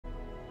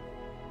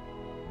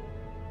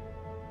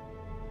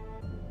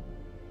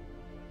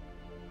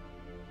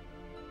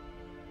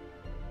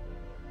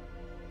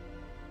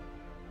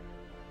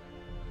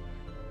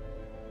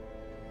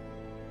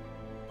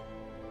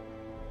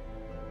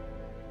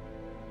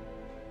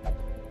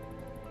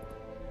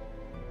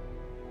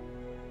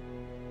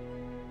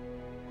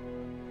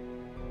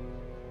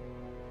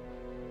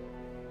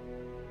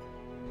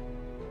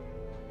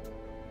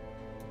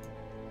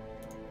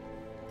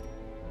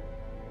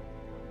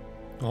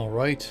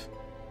Alright.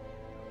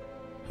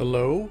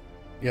 Hello?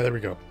 Yeah, there we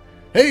go.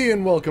 Hey,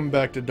 and welcome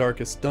back to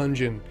Darkest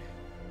Dungeon.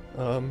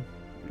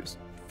 Just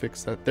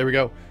fix that. There we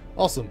go.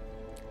 Awesome.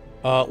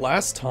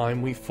 Last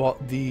time we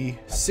fought the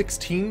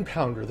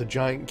 16-pounder, the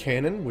giant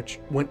cannon, which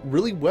went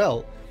really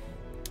well.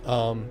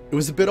 It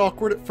was a bit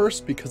awkward at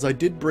first because I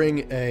did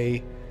bring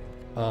a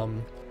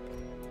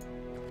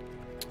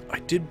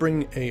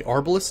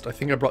Arbalist. I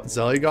think I brought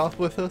Zelyagoth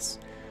with us.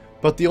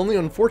 But the only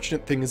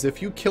unfortunate thing is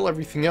if you kill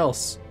everything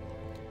else,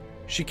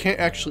 she can't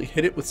actually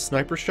hit it with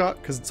sniper shot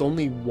because it's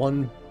only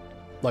one,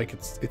 like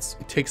it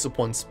takes up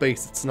one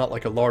space. It's not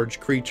like a large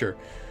creature.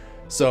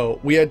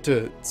 So we had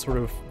to sort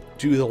of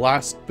do the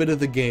last bit of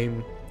the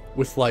game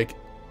with like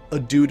a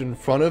dude in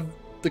front of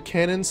the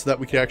cannon so that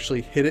we could actually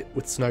hit it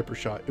with sniper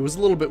shot. It was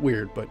a little bit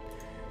weird, but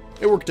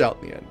it worked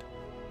out in the end.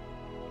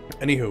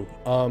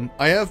 Anywho,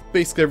 I have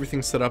basically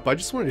everything set up. I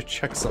just wanted to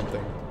check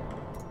something.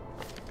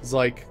 It's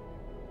like,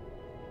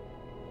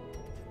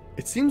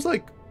 it seems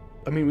like,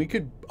 I mean, we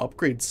could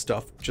upgrade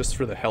stuff just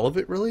for the hell of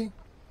it, really.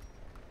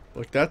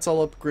 Like, that's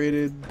all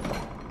upgraded.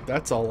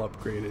 That's all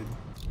upgraded.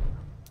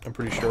 I'm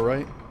pretty sure,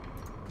 right?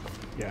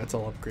 Yeah, it's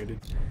all upgraded.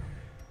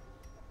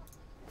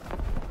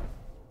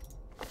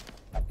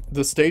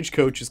 The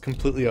stagecoach is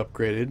completely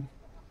upgraded.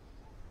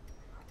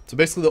 So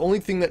basically the only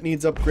thing that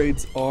needs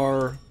upgrades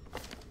are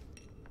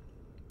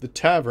the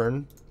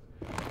tavern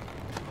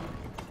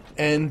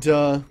and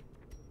the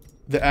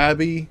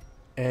abbey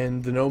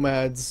and the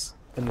nomads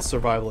and the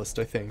survivalist,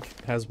 I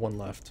think, has one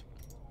left.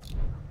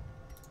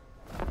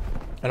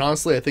 And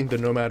honestly, I think the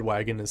nomad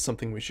wagon is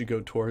something we should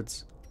go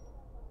towards.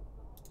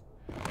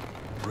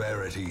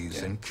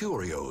 Rarities and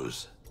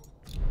curios.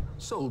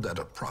 Sold at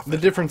a profit. The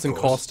difference in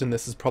cost in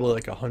this is probably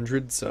like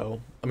 100,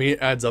 so I mean it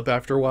adds up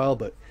after a while,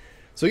 but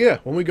so yeah,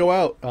 when we go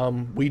out,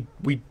 we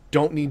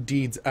don't need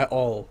deeds at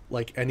all,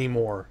 like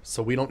anymore.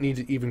 So we don't need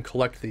to even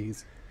collect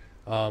these.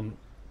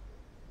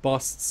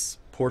 Busts,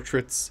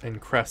 portraits,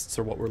 and crests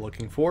are what we're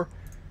looking for.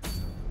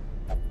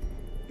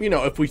 You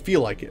know, if we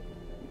feel like it.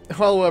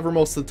 However,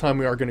 most of the time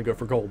we are going to go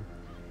for gold.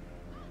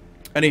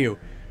 Anywho,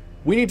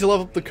 we need to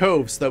level up the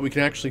cove so that we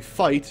can actually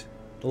fight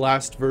the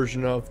last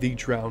version of the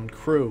drowned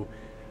crew.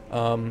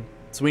 So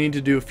we need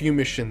to do a few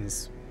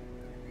missions.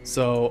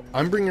 So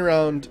I'm bringing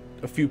around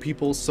a few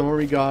people: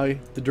 Summary Guy,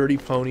 the Dirty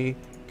Pony,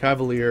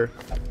 Cavalier,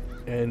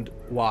 and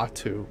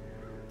Watu.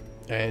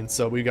 And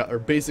so we got our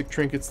basic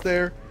trinkets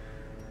there.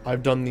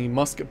 I've done the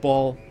musket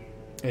ball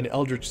and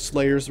Eldritch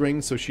Slayer's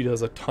ring, so she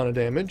does a ton of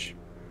damage.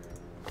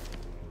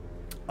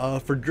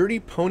 For Dirty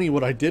Pony,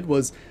 what I did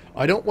was,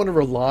 I don't want to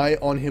rely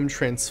on him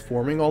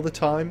transforming all the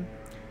time.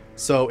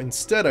 So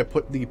instead I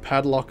put the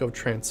Padlock of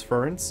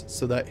Transference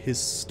so that his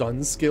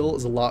stun skill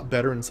is a lot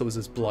better, and so is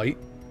his Blight.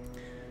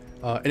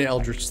 And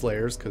Eldritch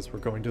Slayers, because we're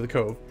going to the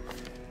cove.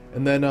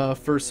 And then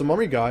for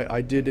Summary Guy,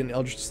 I did an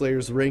Eldritch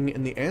Slayer's ring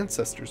in the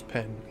Ancestor's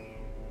Pen.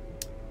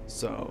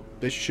 So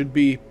this should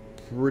be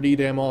pretty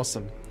damn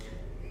awesome.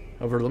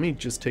 However, let me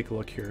just take a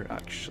look here,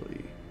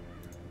 actually.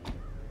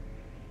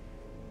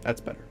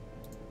 That's better.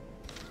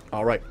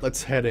 Alright,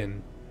 let's head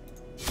in.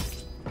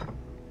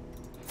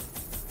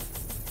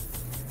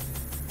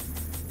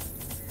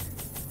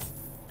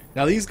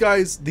 Now these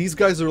guys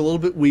are a little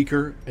bit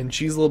weaker, and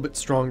she's a little bit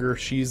stronger.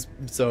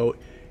 So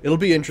it'll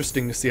be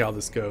interesting to see how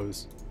this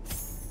goes.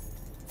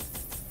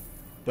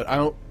 But I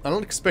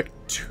don't expect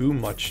too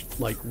much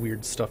like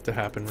weird stuff to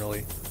happen,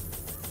 really.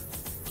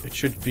 It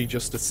should be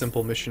just a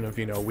simple mission of,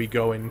 you know, we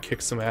go and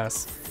kick some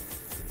ass,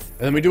 and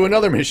then we do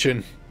another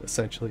mission,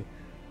 essentially.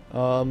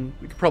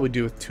 We could probably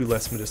do with 2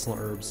 less medicinal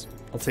herbs.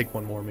 I'll take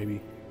 1 more, maybe.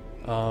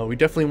 We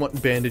definitely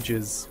want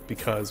bandages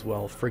because,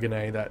 well, friggin'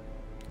 A, that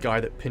guy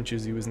that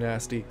pinches you is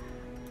nasty.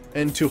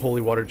 And 2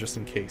 holy water just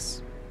in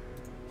case.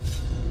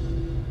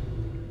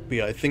 But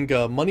yeah, I think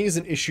money is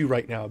an issue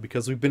right now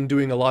because we've been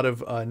doing a lot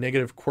of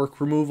negative quirk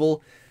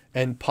removal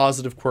and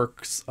positive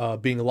quirks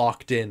being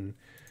locked in.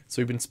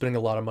 So we've been spending a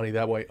lot of money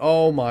that way.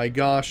 Oh my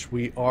gosh,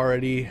 we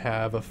already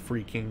have a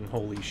freaking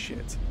holy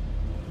shit.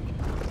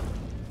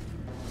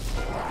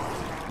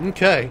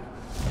 Okay.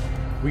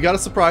 We got a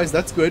surprise,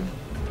 that's good.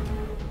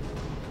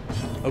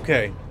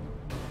 Okay.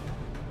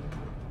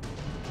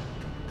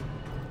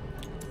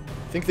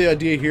 I think the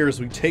idea here is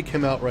we take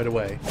him out right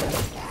away.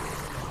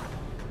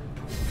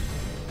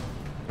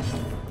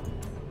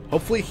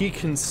 Hopefully he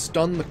can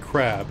stun the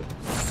crab.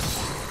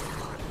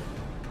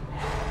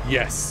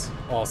 Yes.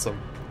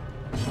 Awesome.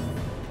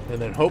 And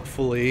then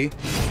hopefully...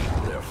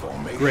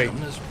 Great.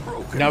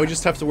 Now we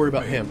just have to worry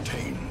about him.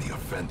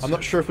 I'm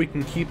not sure if we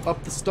can keep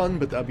up the stun,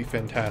 but that'd be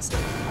fantastic.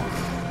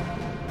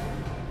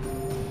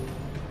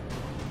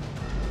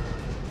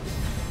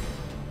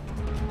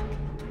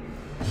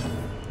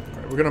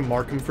 Alright, we're gonna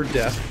mark him for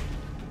death.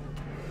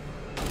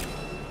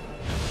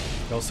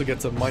 He also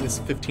gets a minus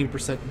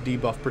 15%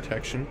 debuff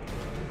protection.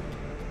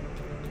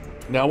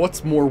 Now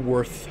what's more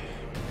worth?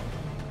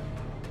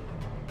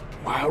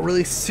 Wow,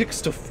 really?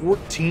 6 to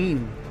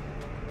 14.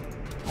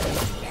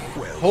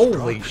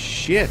 Holy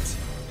shit.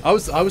 I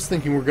was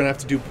thinking we're gonna have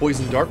to do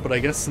poison dart, but I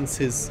guess since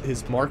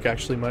his mark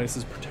actually minus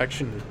his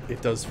protection,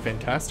 it does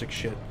fantastic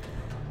shit.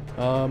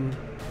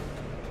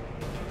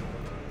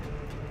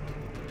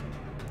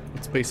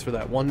 Let's base for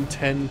that.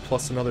 110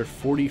 plus another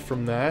 40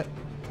 from that.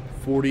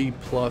 40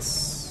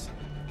 plus...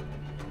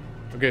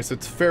 Okay, so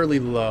it's fairly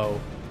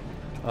low.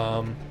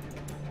 I'm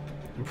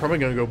probably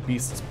gonna go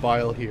Beast's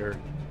Bile here.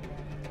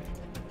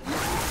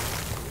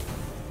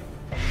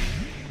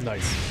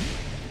 Nice.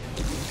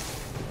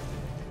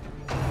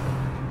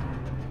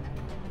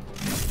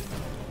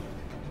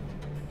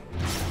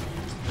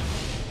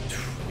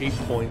 Eight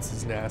points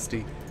is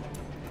nasty.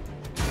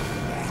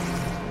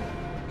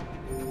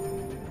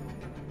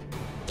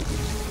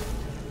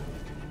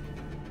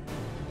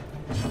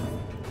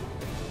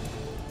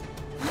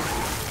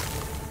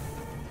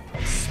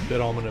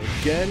 Spit on him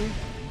again.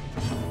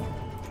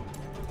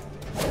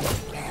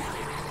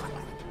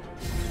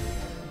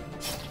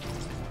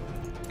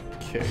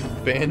 Okay,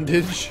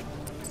 bandage.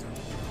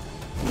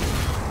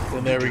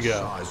 And there we go.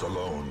 Size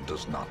alone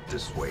does not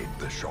dissuade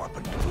the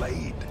sharpened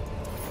blade.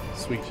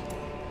 Sweet.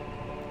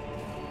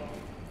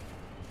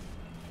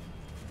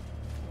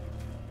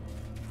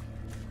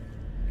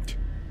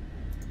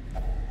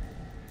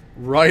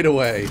 Right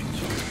away.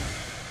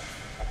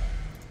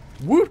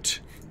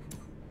 Woot!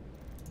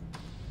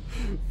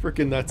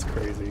 Freaking that's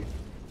crazy.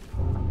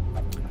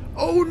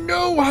 Oh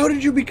no! How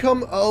did you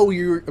become... Oh,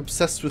 you're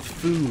obsessed with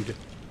food.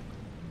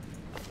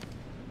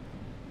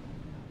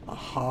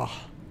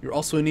 Aha. You're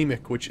also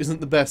anemic, which isn't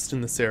the best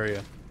in this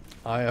area.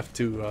 I have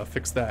to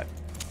fix that.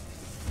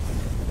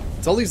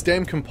 It's all these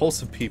damn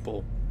compulsive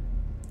people.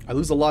 I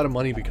lose a lot of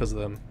money because of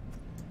them.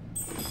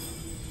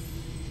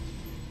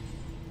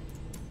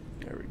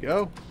 There we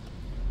go.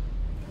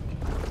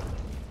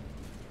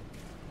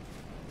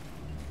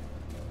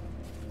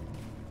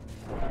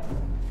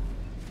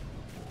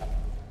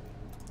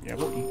 Yeah,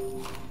 we'll eat.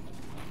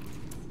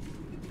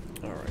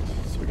 Alright,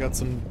 so we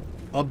got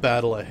a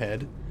battle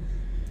ahead.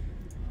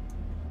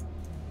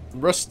 The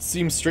rest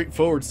seems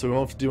straightforward, so we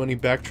won't have to do any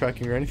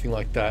backtracking or anything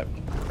like that,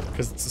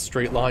 because it's a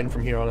straight line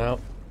from here on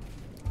out.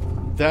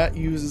 That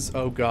uses,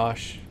 oh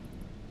gosh,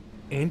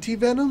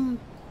 anti-venom?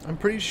 I'm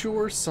pretty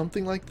sure,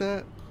 something like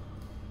that.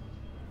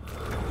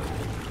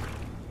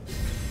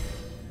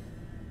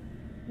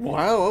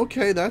 Wow,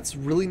 okay, that's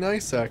really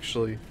nice,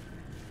 actually.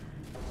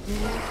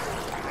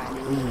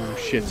 Ooh,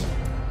 shit.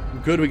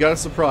 Good, we got a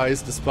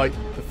surprise, despite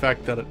the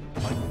fact that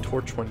my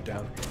torch went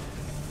down.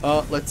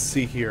 Let's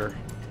see here.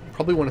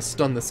 Probably want to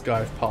stun this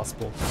guy if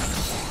possible.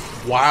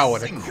 Wow,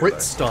 and a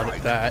crit stun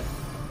at that.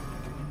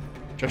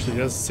 Which actually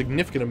does a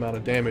significant amount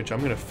of damage.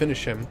 I'm gonna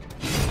finish him.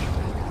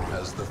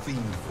 As the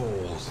fiend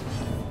falls,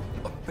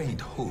 a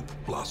faint hope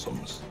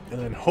blossoms. And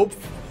then hope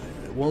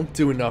it won't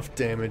do enough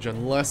damage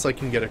unless I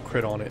can get a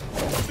crit on it.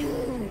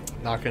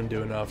 Not gonna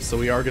do enough, so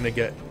we are gonna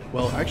get...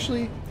 Well,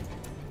 actually...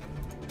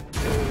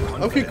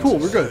 Okay, cool,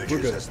 we're good, we're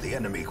good.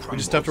 We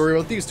just have to worry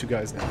about these two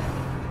guys now.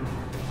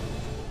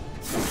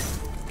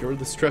 Get rid of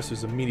the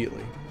stressors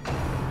immediately.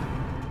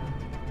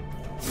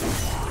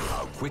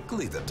 How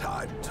quickly the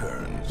tide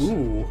turns.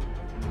 Ooh.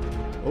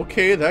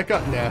 Okay, that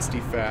got nasty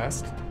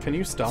fast. Can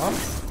you stop?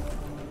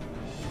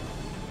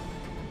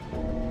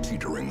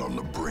 Teetering on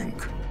the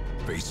brink,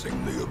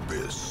 facing the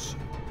abyss.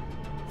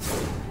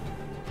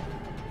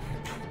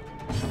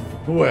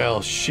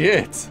 Well,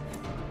 shit.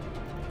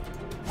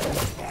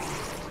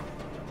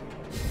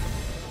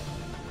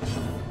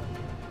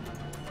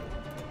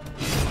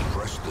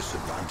 Press this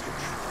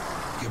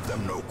advantage. Give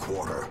them no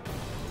quarter.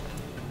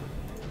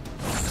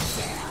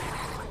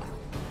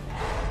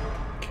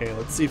 Okay,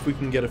 let's see if we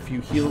can get a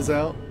few heals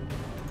out.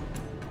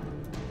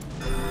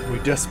 We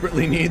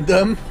desperately need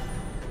them.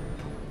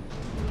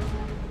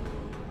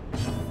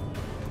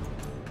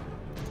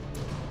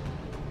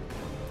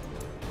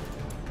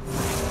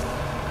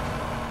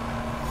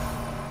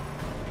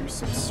 Here's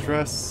some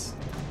stress.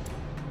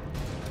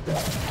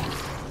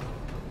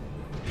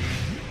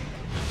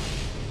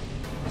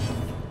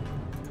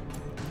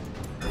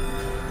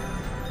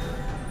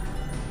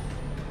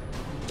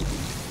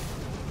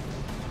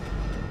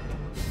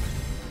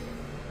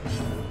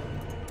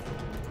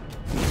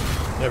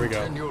 There we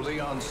go. Continue the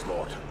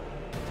onslaught.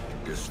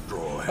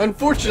 Destroy.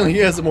 Unfortunately, he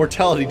has a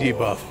mortality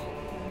debuff.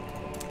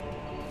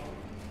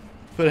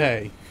 But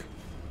hey.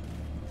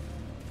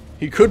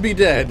 He could be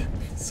dead.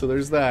 So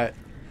there's that.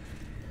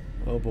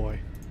 Oh boy.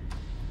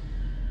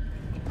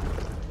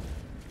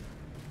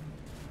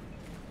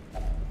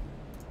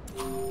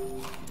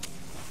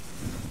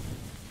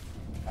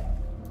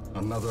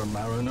 Another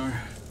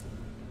mariner.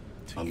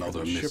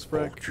 Another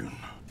shipwreck. misfortune.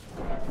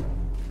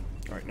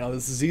 Alright, now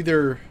this is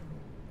either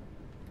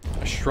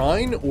a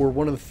shrine or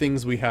one of the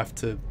things we have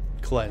to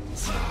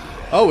cleanse.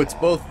 Oh, it's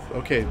both.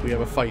 Okay, we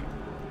have a fight.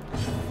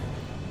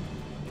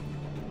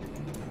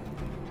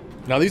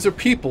 Now these are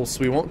people,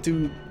 so we won't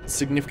do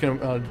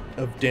significant amount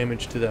of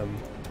damage to them.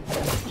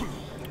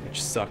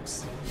 Which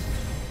sucks.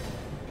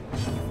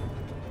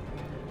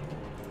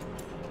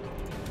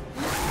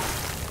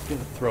 I'm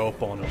gonna throw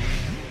up on them.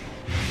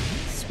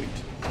 Sweet.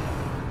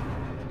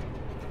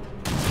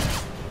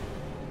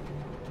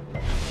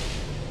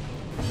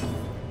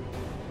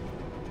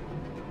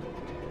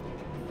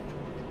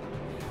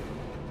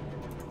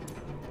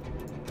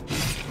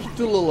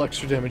 do a little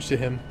extra damage to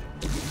him.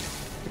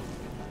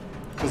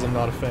 Because I'm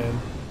not a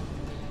fan.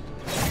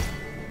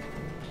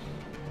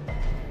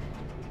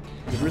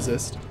 Good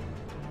resist.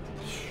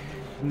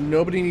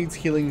 Nobody needs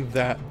healing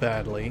that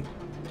badly.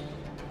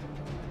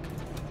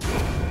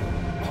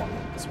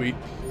 Sweet.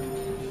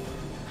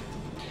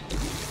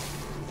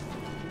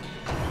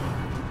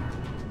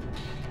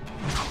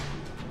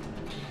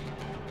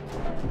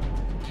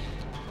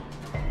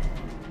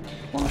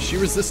 Oh, she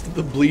resisted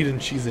the bleed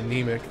and she's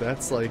anemic.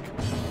 That's like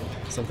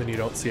something you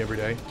don't see every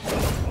day.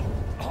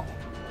 Now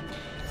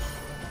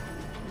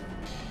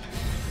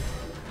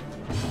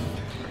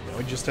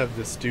we just have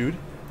this dude.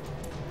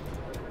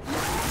 I'm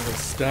gonna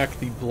stack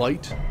the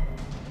blight.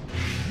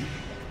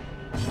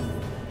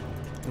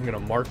 I'm gonna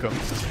mark him.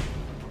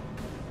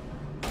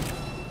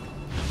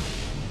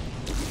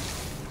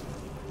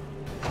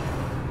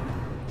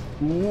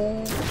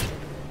 Ooh.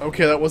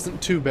 Okay, that wasn't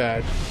too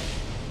bad.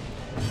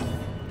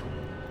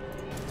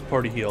 It's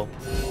party heal.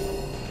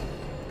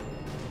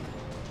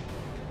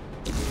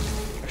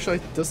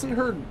 Actually, doesn't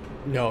her...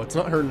 No, it's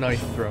not her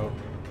knife throw.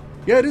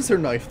 Yeah, it is her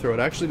knife throw. It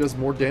actually does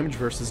more damage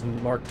versus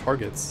marked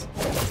targets.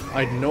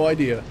 I had no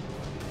idea.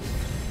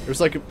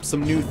 There's like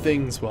some new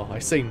things. Well, I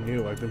say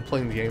new. I've been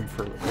playing the game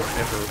for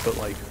forever, but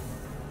like...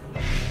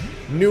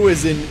 New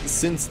as in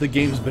since the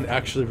game's been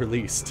actually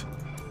released.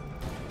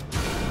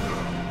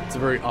 It's a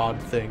very odd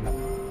thing.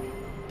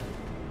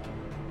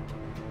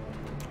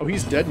 Oh,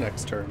 he's dead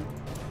next turn.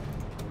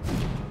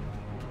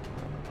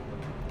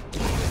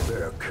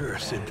 Their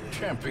cursed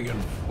champion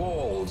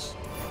falls.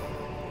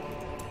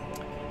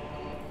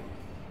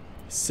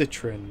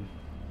 Citron.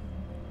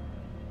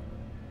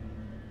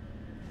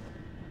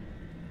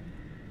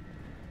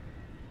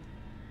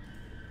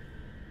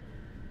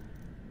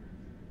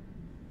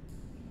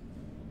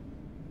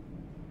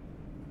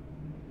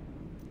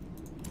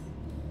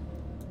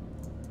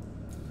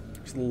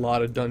 There's a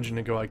lot of dungeon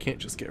to go. I can't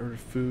just get rid of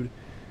food.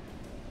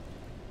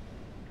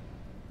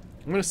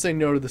 I'm gonna say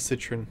no to the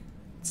citron.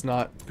 It's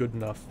not good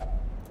enough.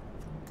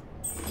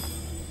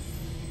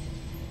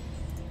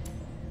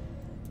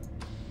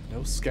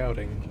 No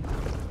scouting.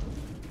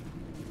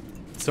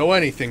 So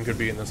anything could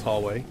be in this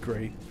hallway.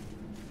 Great.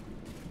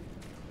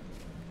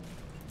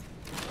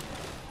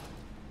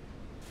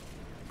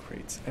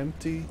 Crate's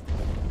empty.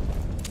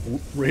 Ooh,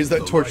 raise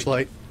that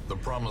torchlight. The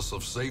promise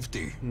of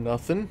safety.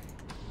 Nothing.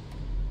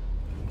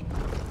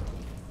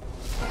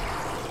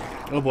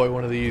 Oh boy,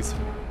 one of these.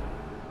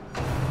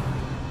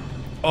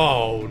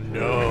 Oh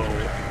no.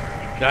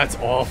 That's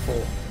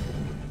awful.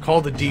 Call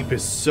the Deep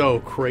is so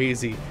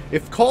crazy.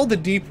 If Call the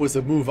Deep was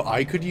a move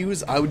I could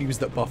use, I would use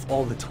that buff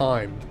all the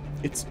time.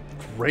 It's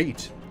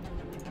great.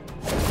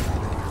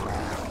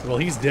 Well,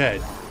 he's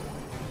dead.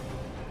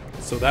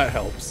 So that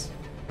helps.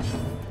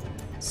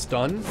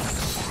 Stun.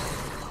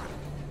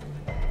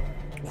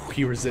 Oh,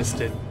 he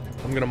resisted.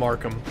 I'm gonna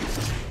mark him.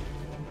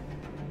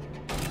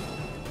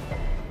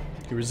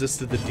 He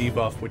resisted the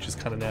debuff, which is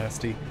kind of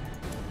nasty.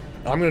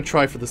 I'm gonna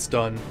try for the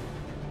stun.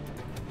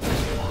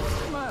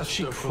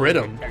 She crit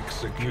him.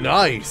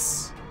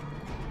 Nice.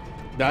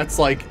 That's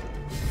like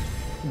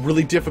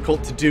really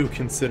difficult to do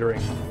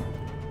considering.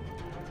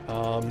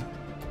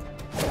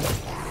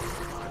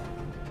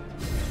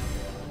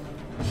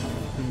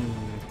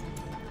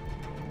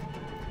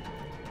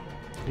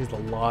 Needs a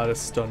lot of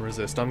stun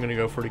resist. I'm gonna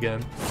go for it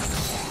again.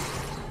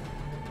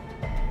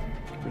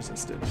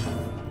 Resisted.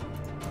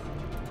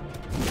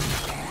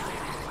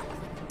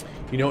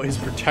 You know, his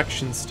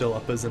protection's still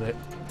up, isn't it?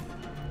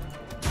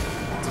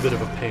 It's a bit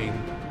of a pain.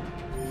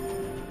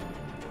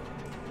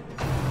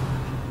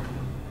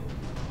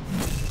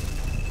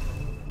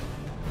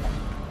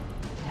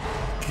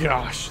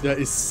 Gosh, that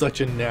is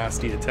such a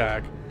nasty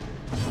attack.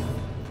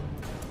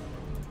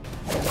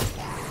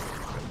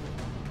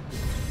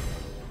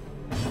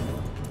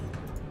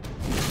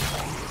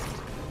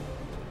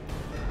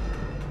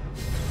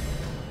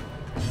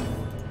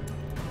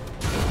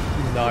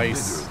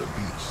 Nice. The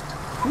beast,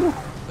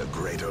 the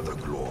greater the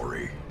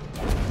glory.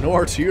 No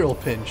arterial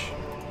pinch.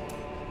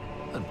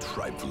 A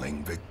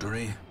trifling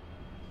victory,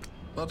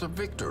 but a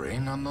victory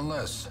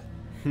nonetheless.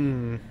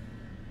 I'm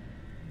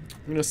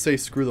gonna say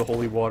screw the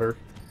holy water.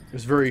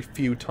 There's very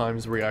few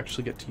times where you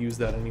actually get to use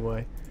that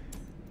anyway.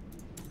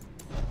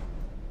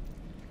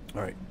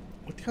 Alright.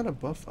 What kind of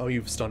buff? Oh,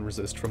 you've stun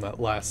resist from that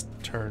last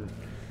turn.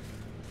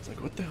 It's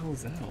like, what the hell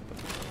is that all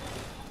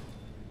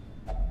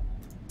about?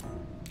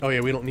 Oh yeah,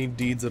 we don't need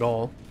deeds at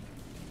all.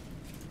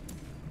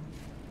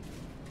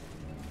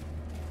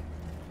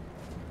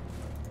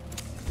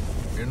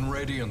 In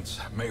Radiance,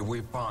 may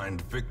we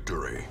find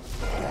victory.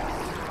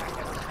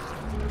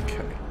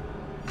 Okay.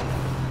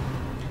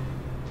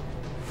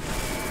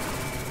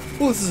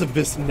 Well, this is a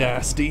bit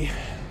nasty.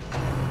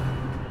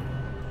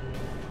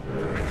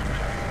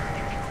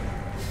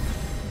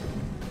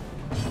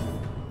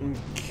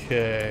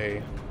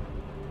 Okay.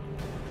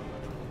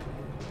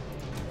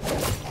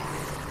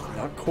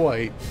 Not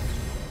quite.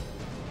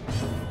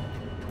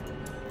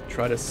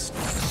 Try to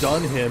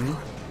stun him.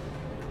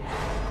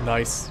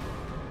 Nice.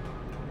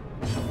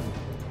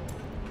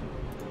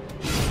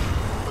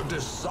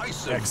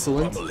 Decisive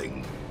Excellent.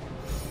 pummeling.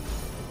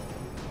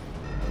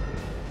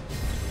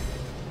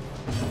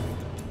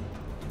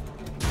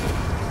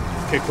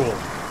 Okay, cool.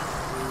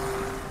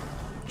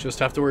 Just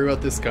have to worry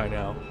about this guy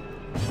now.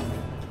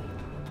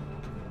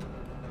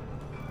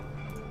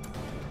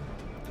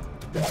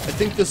 I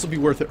think this will be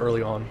worth it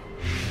early on.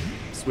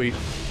 Sweet.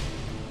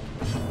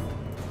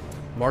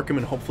 Mark him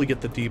and hopefully get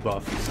the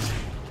debuff.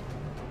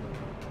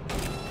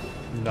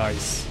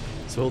 Nice.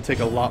 So he'll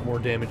take a lot more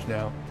damage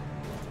now.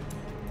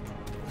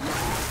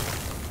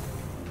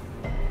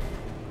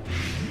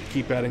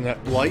 Keep adding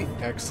that blight.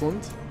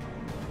 Excellent.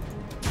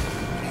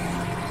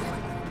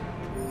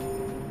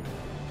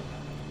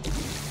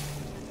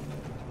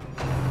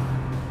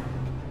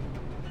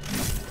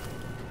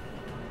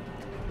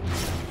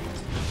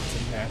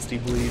 Nasty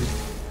bleed.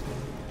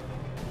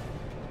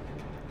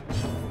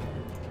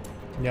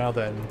 Now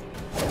then.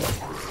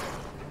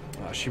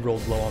 She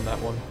rolled low on that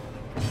one.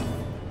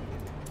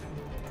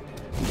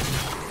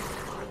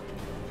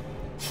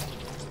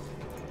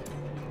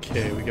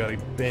 Okay, we gotta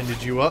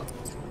bandage you up,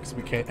 because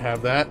we can't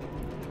have that.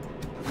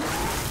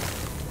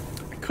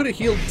 I could have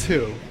healed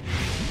too.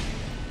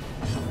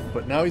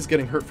 But now he's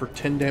getting hurt for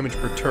 10 damage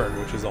per turn,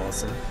 which is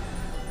awesome.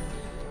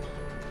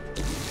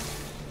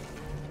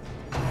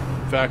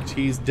 In fact,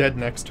 he's dead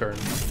next turn.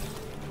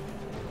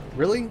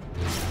 Really?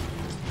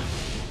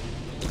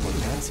 What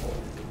an asshole.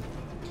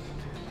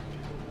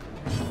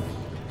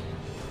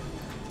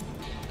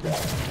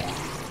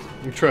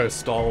 Let me try to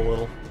stall a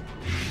little.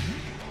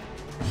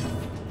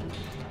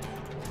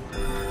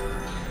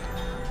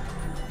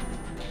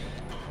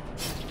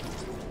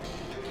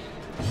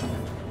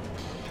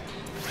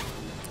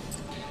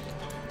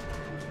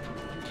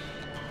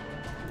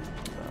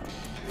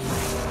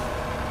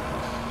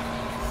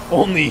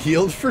 Only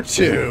healed for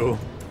 2.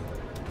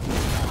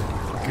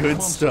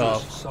 Good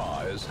stuff.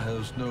 Size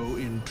has no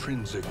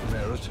intrinsic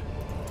merit,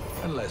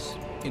 unless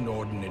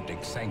inordinate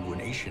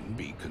exsanguination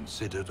be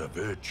considered a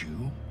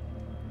virtue.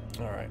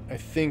 Alright, I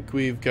think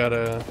we've got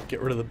to get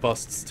rid of the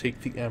busts,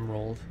 take the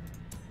emerald.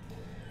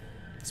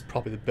 It's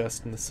probably the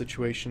best in this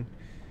situation.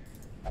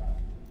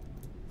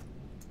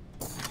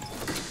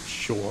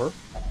 Sure.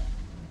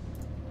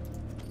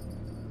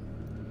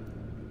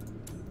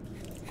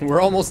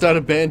 We're almost out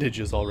of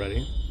bandages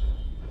already.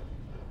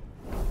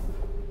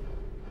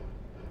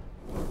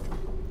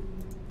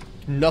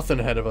 Nothing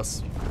ahead of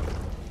us.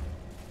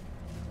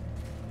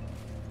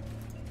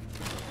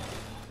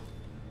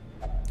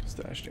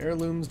 Stashed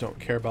heirlooms, don't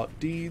care about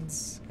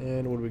deeds.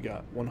 And what do we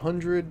got?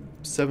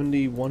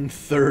 170,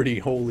 130.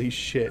 Holy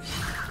shit.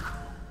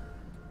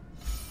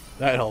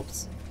 That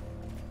helps.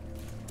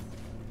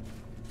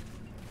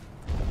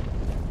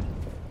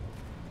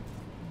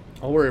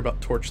 I'll worry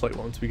about torchlight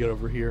once we get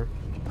over here.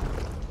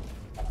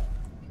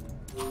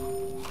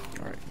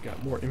 Alright,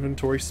 got more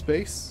inventory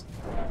space.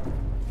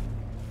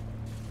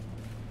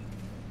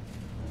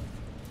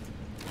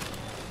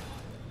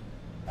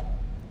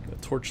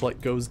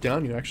 Torchlight goes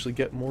down, you actually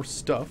get more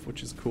stuff,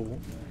 which is cool.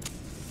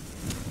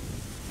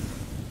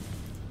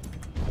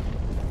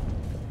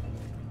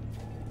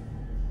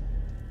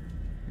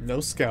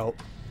 No scout.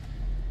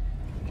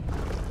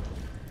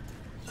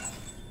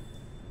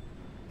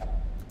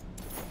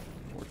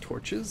 More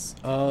torches.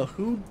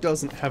 Who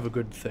doesn't have a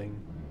good thing?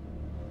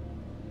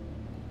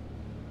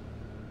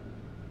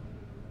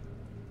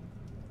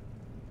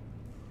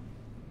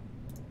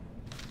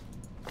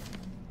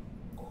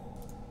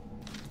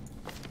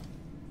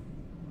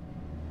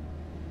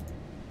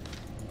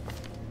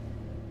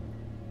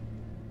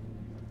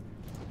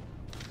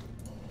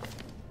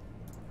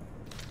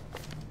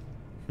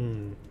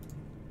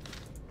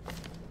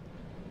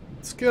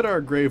 Let's get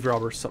our grave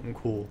robber something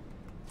cool.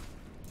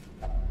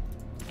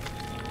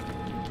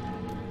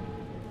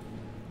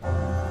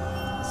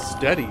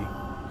 Steady.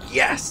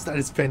 Yes, that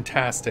is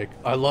fantastic.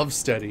 I love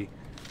steady.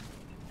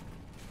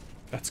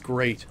 That's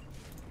great.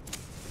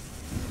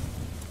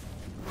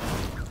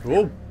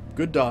 Oh,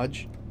 good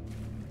dodge.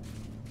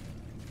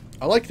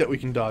 I like that we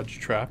can dodge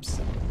traps.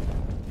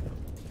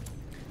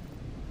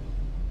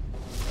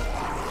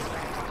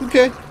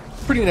 Okay.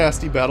 Pretty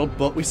nasty battle,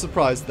 but we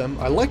surprised them.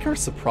 I like our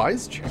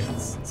surprise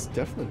chance. It's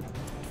definitely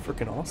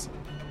freaking awesome.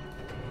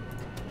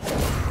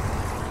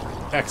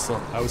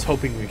 Excellent. I was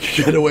hoping we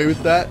could get away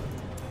with that.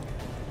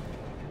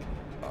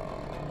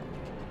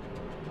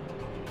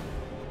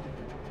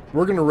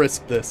 We're gonna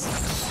risk this.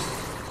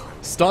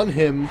 Stun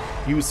him,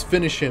 use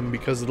finish him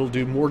because it'll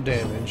do more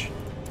damage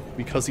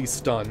because he's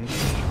stunned.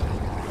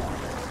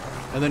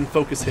 And then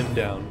focus him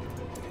down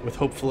with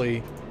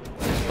hopefully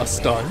a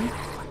stun.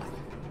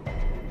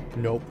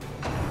 Nope.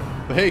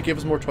 But hey, it gave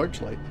us more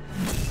torchlight.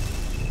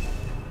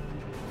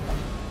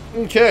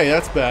 Okay,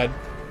 that's bad.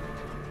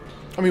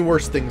 I mean,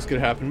 worse things could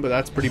happen, but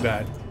that's pretty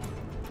bad.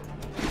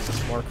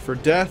 Mark for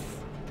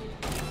death.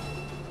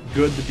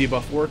 Good, the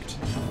debuff worked.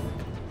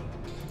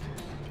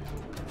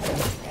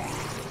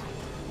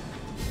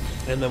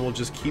 And then we'll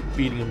just keep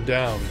beating him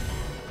down.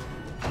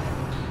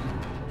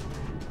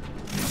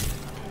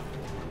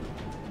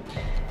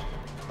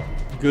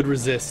 Good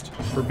resist.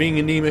 For being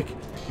anemic,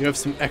 You have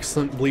some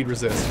excellent bleed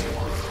resist.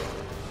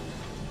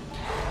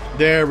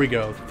 There we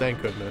go.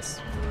 Thank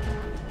goodness.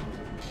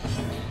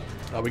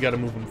 We gotta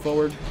move him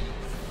forward.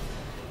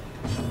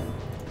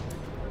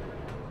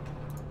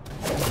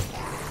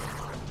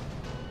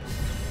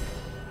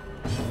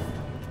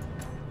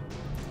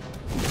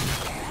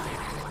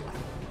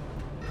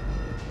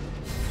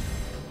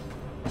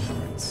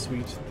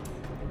 Sweet.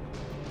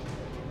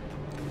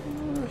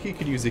 He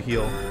could use a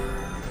heal.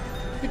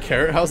 Hey,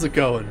 Carrot, how's it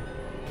going?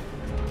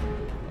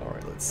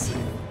 Alright, let's see.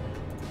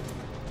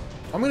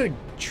 I'm gonna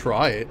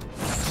try it.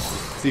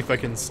 See if I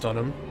can stun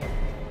him.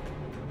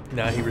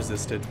 Nah, he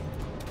resisted.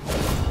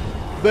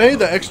 But hey,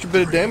 the extra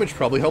bit of damage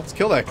probably helps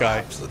kill that guy.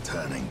 Perhaps the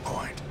turning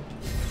point.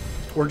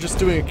 We're just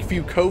doing a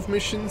few cove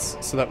missions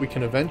so that we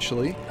can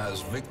eventually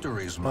As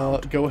victories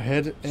mount, go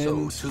ahead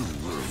and so too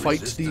will fight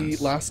the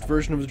resistance. last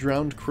version of the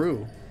drowned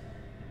crew.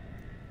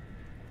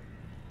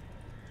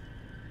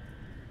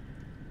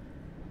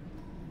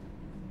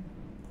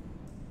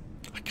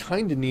 I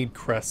kinda need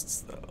crests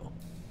though.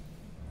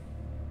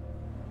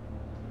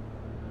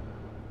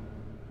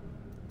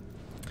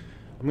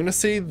 I'm gonna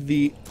say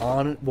the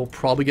on will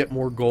probably get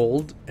more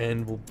gold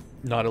and will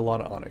not a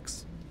lot of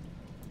onyx.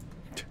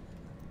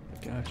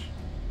 Gosh.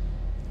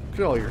 Look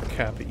at all your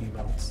Kappa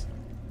emotes.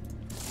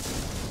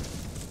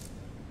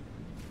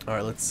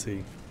 Alright, let's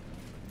see.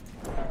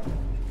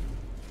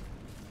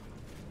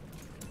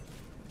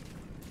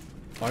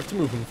 I have to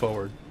move him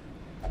forward.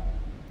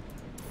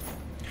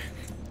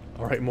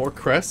 Alright, more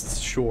crests,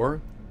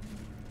 sure.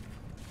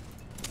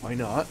 Why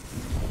not?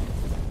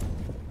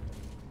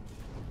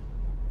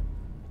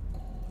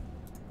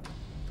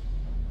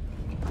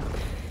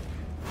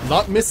 I'm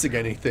not missing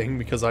anything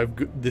because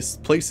this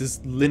place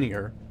is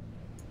linear.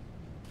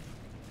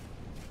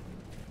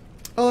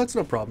 Oh, that's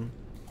no problem.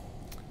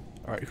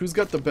 Alright, who's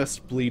got the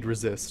best bleed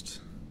resist?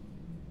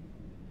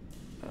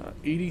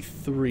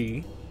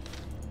 83.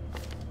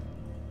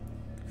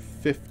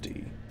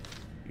 50.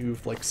 You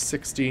have like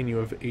 60 and you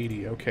have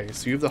 80. Okay,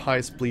 so you have the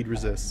highest bleed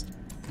resist.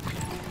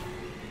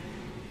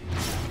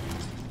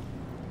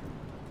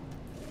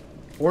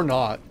 Or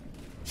not.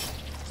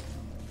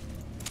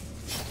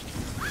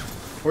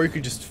 Or you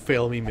could just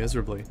fail me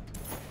miserably.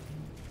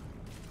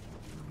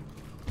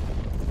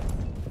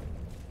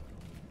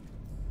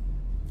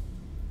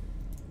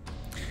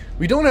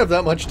 We don't have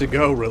that much to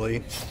go,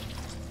 really.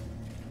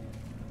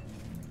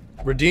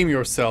 Redeem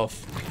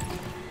yourself.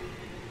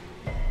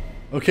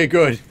 Okay,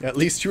 good. At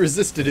least you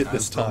resisted it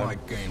this time. As the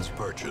light gains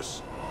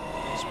purchase,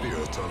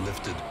 spirits are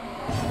lifted,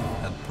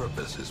 and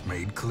purpose is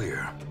made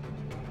clear.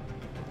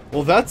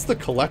 Well, that's the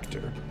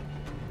collector.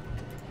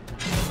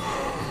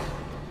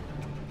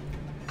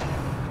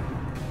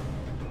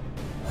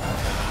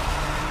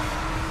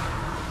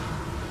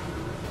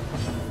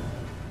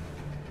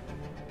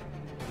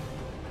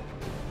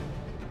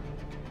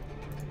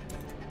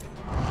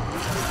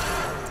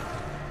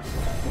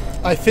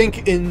 I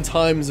think in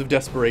times of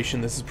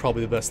desperation, this is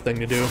probably the best thing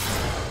to do.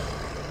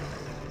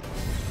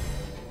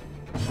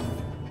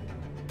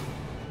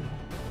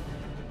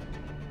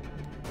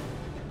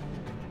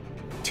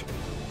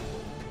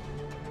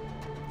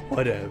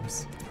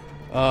 Whatevs.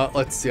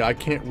 Let's see, I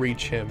can't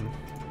reach him.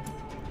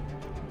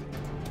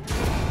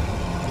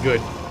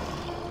 Good.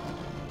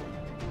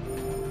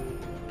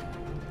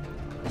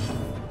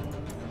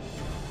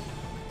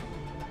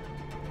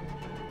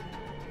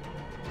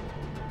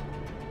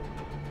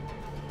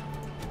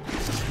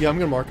 Yeah, I'm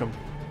gonna mark him.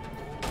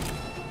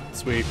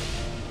 Sweet.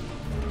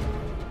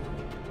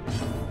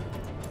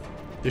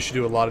 This should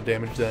do a lot of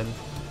damage then.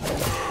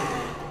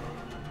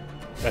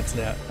 That's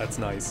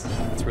nice.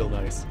 That's real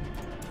nice.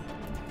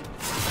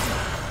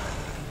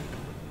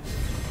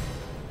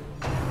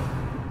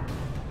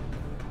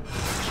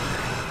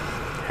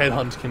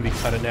 Headhunt can be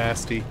kind of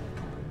nasty,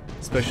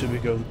 especially if we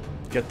go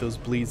get those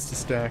bleeds to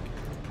stack.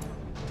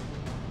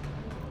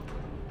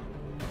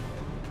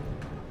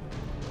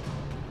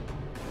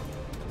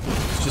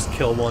 Let's just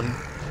kill one.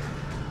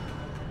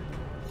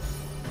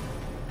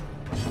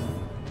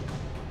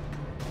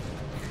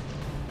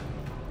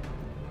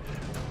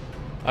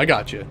 I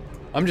got you.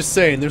 I'm just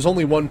saying, there's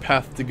only one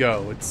path to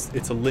go.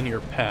 It's a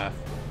linear path.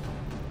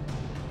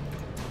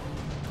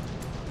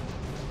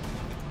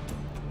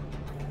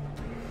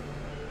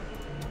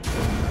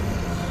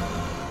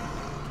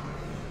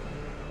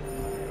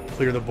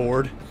 Clear the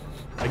board,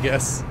 I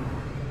guess.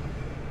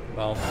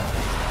 Well,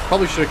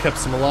 probably should have kept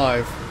some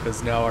alive,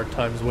 because now our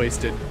time's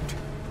wasted.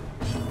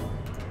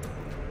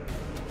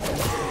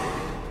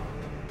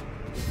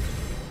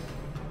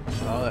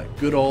 Oh, that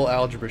good old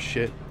algebra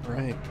shit.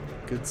 Right,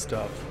 good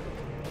stuff.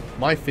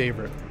 My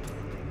favorite.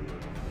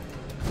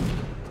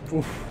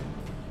 Oof.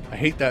 I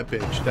hate that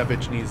bitch. That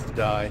bitch needs to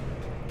die.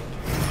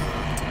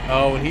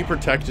 Oh, and he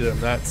protected him.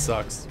 That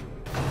sucks.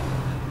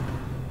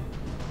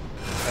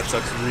 That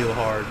sucks real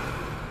hard.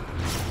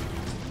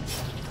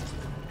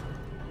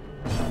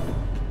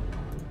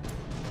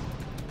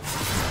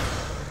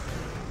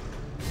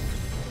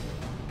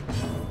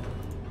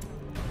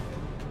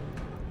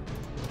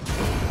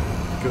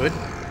 Good.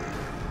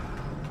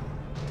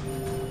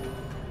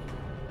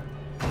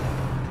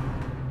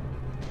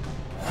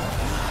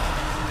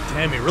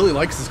 Damn, he really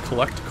likes his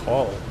collect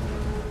call.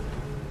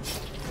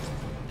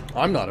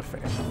 I'm not a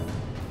fan.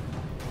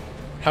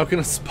 How can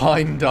a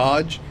spine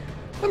dodge?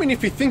 I mean,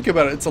 if you think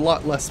about it, it's a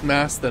lot less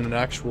mass than an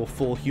actual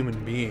full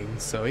human being.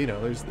 So, you know,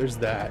 there's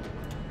that.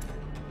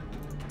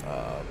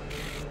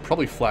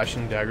 Probably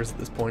flashing daggers at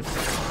this point.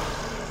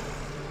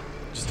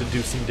 Just to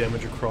do some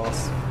damage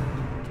across.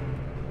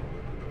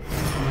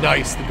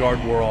 Nice, the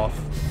guard wore off.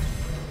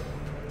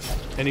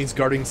 And he's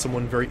guarding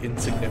someone very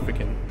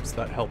insignificant, so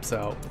that helps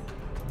out.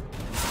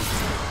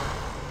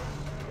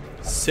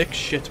 Sick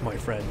shit, my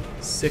friend.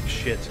 Sick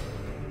shit.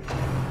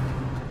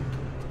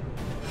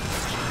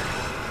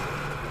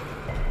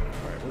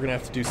 Alright, we're gonna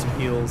have to do some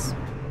heals.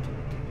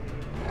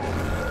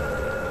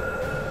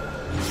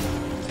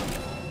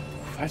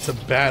 That's a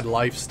bad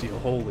lifesteal,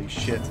 holy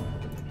shit.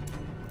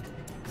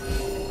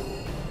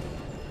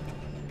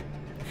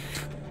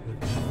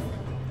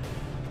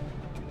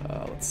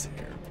 Let's see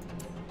here.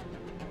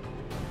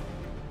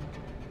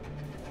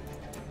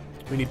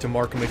 We need to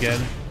mark them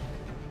again.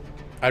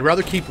 I'd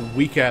rather keep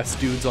weak-ass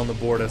dudes on the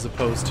board as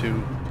opposed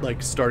to,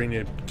 like, starting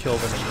to kill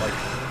them and, like,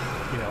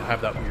 you know, have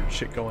that weird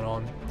shit going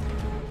on.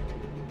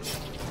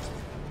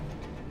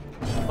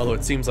 Although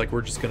it seems like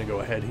we're just gonna go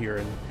ahead here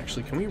and...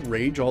 Actually, can we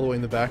rage all the way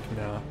in the back?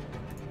 No.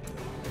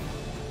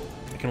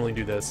 I can only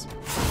do this.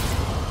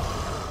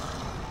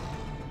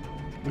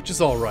 Which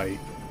is alright.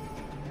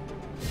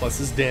 Plus,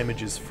 his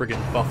damage is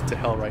friggin' buffed to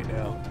hell right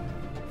now.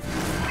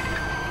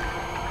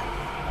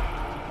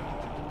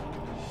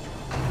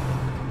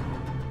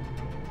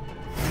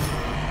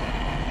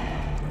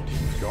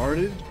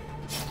 Guarded.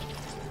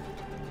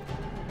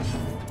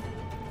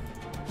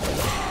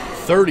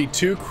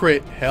 32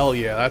 crit. Hell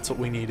yeah, that's what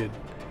we needed.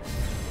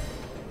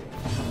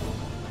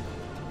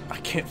 I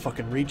can't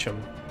fucking reach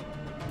him.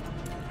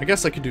 I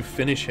guess I could do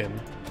finish him.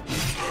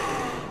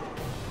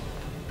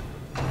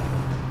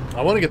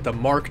 I want to get the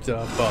marked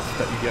buff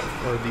that you get,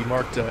 or the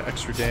marked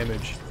extra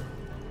damage.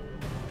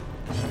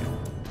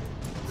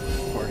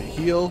 Right. Party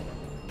heal.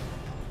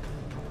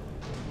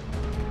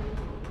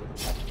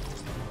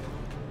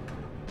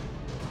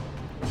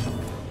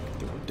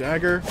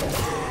 Dagger.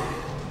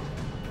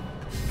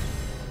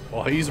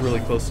 Oh, he's really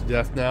close to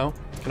death now.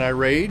 Can I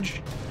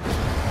rage?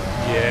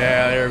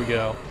 Yeah, there we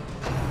go.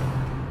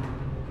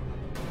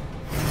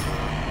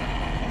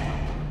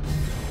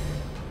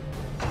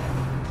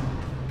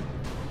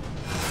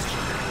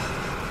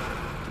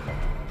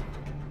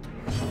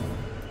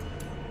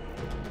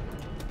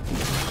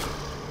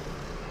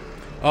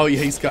 Oh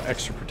yeah, he's got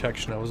extra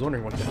protection. I was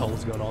wondering what the hell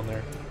was going on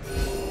there.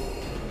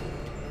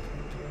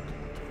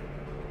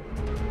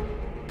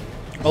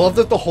 I love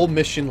that the whole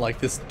mission, like,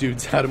 this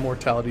dude's had a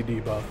mortality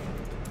debuff.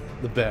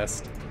 The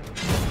best.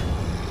 There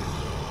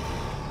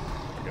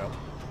we go.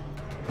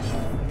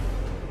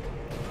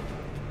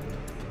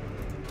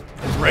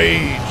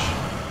 Rage!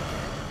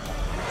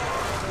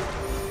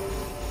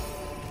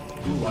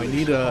 Ooh, I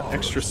need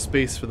extra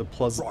space for the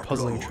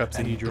puzzling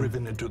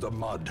trapsahedron. Into the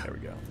mud. There we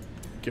go.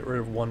 Get rid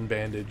of one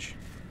bandage.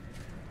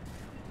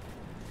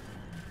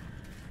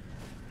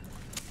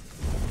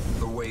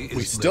 The way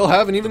We still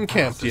haven't even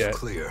camped yet.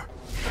 Clear.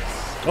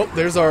 Oh,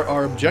 there's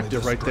our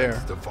objective right there.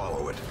 To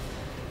follow it.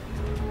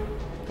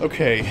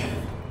 Okay.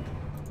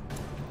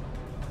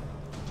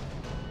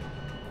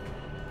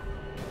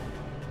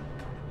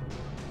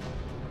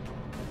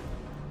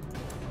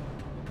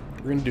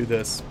 We're gonna do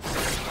this.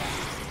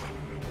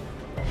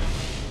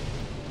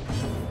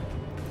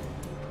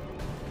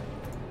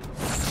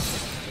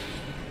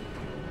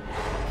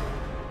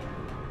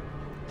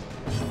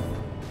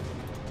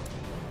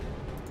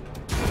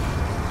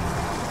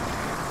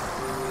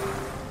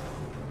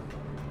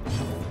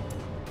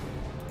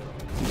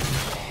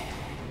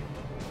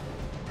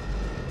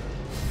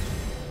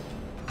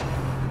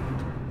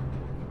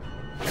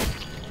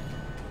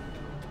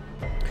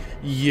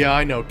 Yeah,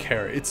 I know,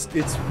 Kara. It's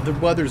the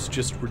weather's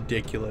just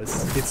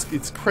ridiculous.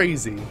 It's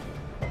crazy.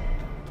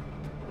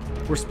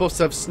 We're supposed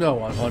to have snow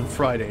on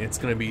Friday, and it's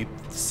gonna be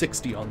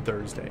 60 on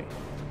Thursday.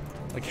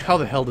 Like, how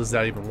the hell does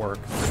that even work?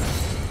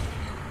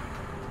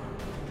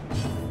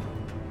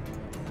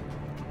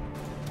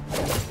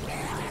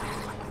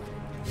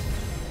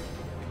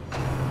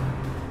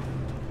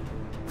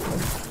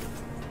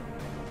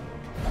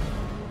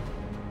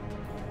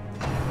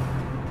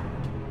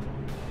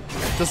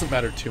 Doesn't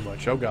matter too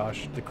much. Oh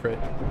gosh, the crit.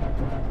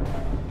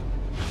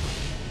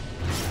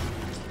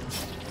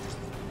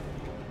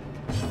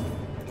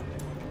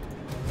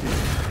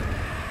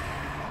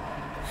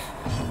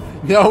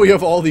 Now we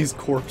have all these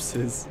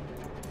corpses.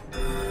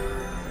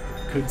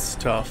 Good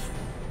stuff.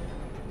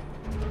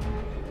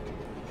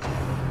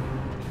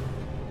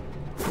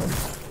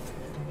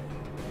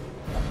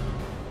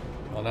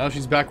 Well, now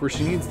she's back where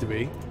she needs to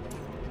be.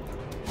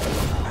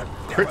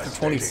 Crit for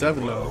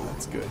 27 though.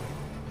 That's good.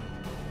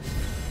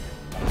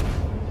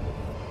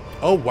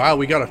 Oh wow,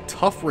 we got a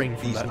tough ring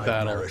from that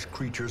battle.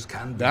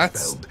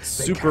 That's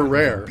super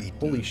rare.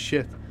 Holy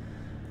shit.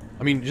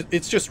 I mean,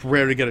 it's just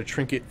rare to get a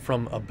trinket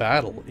from a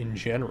battle in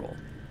general.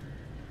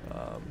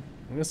 I'm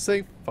gonna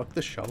say, fuck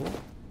the shovel.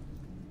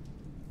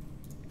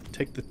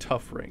 take the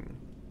tough ring.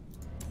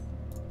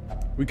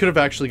 We could have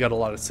actually got a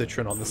lot of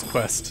citrin on this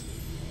quest.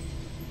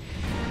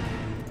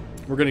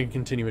 We're going to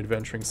continue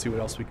adventuring, see what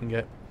else we can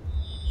get.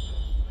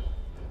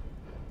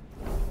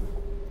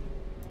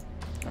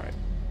 Alright.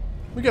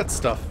 We got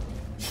stuff.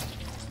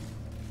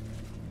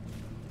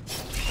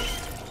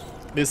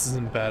 This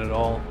isn't bad at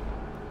all.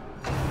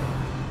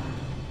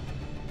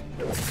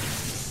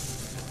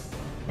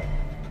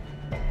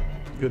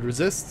 Good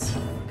resists.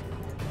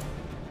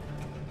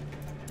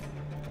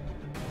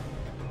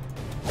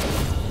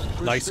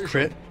 Nice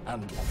crit.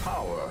 And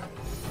power.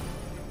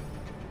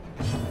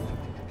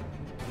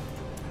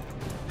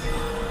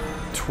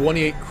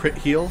 28 crit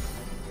heal.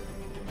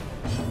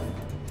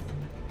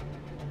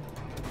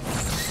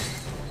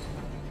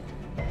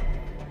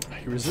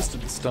 He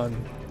resisted the stun.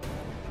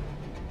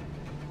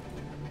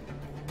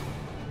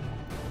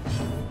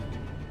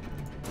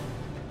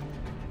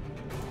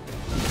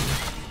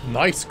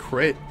 Nice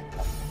crit.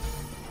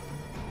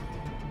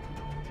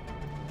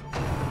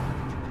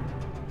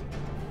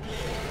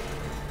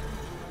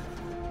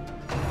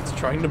 It's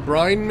trying to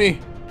brine me.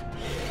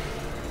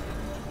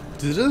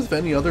 Does it have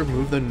any other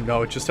move than...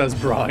 No, it just has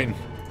brine.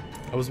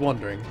 I was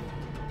wondering.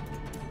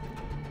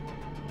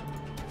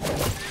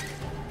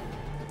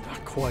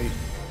 Not quite.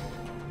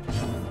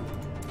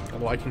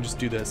 Although I can just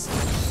do this.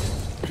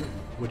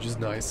 Which is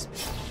nice.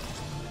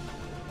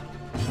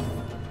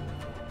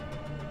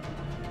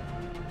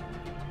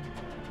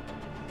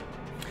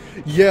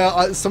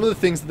 Yeah, some of the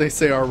things that they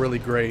say are really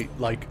great.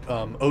 Like,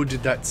 oh,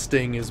 did that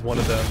sting is one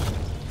of them.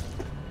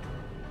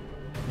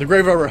 The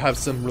Grave Robber have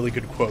some really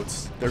good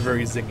quotes. They're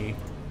very zingy.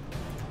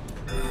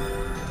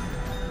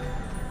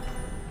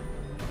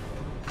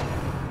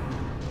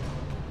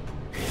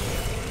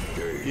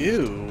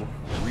 Ew.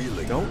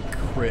 Really Don't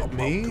crit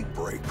me.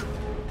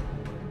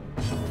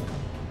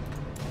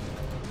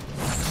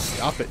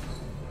 Stop it.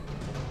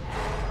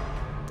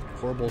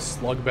 Horrible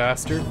slug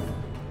bastard.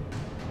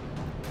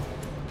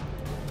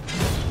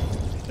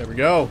 There we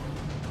go.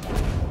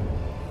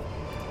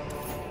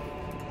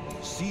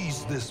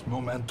 Seize this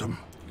momentum.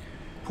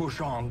 Push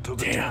on to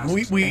the Damn,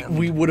 task's we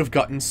end. would have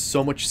gotten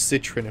so much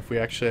citrin if we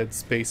actually had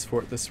space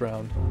for it this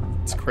round.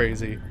 It's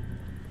crazy.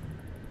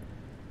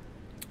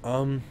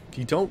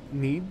 You don't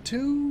need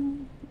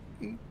to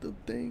eat the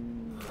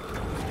thing.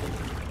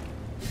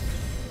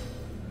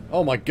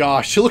 Oh my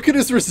gosh, look at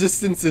his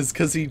resistances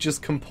because he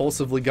just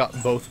compulsively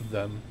got both of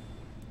them.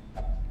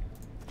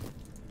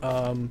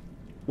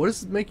 What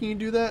is making you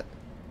do that?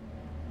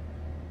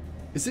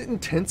 Is it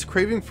intense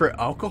craving for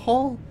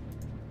alcohol?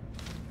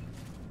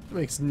 That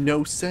makes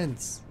no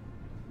sense.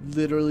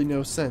 Literally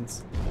no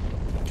sense.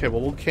 Okay,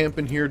 well, we'll camp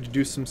in here to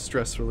do some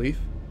stress relief.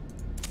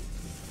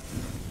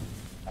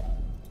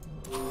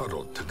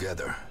 Huddled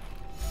together,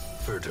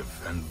 furtive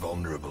and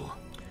vulnerable.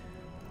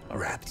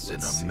 Rats in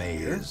let's a see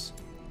maze.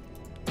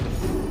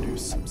 Do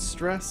some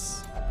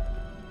stress.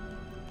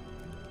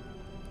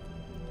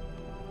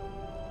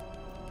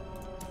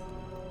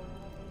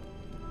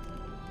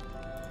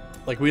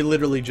 Like, we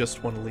literally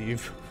just want to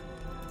leave.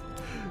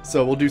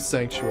 So we'll do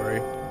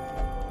Sanctuary.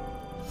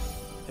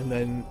 And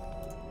then...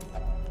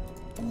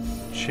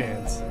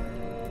 Chance.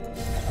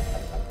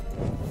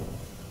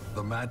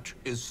 The match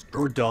is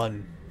struck. We're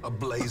done. A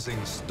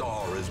blazing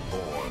star is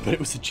born. But it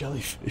was a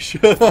jellyfish.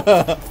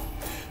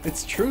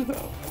 It's true,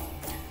 though.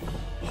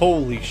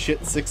 Holy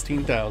shit,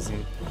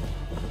 16,000.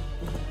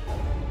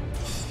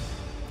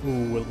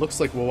 Ooh, it looks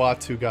like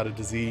Wawatu got a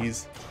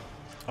disease.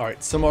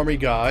 Alright, some army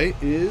guy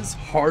is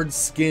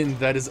hard-skinned.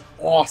 That is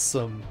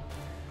awesome.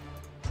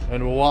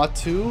 And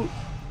Wawatu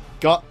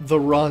got the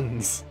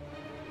runs.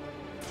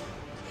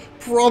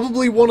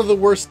 Probably one of the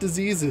worst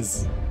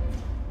diseases.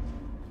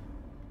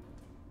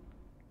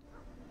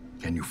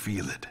 Can you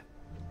feel it?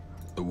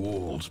 The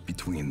walls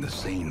between the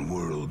sane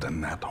world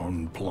and that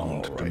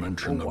unplumbed All right,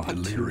 dimension of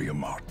Wawatu.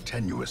 delirium are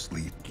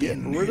tenuously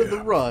Getting thin rid of the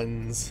here.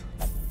 runs.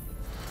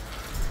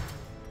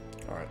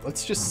 Alright,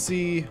 let's just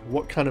see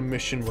what kind of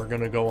mission we're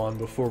gonna go on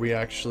before we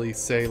actually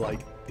say, like,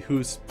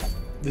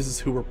 this is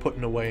who we're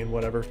putting away and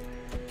whatever.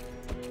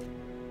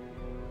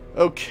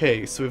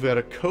 Okay, so we've got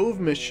a Cove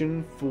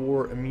mission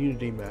for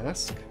Immunity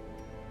Mask,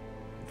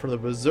 for the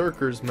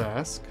Berserker's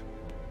Mask,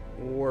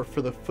 or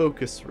for the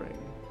Focus Ring.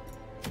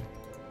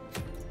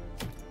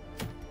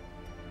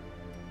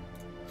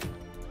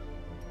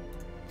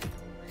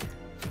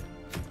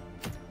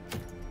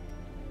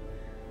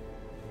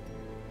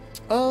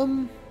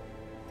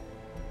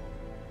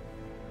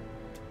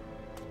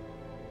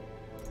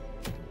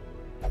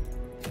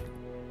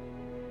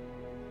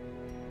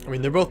 I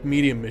mean, they're both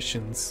medium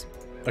missions.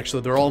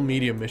 Actually, they're all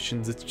medium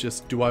missions. It's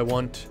just, do I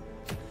want...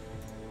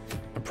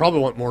 I probably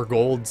want more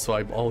gold, so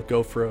I'll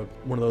go for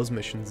one of those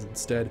missions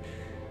instead.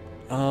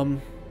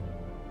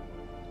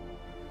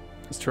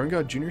 Is Turin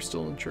God Jr.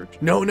 still in church?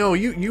 No,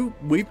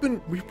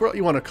 we've brought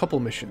you on a couple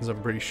missions,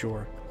 I'm pretty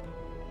sure.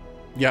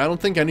 Yeah, I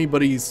don't think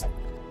anybody's...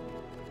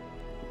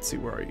 Let's see,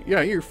 where are you?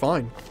 Yeah, you're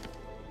fine.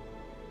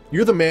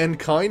 You're the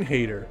mankind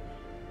hater.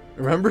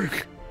 Remember?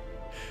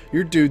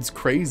 Your dude's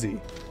crazy.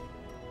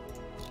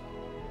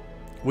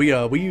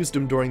 We used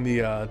him during the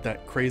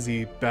that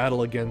crazy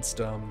battle against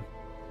the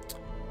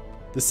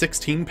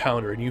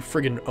 16-pounder, and you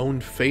friggin'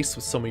 owned face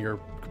with some of your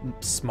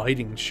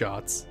smiting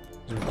shots.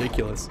 It's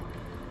ridiculous.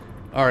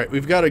 Alright,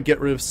 we've got to get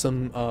rid of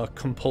some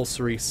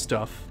compulsory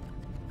stuff.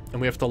 And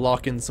we have to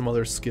lock in some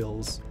other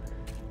skills.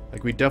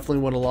 Like, we definitely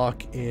want to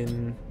lock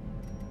in...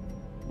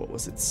 What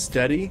was it?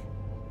 Steady?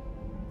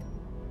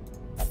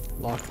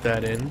 Lock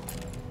that in.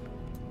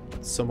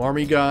 Some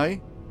army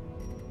guy.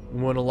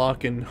 We want to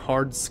lock in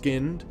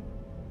hard-skinned.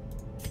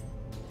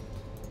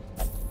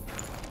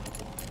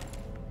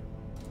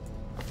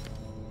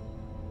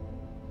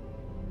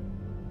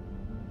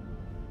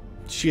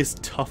 She is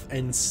tough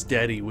and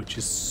steady, which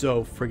is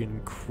so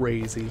friggin'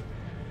 crazy.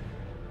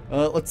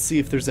 Let's see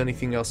if there's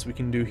anything else we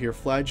can do here.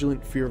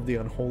 Flagellant, Fear of the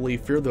Unholy.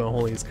 Fear of the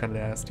Unholy is kind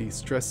of nasty.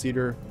 Stress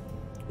Eater.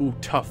 Ooh,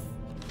 tough.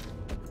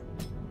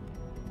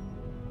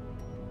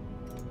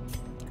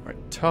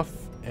 Alright, tough,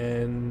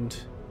 and...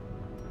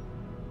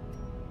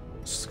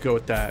 let's just go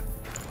with that.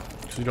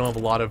 Because we don't have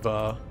a lot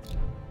of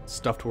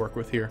stuff to work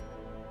with here.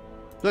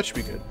 That should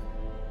be good.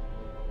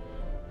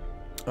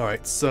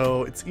 Alright,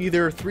 so it's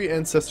either 3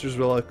 Ancestors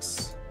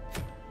Relics.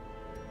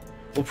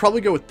 We'll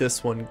probably go with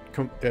this one,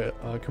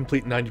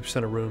 complete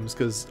 90% of rooms,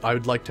 because I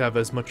would like to have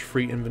as much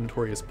free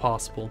inventory as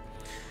possible.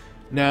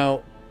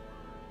 Now,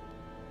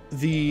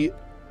 the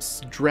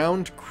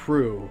drowned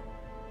crew,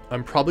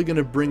 I'm probably going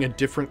to bring a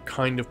different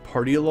kind of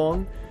party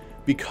along,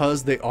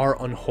 because they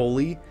are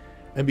unholy,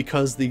 and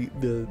because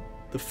the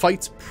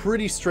fight's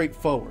pretty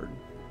straightforward.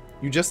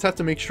 You just have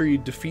to make sure you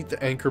defeat the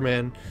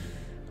Anchorman.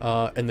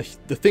 And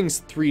the thing's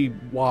 3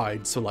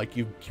 wide, so like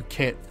you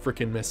can't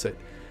freaking miss it.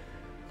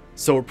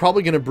 So we're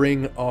probably going to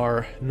bring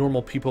our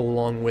normal people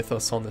along with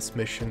us on this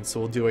mission. So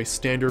we'll do a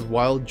standard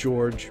Wild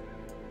George,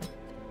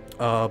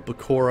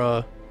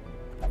 Bakura.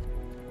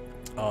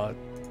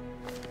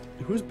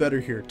 Who's better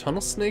here,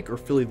 Tunnel Snake or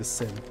Philly the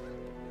Sin?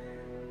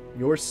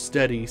 You're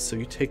steady, so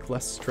you take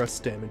less stress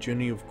damage,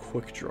 and you have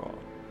Quick Draw.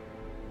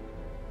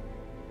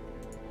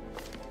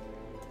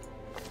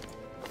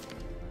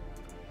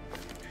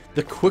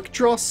 The quick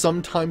draw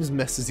sometimes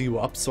messes you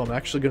up, so I'm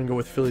actually going to go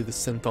with Philly the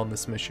Synth on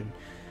this mission.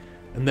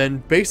 And then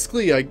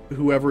basically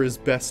whoever is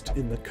best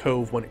in the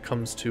cove when it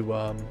comes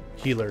to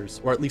healers,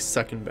 or at least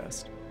second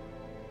best.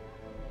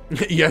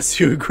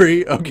 Yes, you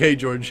agree? Okay,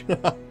 George.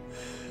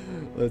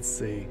 Let's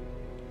see.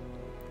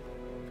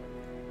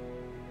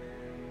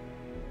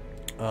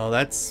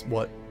 That's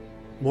what?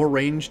 More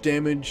range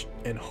damage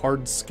and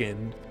hard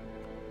skinned.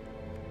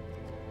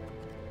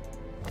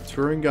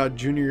 Turing God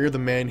Jr., you're the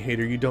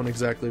man-hater. You don't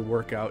exactly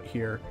work out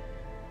here.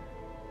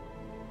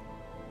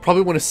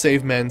 Probably want to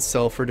save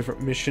Mancel for a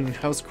different mission.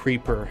 How's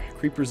Creeper?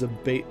 Creeper's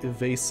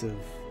evasive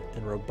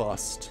and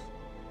robust.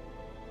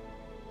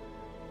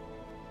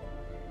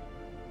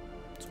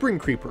 Let's bring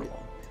Creeper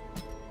along.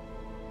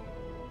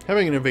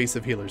 Having an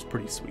evasive healer is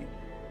pretty sweet.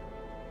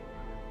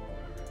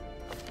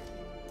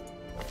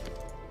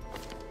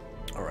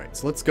 Alright,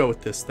 so let's go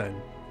with this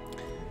then.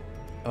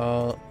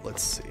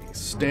 Let's see.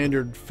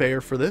 Standard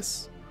fare for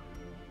this.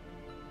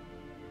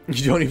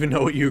 You don't even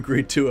know what you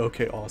agreed to?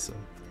 Okay, awesome.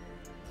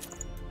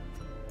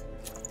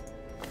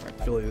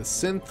 Alright, Philly the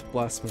Synth,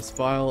 Blasphemous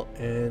Vial,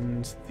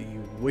 and the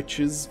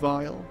Witch's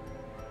Vial.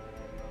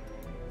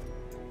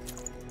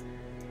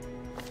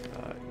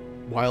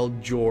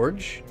 Wild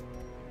George.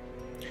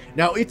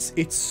 Now,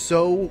 it's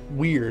so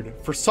weird.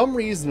 For some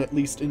reason, at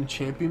least in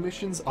champion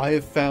missions, I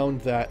have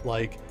found that,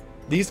 like,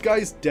 these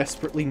guys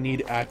desperately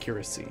need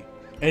accuracy.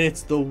 And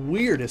it's the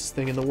weirdest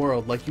thing in the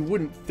world. Like, you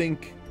wouldn't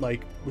think,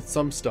 like, with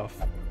some stuff.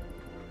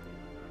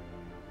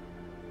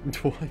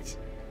 What?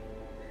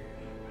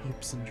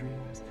 Hopes and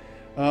dreams.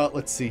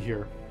 Let's see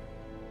here.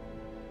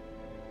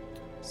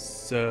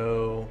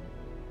 So...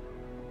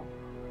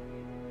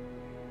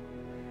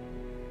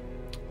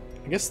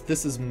 I guess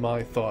this is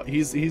my thought.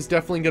 He's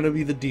definitely going to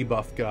be the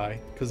debuff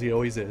guy, because he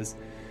always is.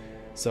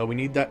 So we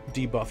need that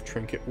debuff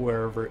trinket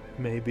wherever it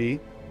may be.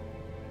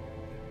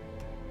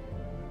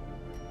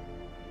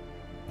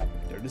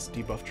 There it is,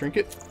 debuff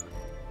trinket.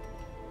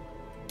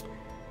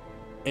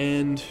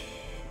 And...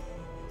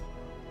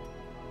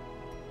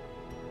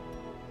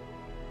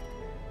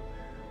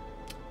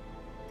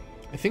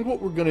 I think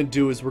what we're going to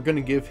do is we're going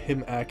to give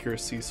him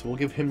accuracy, so we'll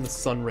give him the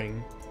Sun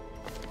Ring.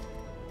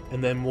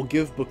 And then we'll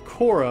give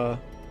Bakura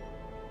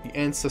the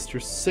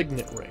Ancestor's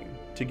Signet Ring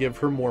to give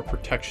her more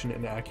protection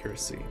and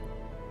accuracy.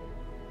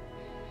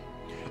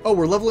 Oh,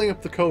 we're leveling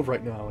up the cove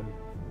right now, and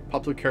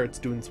Popular Carrot's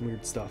doing some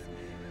weird stuff.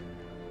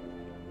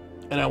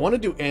 And I want to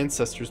do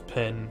Ancestor's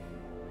Pen.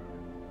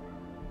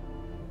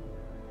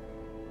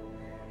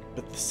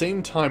 But at the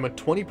same time, a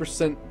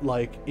 20%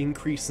 like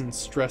increase in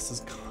stress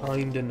is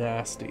kinda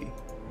nasty.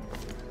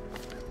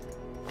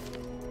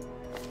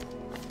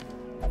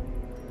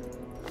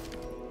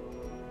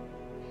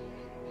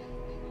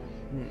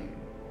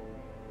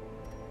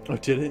 Oh,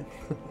 did it?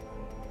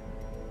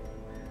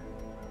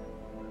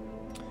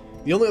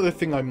 The only other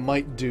thing I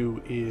might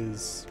do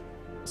is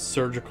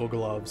surgical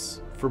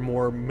gloves for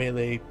more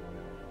melee.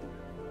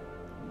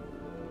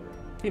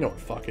 You know what,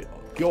 fuck it.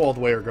 Go all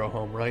the way or go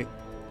home, right?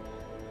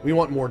 We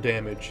want more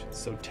damage,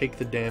 so take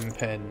the damn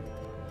pen.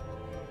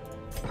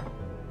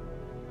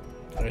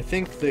 And I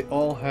think they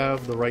all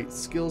have the right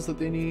skills that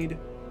they need.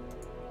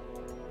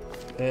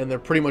 And they're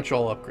pretty much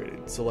all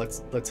upgraded, so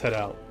let's head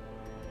out.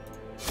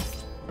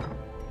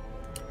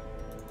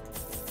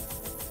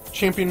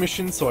 Champion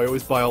mission, so I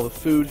always buy all the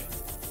food.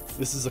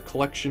 This is a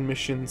collection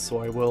mission, so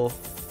I will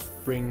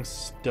bring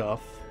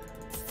stuff.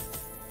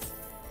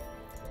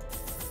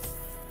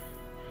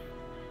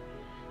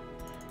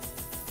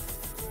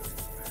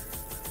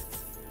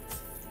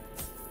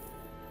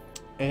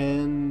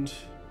 And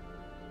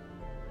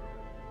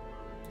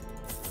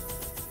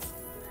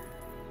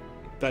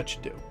that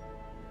should do.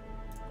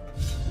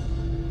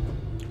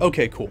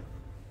 Okay, cool.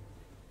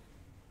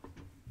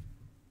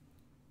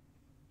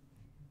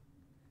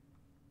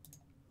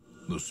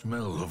 The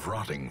smell of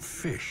rotting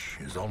fish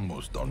is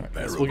almost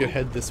unbearable. Right, so we'll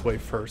head this way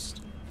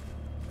first.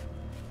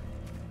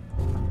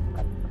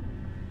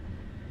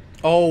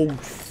 Oh,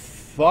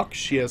 fuck,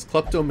 she has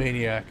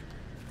kleptomaniac.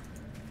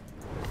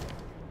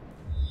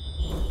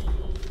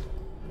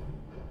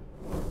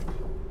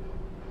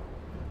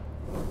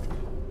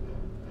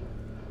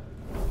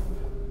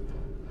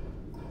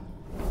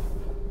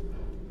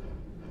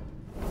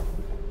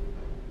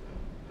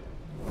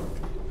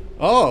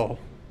 Oh.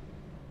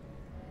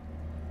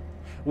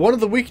 One of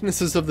the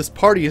weaknesses of this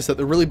party is that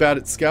they're really bad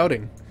at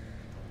scouting.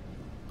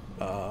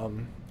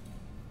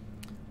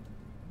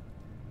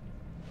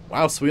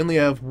 Wow, so we only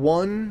have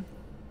 1,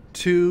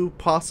 2,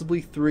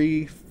 possibly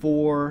 3,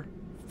 4,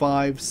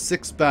 5,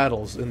 6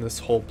 battles in this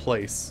whole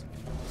place.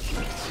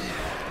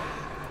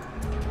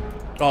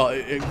 Oh,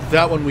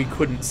 that one we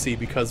couldn't see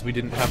because we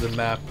didn't have the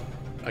map,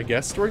 I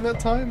guess, during that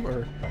time?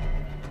 Or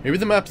maybe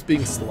the map's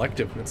being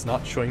selective and it's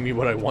not showing me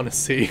what I want to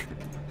see.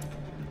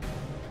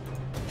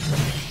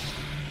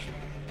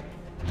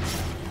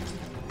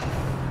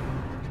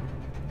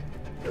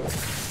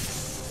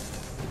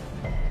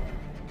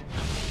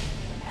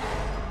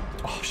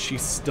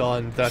 She's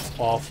stunned. That's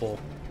awful.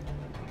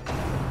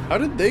 How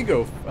did they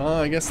go?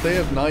 I guess they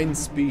have 9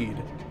 speed.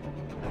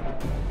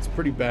 It's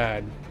pretty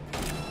bad.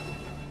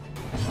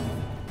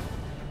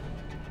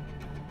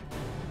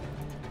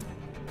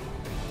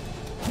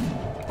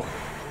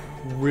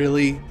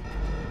 Really?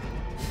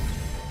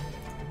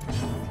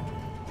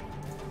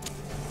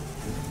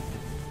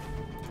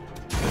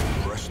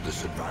 Press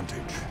this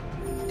advantage.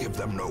 Give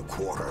them no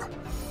quarter.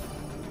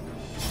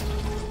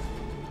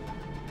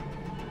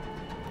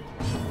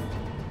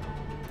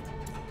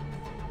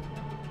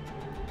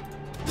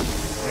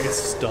 I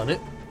guess stun it.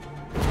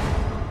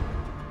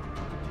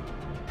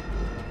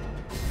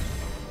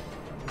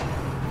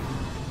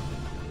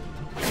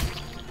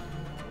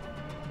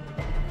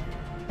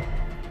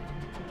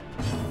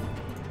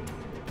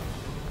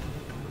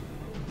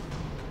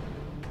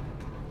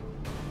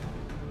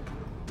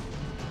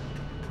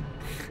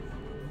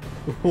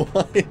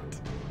 What?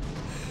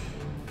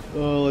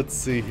 Oh, let's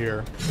see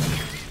here.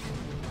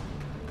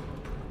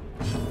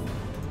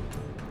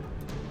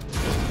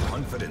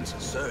 Confidence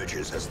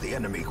surges as the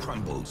enemy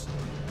crumbles.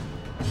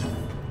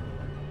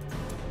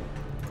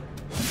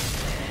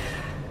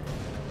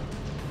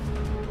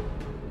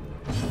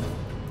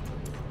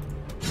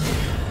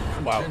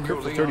 Wow,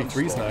 crit for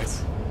 33 is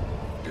nice.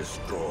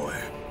 Destroy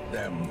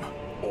them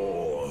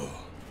all.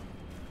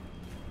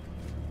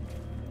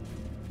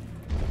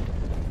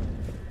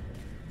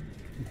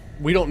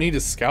 We don't need to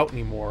scout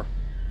anymore.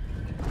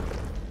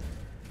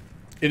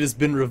 It has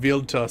been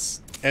revealed to us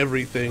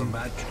everything. The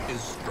match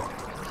is struck.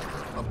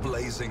 A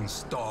blazing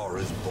star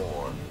is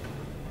born.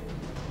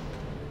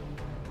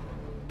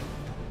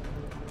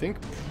 I think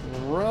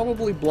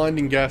probably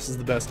blinding gas is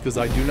the best because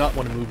I do not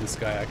want to move this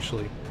guy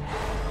actually.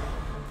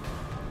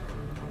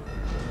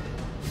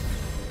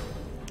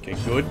 Okay,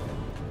 good.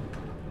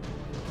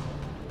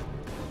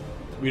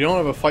 We don't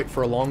have a fight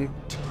for a long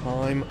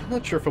time. I'm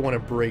not sure if I want to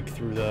break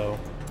through though.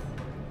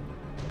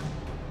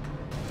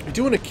 I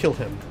do want to kill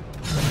him.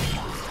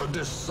 A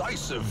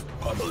decisive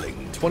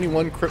pummeling.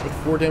 21 crit with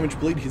 4 damage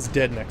bleed. He's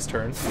dead next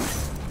turn.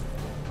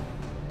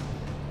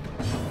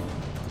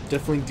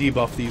 Definitely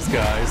debuff these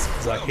guys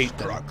because I hate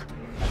them.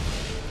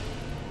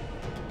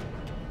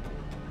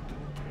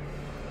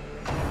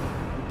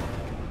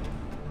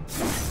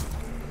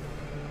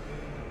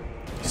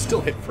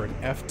 Still hit for an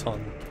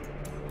F-ton.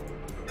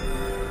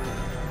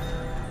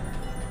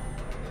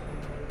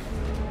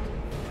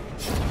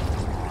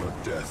 A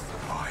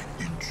death by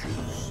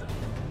inches.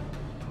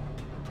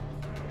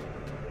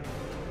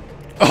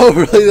 Oh,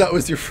 really? That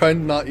was your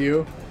friend, not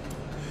you?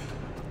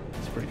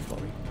 It's pretty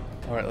funny.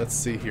 Alright, let's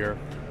see here.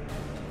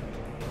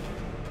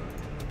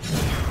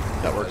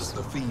 That works. As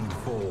the fiend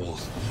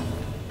falls,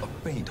 a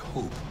faint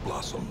hope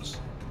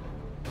blossoms.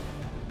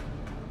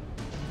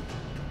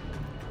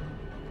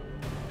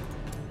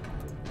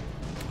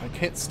 I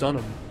can't stun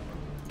him.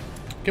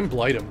 I can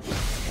blight him.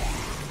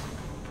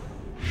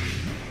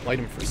 Blight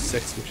him for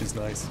 6, which is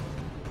nice.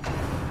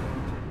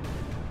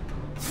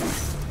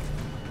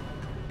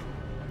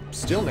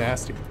 Still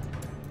nasty.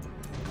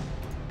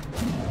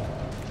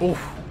 Oh,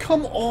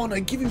 come on! I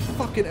give you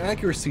fucking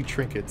accuracy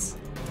trinkets.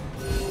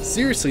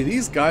 Seriously,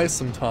 these guys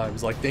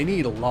sometimes, like, they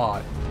need a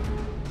lot.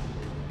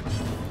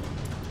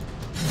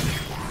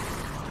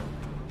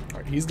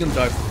 Alright, he's gonna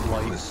die from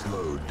light. A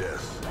slow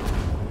death.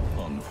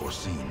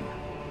 Unforeseen.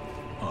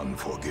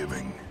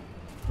 Unforgiving.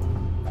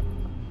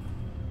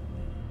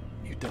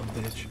 You dumb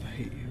bitch. I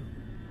hate you.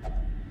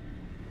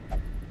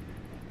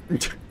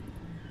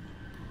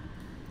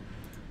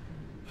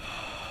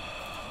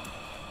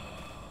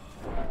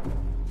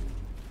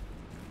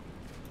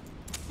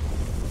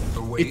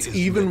 It's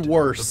even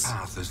worse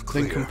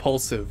than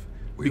compulsive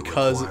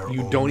because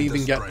you don't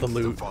even get the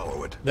loot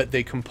that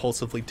they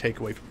compulsively take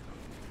away from you.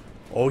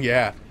 Oh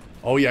yeah.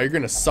 Oh yeah, you're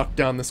gonna suck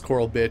down this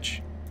coral, bitch.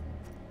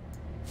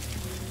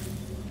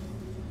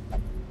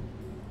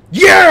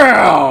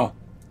 Yeah!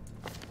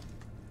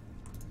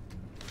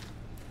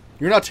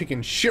 You're not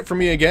taking shit from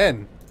me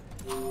again.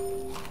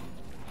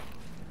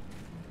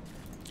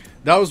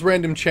 That was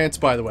random chance,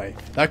 by the way.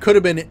 That could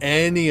have been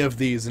any of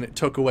these and it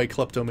took away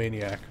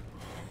Kleptomaniac.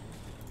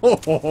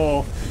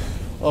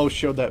 Oh,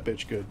 showed that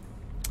bitch good.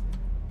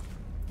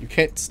 You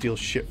can't steal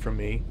shit from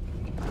me.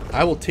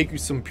 I will take you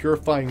some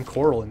purifying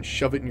coral and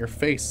shove it in your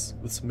face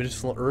with some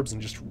medicinal herbs and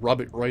just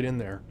rub it right in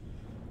there.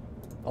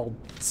 All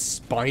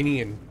spiny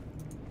and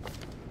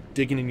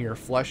digging in your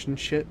flesh and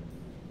shit.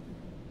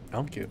 I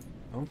don't give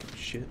a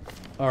shit.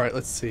 Alright,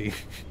 let's see.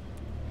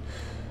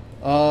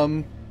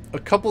 A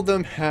couple of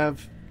them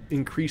have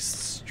increased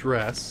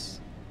stress.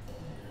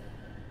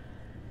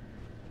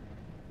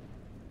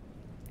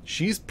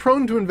 She's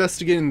prone to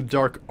investigating the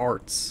dark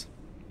arts,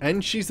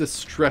 and she's a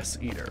stress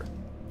eater.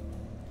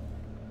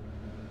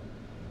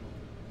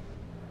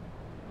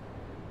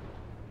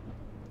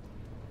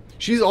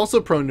 She's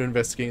also prone to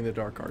investigating the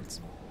dark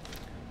arts.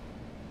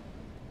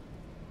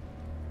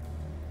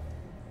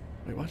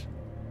 Wait, what?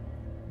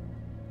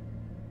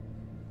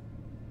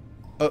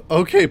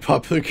 Okay,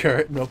 popular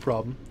carrot, no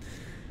problem.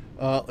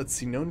 Let's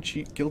see, known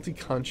cheat, guilty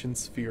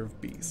conscience, fear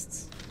of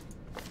beasts.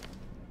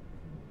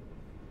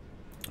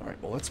 Alright,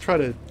 well, let's try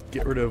to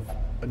get rid of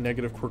a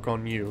negative quirk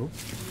on you.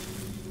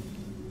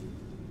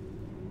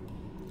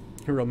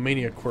 Hero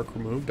Mania quirk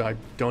removed. I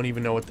don't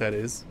even know what that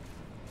is.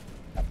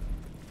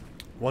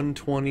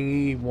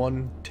 120,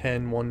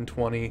 110,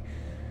 120.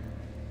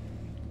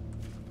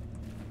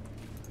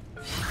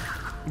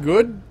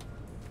 Good.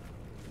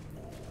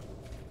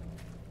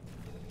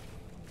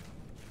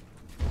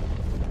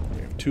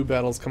 We have 2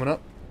 battles coming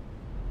up.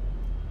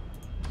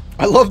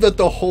 I love that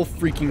the whole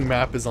freaking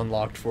map is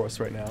unlocked for us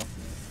right now.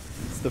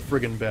 It's the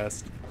friggin'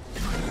 best.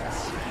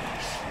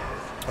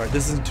 Alright,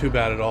 this isn't too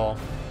bad at all.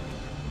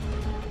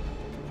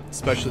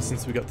 Especially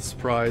since we got the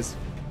surprise.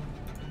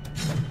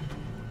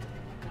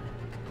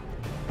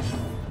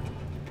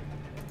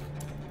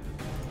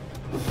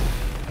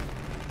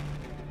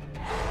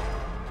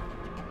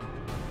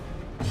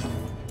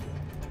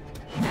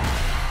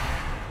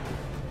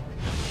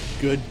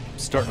 Good.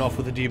 Starting off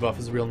with a debuff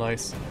is real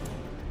nice.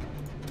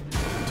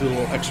 Do a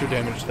little extra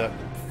damage to that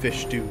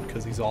fish dude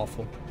because he's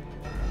awful.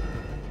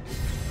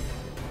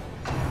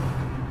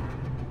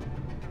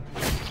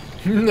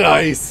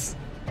 Nice!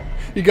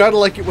 You gotta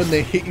like it when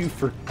they hit you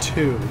for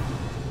 2.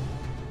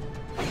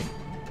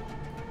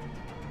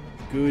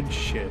 Good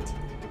shit.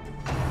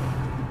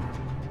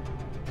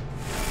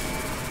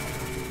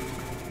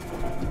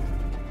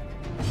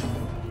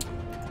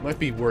 Might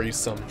be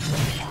worrisome.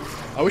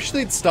 I wish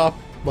they'd stop,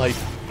 like,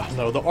 I don't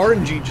know, the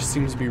RNG just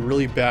seems to be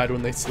really bad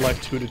when they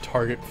select who to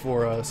target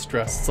for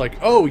stress. It's like,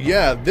 oh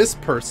yeah, this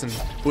person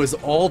who has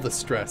all the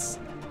stress.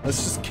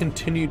 Let's just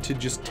continue to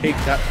just take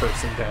that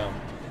person down.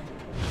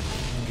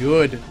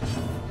 Good.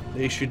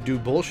 They should do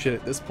bullshit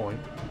at this point.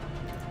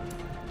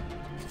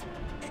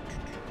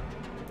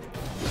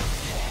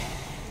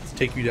 Let's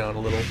take you down a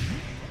little.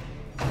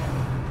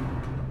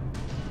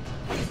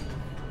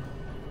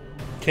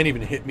 Can't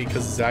even hit me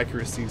because his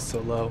accuracy is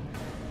so low.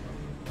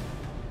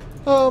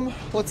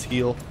 Let's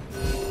heal.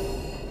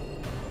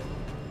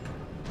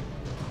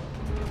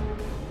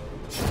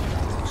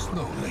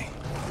 Slowly,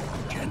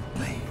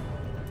 gently.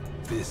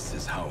 This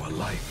is how a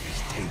life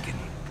is taken.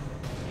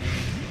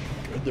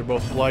 Good, they're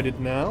both blighted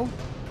now.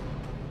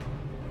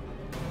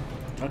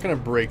 Not gonna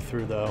break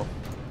through though.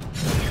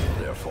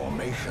 Their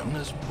formation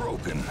is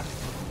broken.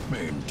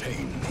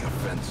 Maintain the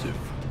offensive.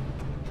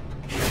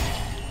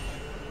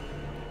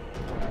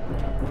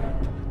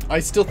 I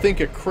still think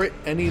a crit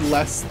any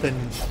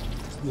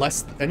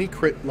any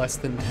crit less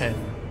than 10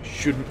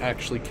 shouldn't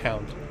actually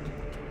count.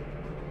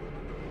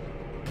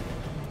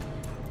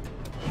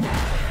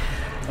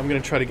 I'm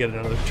gonna try to get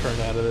another turn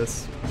out of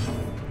this.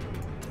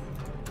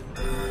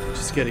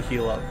 Just get a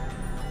heal up.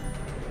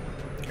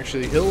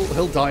 Actually,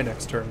 he'll die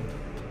next turn.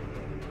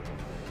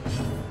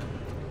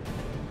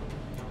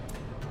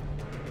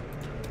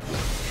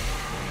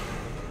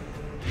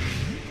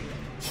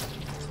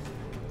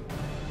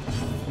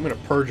 I'm gonna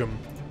purge him.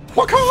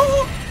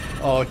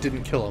 Oh, it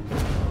didn't kill him.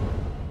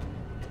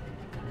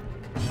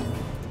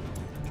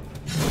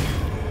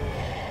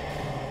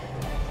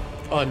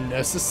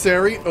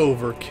 Unnecessary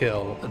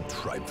overkill. A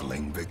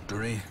trifling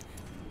victory,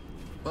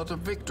 but a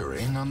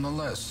victory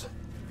nonetheless.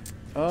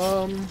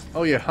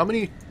 Oh yeah, how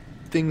many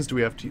things do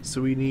we have to use?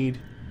 So we need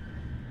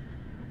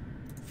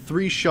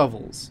 3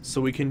 shovels.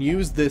 So we can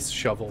use this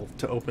shovel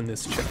to open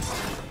this chest.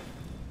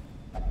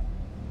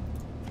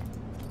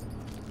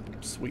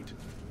 Sweet.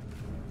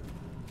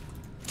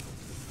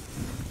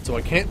 So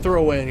I can't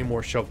throw away any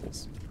more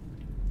shovels.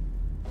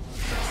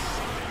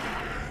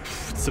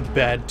 It's a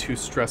bad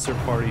 2-stressor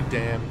party,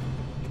 damn.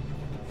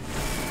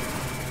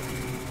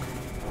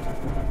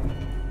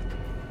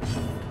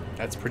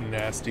 That's pretty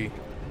nasty.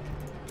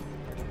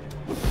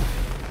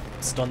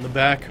 Stun the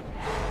back.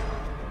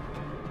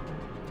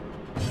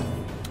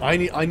 I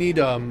need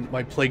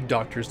my plague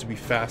doctors to be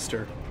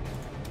faster.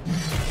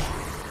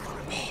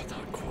 Oh,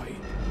 not quite.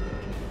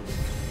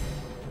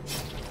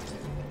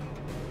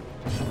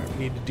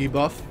 We need to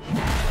debuff.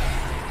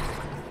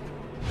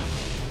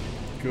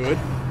 Good.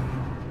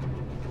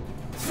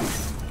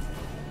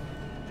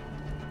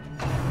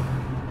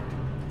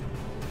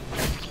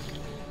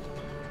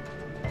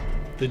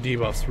 The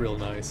debuff's real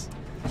nice.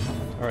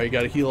 Alright,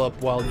 gotta heal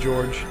up Wild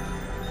George.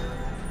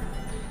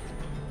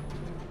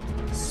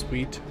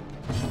 Sweet.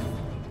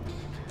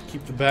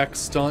 Keep the back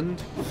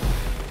stunned.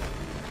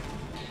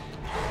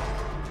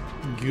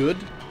 Good.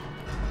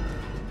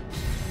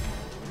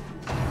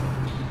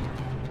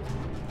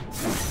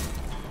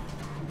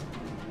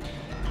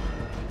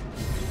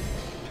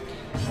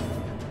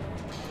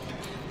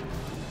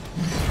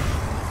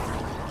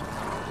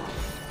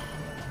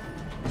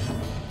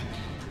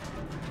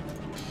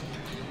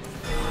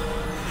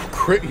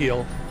 Crit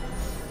heal.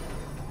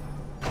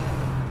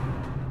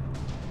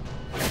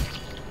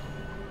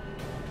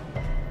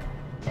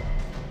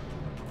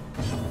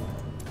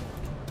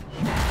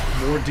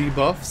 More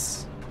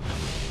debuffs.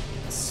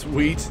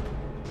 Sweet.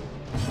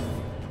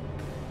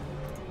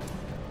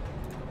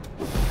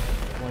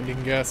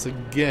 Blinding gas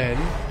again.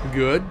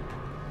 Good.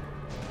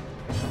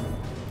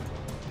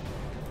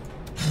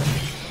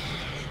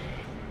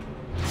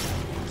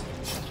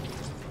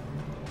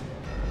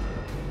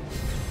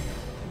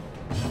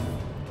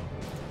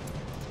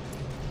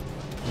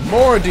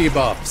 More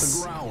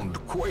debuffs. The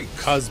ground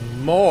quakes. 'Cause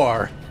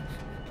more.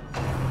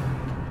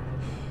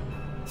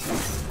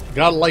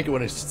 Gotta like it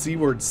when a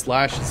C-word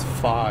slashes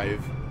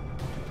 5.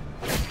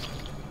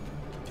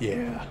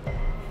 Yeah.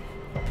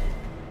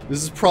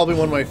 This is probably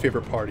one of my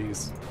favorite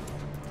parties.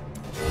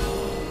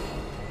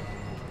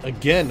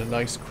 Again, a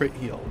nice crit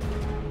heal.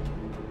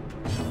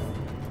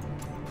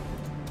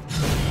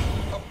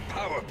 A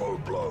powerful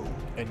blow.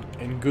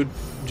 And good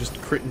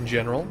just crit in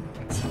general.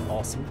 That's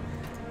awesome.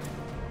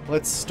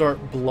 Let's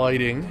start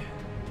blighting.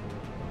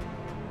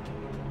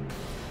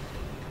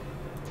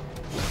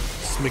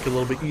 Just make it a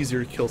little bit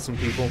easier to kill some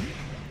people.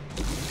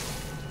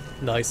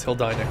 Nice, he'll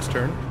die next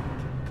turn.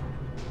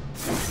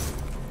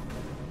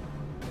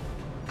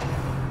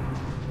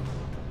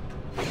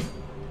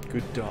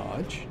 Good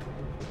dodge.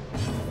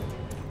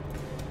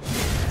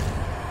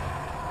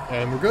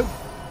 And we're good.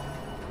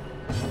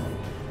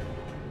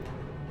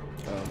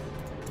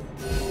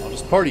 I'll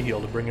just party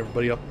heal to bring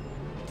everybody up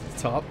to the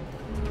top.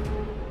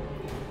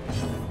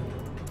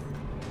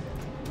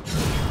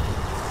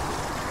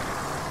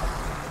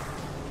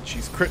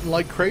 She's critting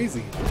like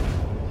crazy.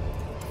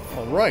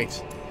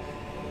 Alright.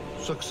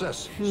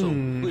 Success so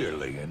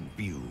clearly in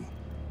view.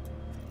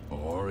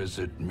 Or is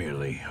it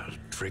merely a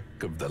trick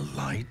of the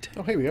light?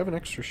 Oh hey, we have an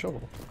extra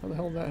shovel. How the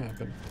hell did that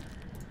happen?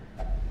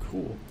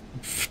 Cool.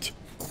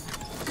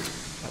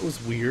 That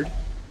was weird.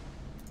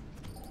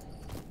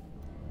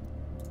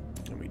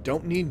 And we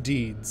don't need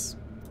deeds.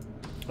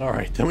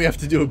 Alright, then we have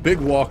to do a big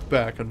walk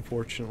back,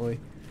 unfortunately.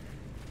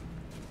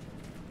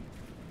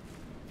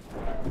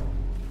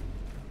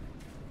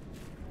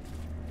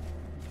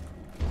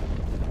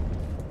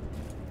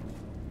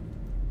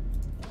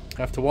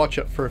 Have to watch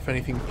out for if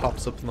anything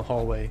pops up in the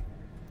hallway.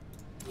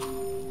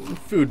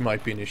 Food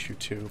might be an issue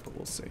too, but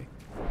we'll see.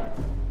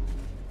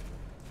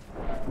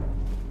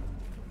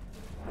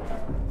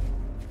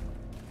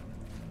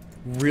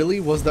 Really?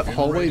 Was that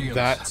hallway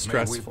that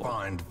stressful? May we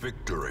find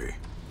victory.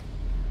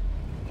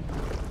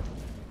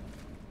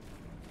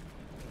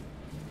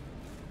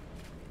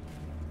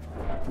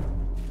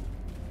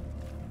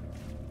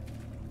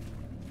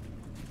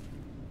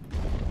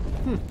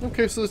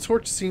 Okay, so the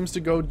torch seems to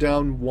go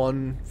down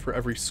 1 for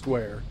every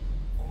square.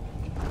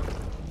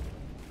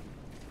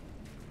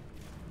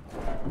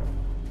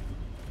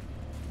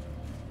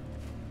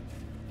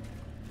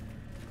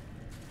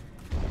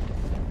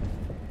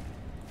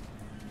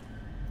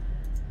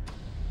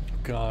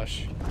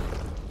 Gosh.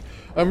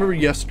 I remember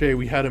yesterday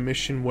we had a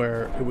mission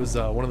where it was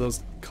one of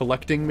those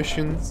collecting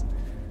missions.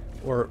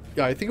 Or,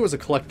 yeah, I think it was a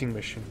collecting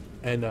mission.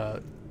 And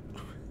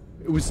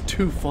it was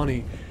too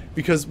funny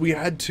because we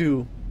had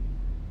to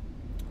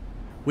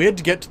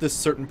get to this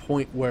certain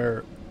point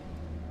where,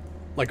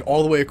 like,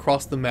 all the way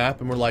across the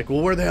map, and we're like,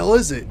 well, where the hell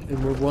is it?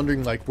 And we're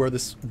wondering, like, where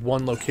this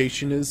one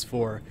location is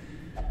for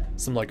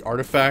some, like,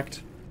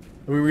 artifact.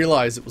 And we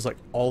realized it was, like,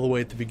 all the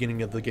way at the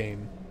beginning of the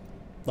game.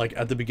 Like,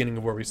 at the beginning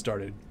of where we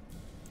started.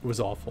 It was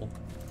awful.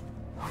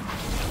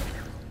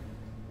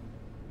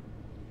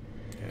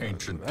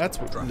 Ancient That's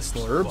what traps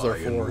medicinal herbs are lie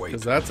in for, wait,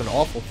 because that's an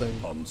awful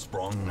thing.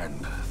 unsprung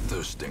and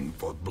thirsting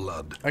for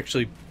blood.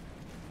 Actually,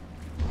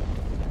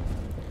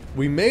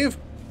 we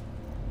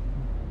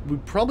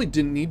probably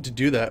didn't need to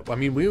do that. I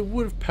mean, we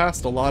would have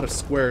passed a lot of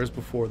squares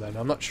before then.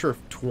 I'm not sure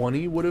if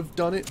 20 would have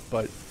done it,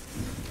 but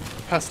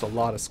we passed a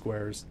lot of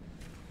squares.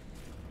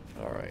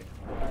 Alright.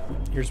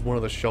 Here's one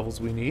of the shovels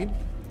we need.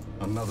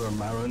 Another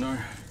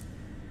mariner,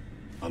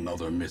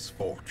 another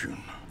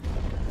misfortune.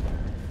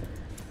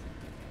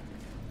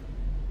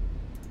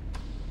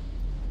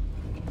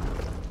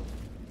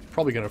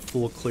 Probably gonna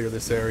full clear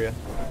this area.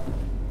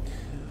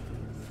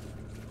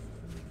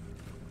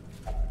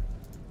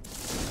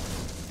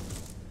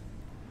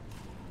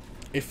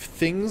 If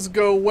things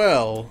go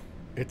well,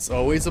 it's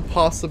always a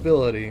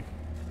possibility.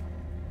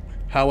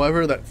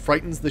 However, that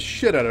frightens the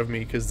shit out of me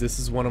because this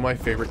is one of my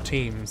favorite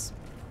teams.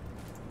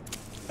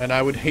 And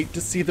I would hate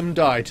to see them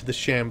die to the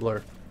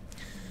Shambler.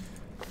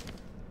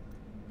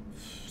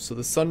 So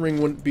the Sun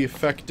Ring wouldn't be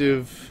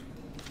effective.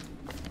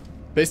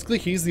 Basically,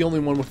 he's the only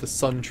one with the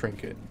Sun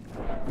Trinket.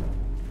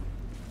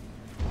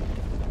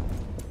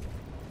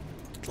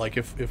 Like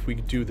if we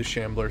do the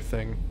Shambler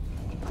thing.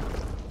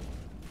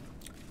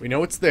 We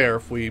know it's there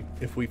if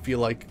we feel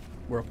like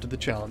we're up to the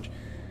challenge.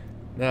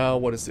 Now,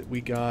 what is it?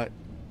 We got...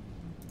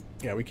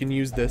 Yeah, we can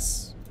use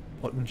this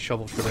button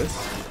shovel for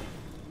this.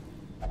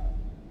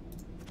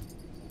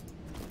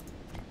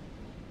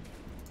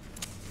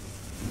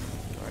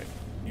 Alright,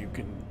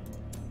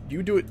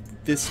 you do it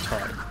this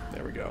time.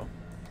 There we go.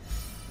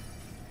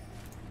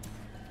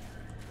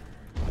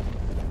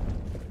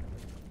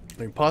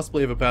 We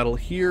possibly have a battle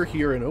here,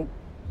 and oh.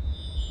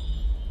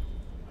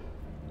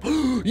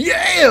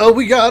 Yeah,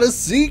 we got a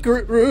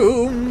secret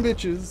room,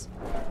 bitches.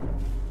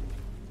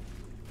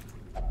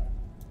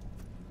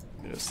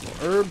 Medicinal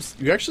herbs.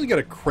 You actually get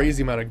a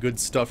crazy amount of good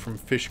stuff from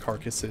fish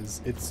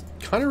carcasses. It's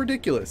kind of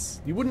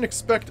ridiculous. You wouldn't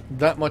expect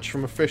that much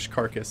from a fish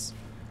carcass,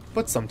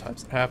 but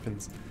sometimes it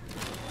happens.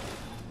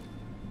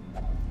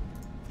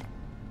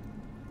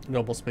 It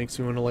almost makes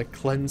me want to like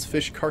cleanse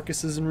fish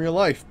carcasses in real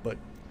life, but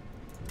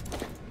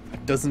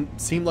it doesn't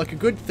seem like a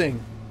good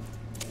thing.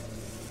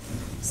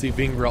 See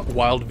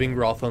wild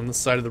Vingroth on the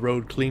side of the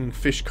road cleaning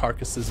fish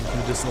carcasses with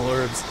medicinal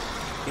herbs.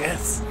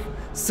 Yes,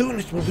 soon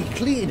it will be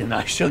clean and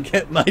I shall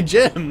get my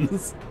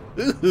gems.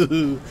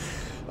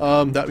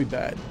 That'd be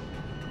bad.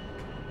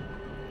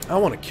 I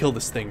want to kill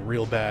this thing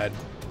real bad.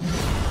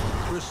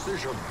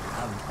 Precision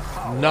and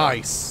power.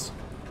 Nice.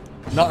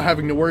 Not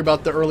having to worry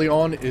about the early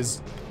on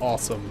is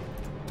awesome.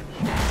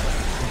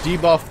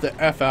 Debuff the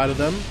F out of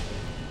them.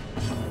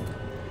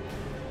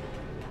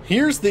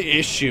 Here's the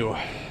issue.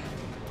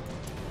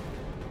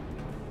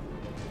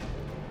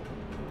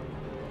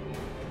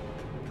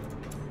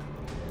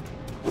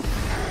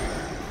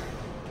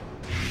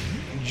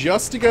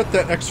 Just to get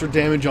that extra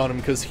damage on him,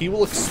 because he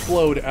will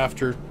explode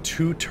after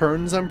 2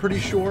 turns, I'm pretty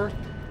sure.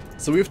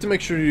 So we have to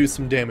make sure to do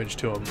some damage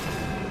to him.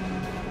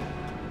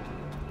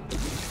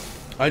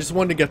 I just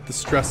wanted to get the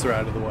stressor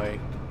out of the way.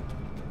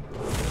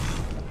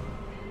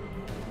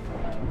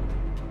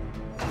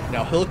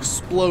 Now he'll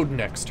explode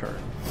next turn.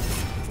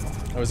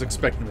 I was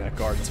expecting that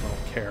guard, so I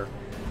don't care.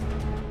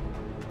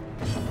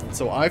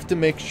 So I have to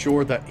make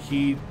sure that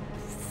he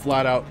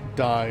flat out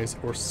dies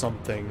or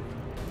something.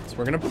 So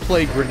we're gonna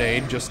play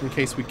grenade just in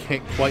case we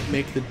can't quite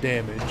make the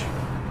damage.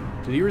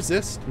 Did he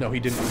resist? No,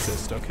 he didn't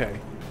resist. Okay.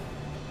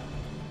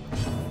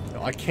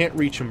 No, I can't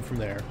reach him from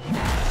there.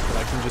 But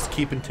I can just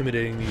keep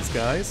intimidating these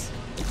guys.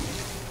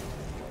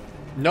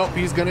 Nope,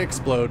 he's gonna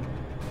explode.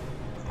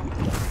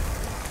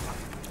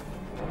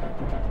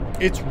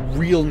 It's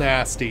real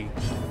nasty.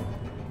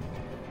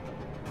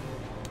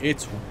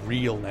 It's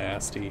real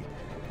nasty.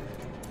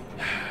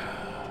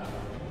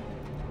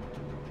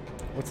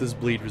 What's his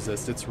bleed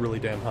resist? It's really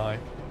damn high.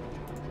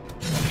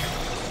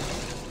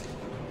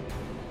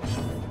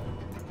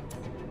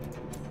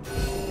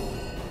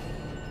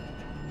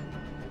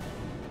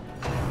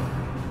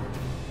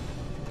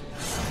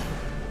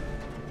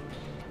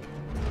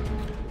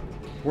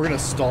 We're gonna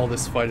stall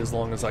this fight as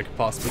long as I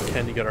possibly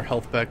can to get our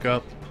health back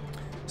up.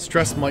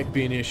 Stress might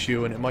be an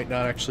issue, and it might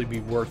not actually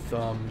be worth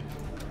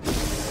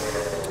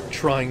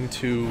trying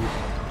to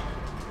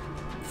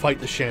fight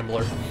the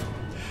Shambler.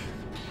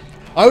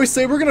 I always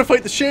say we're gonna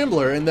fight the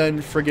Shambler, and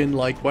then friggin'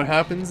 like what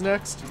happens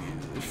next?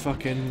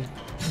 Fucking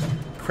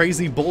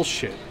crazy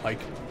bullshit, like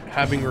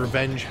having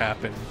revenge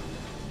happen.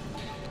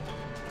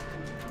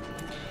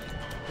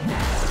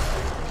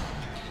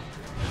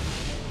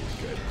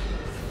 Good.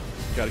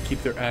 Gotta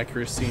keep their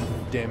accuracy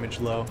and damage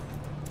low.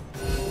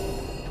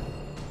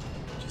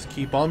 Just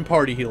keep on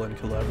party healing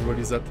till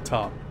everybody's at the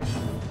top.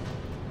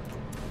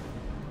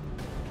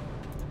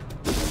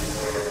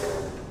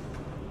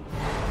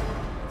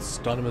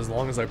 Stun him as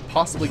long as I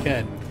possibly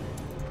can.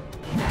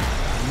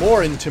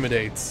 More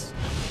intimidates.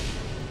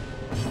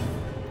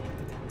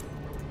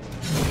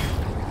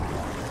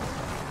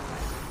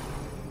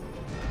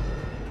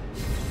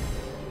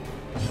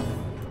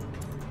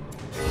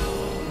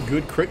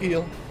 Good crit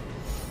heal.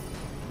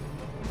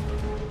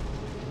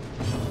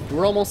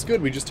 We're almost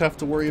good. We just have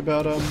to worry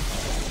about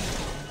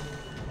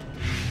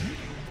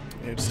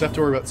just have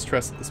to worry about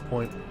stress at this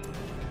point.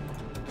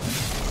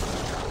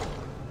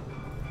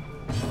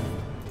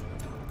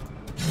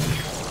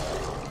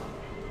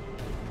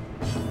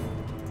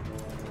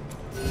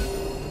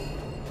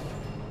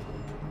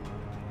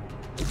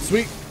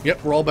 Sweet.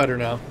 Yep, we're all better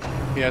now.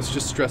 Yeah, it's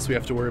just stress we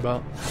have to worry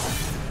about.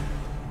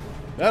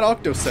 That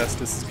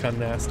Octocestus is kind of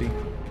nasty.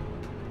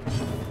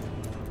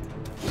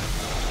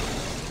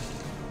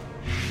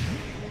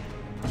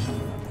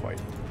 Not quite.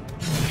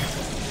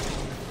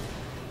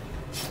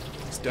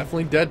 It's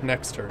definitely dead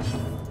next turn.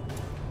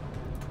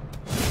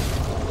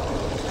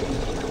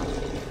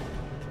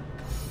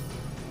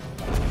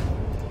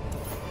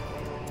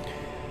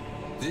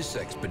 This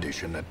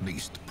expedition at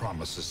least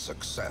promises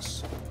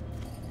success.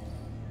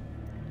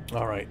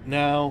 Alright,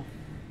 now...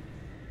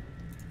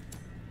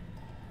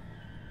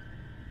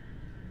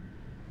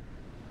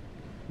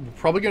 we're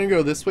probably going to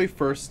go this way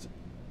first,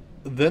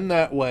 then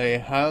that way,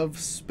 have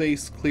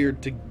space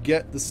cleared to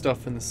get the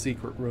stuff in the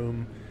secret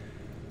room.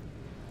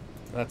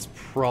 That's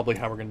probably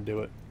how we're going to do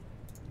it.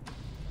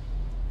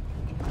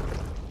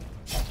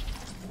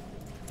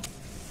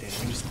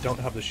 Damn, we just don't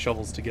have the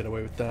shovels to get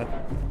away with that.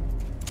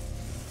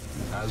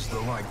 As the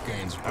light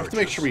gains I have to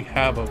make sure we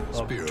have a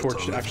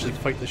torch to actually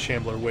fight the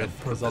Shambler with,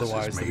 because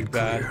otherwise it'll be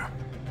bad.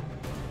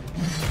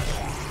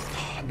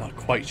 Not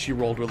quite. She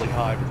rolled really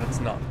high, but that's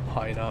not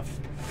high enough.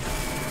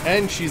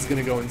 And she's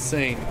gonna go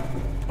insane.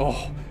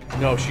 Oh,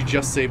 no, she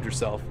just saved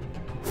herself.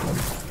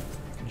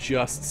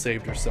 Just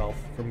saved herself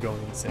from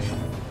going insane.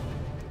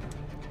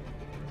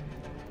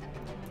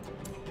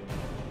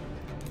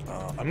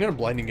 I'm gonna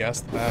blinding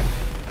gas the back.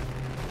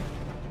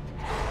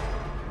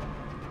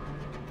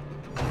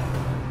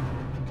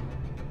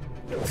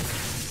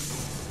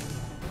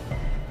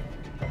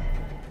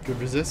 Good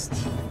resist.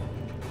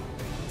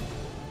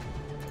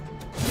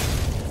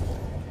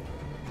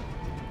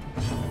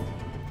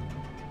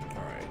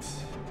 Alright.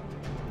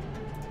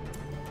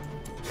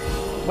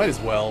 Might as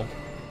well.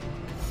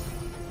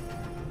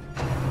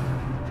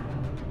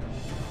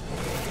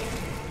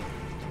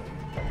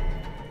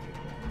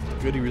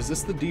 Good, he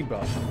resists the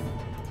debuff.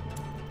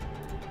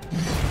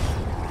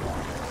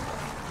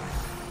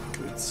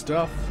 Good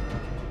stuff.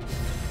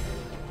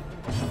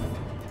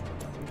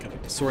 Kind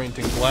of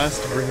disorienting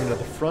blast to bring him to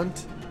the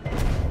front.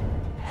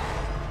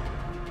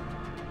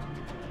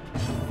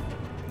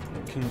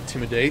 Can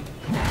intimidate.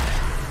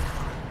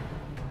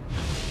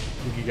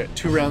 You can get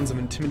 2 rounds of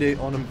intimidate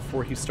on him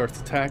before he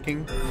starts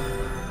attacking.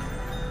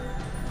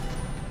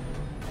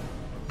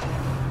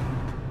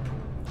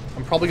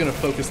 I'm probably going to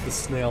focus the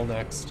snail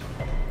next.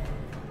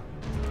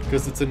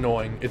 Because it's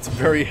annoying. It's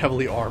very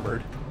heavily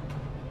armored.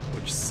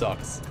 Which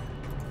sucks.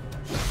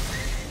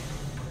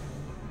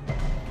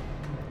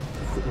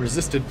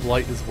 Resisted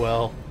blight as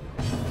well.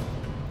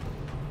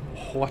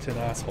 What an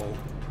asshole.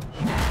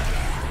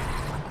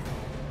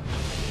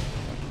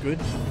 Good.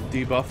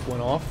 Debuff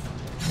went off.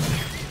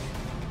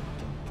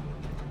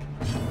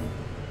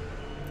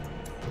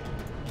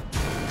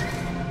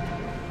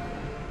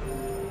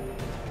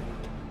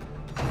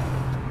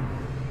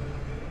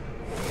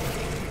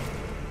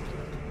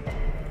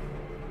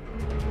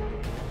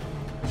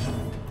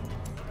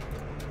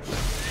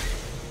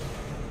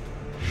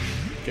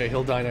 Okay,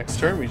 he'll die next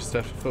turn. We just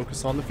have to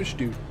focus on the fish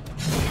dude.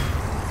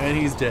 And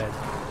he's dead.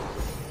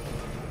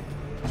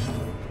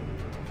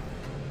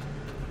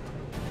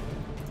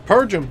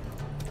 Purge him!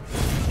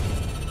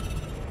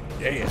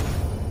 Yeah.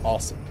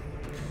 Awesome.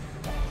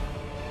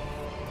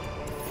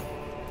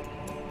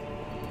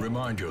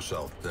 Remind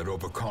yourself that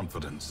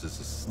overconfidence is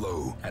a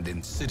slow and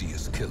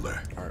insidious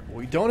killer. Alright, well,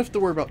 we don't have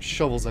to worry about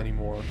shovels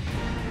anymore.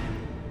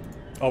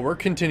 Oh, we're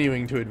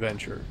continuing to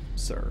adventure,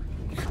 sir.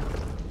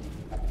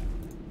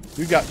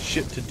 We've got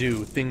shit to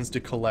do, things to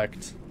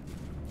collect.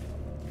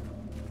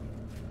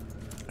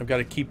 I've got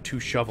to keep 2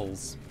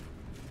 shovels.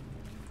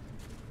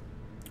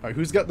 Alright,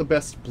 who's got the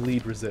best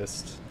bleed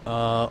resist?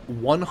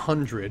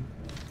 100.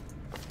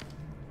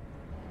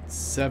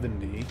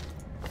 70.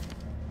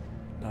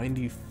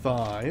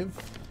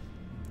 95.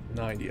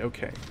 90.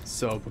 Okay,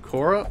 so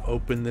Bakura,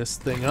 open this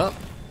thing up.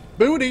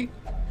 Booty!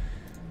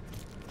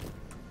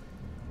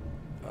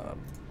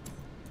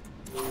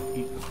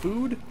 Eat the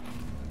food.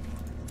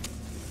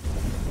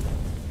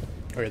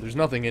 Okay, there's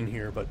nothing in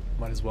here, but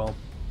might as well.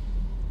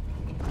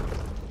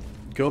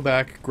 Go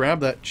back, grab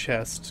that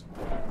chest,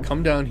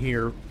 come down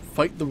here,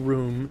 fight the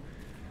room,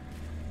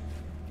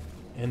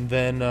 and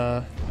then,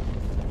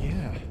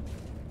 yeah.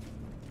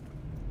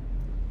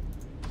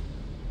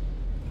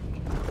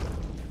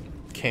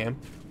 Camp,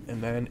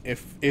 and then,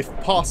 if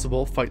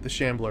possible, fight the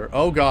Shambler.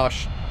 Oh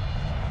gosh.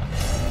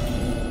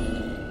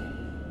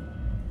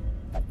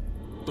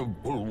 The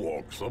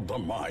bulwarks of the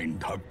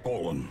mind have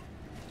fallen.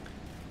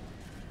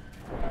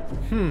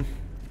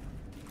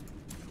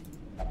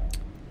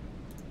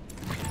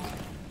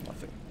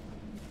 Nothing.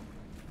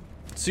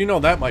 So you know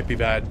that might be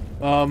bad.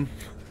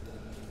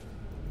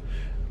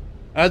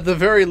 At the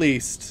very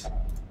least.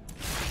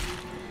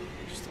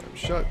 Just let him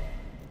shut.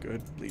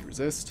 Good. Bleed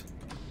resist.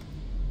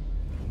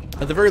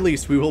 At the very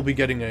least, we will be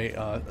getting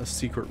a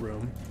secret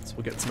room. So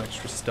we'll get some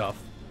extra stuff.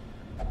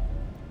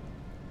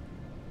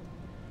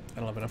 I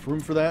don't have enough room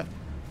for that.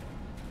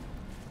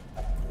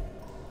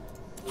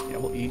 Yeah,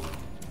 we'll eat.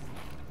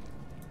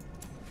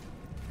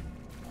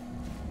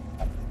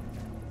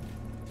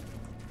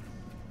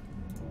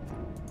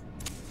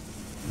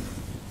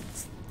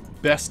 It's the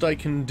best I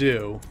can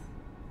do.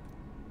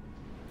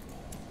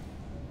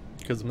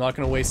 Because I'm not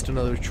going to waste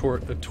another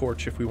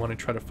torch if we want to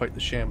try to fight the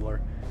Shambler.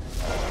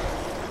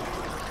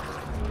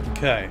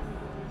 Okay.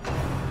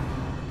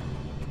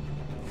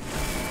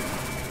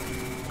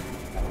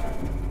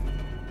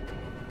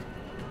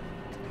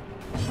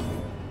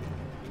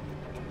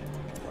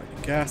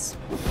 Right, gas.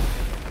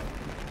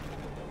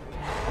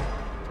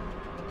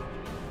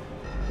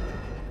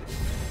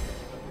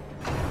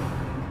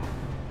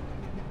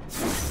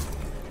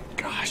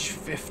 Gosh,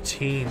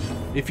 15.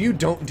 If you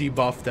don't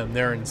debuff them,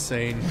 they're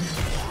insane.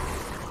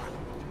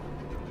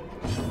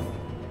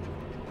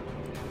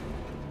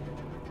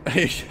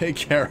 Hey,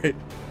 Carrot.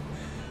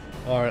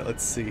 Alright,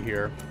 let's see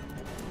here.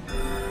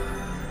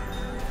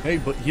 Hey,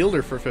 but healed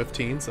her for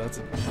 15, so that's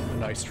a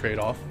nice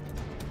trade-off.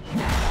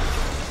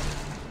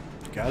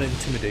 Gotta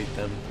intimidate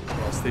them, or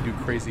else they do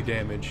crazy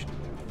damage.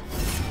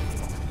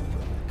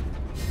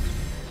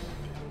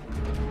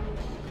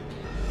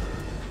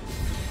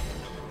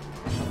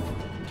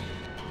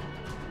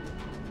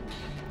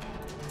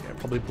 Yeah,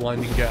 probably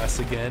blinding gas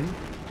again.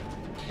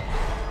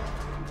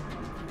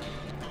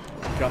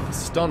 Got the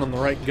stun on the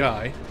right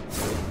guy.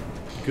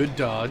 Good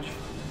dodge.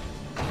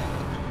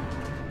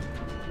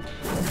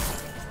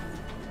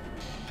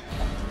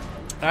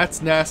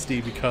 That's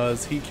nasty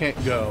because he can't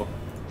go.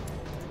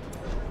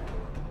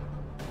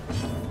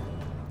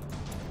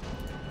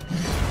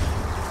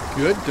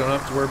 Good, don't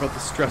have to worry about the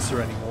stressor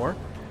anymore.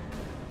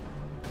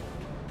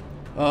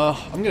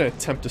 I'm gonna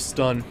attempt to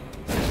stun.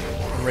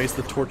 Raise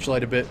the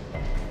torchlight a bit.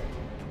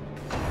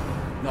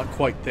 Not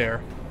quite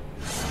there.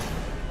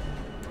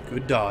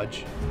 Good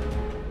dodge.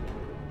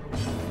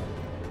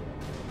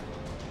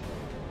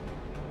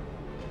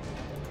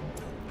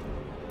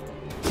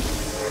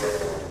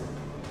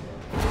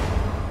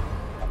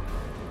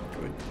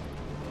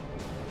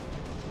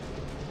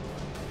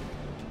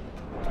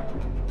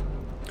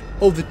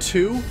 Oh, the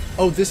 2?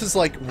 Oh, this is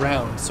like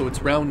round, so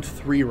it's round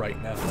 3 right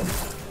now.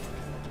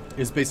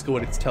 Is basically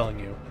what it's telling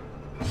you.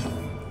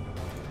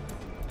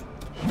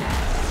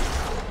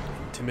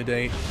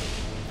 Intimidate.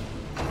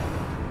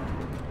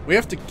 We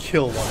have to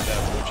kill one of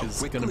them, which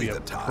is going to be a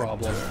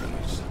problem.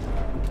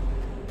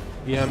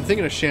 Yeah, I'm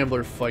thinking a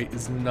Shambler fight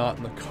is not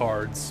in the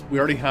cards. We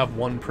already have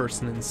one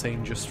person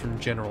insane just from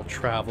general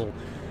travel.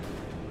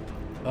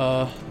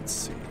 Let's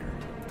see here.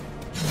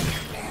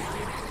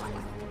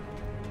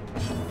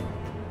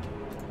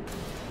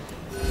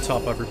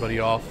 Top everybody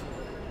off.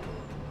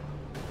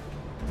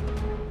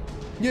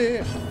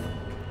 Yeah.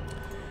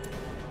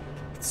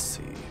 Let's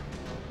see.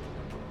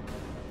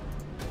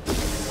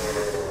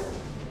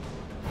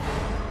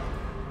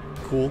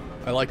 Cool.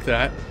 I like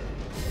that.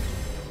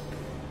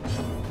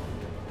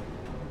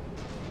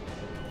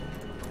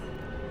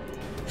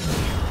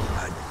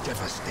 A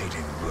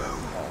devastating blow.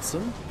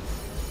 Awesome.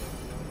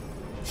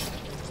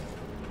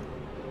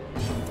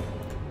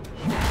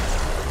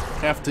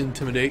 Have to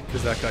intimidate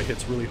because that guy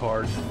hits really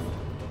hard.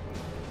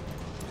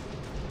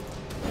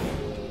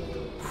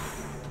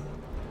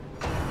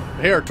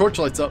 Hey, our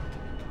torchlight's up.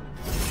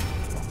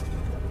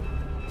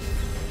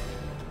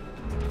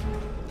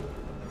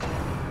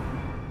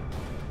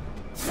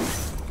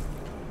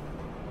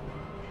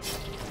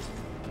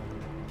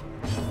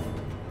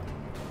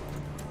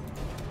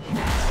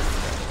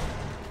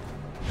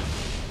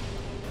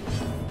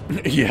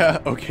 Yeah,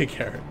 okay,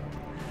 Carrot.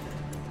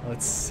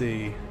 Let's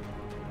see.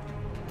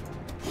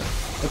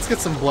 Let's get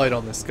some blight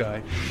on this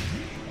guy.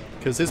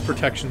 Because his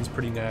protection's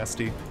pretty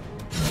nasty.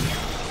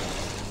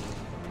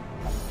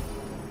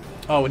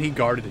 Oh, and he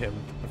guarded him.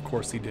 Of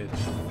course he did.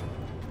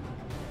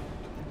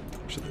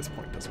 Actually, at this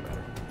point, it doesn't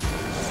matter.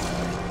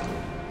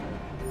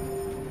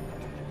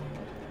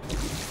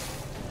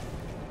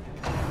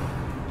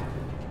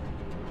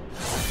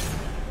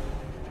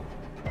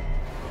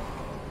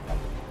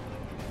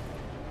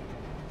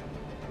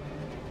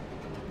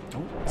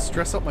 Don't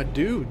stress out my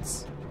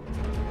dudes.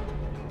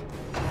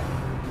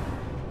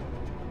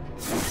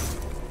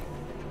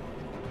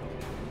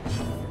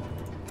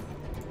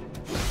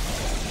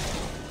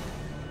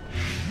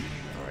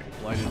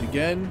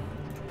 Again.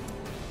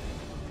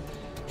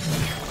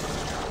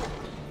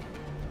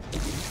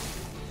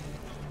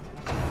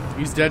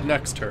 He's dead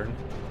next turn.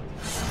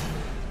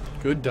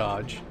 Good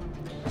dodge.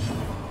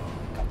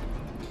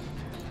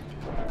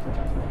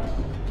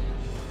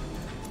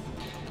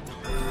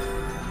 Good.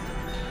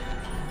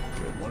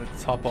 Wanted to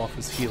top off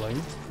his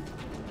healing.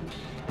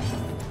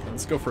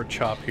 Let's go for a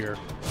chop here.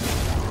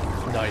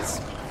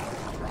 Nice.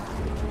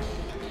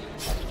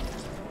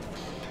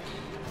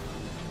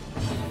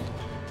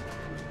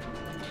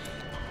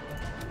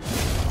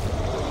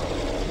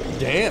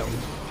 Damn.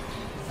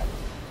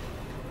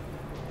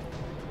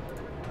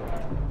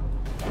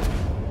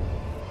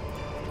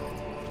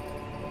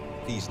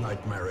 These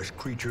nightmarish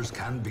creatures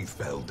can be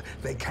felled.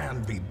 They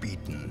can be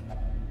beaten.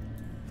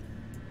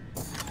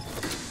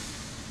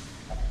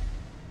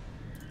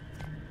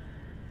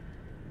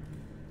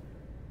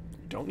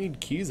 don't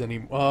need keys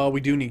anymore. We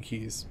do need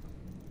keys.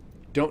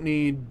 Don't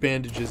need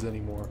bandages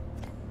anymore.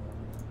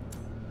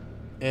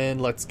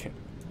 And let's camp.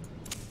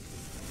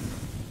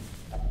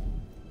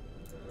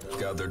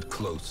 Gathered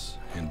close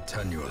in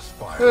tenuous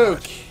firelight.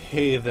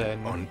 Okay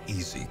then.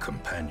 Uneasy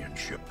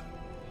companionship.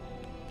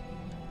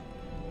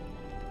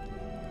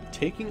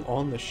 Taking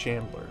on the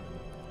Shambler.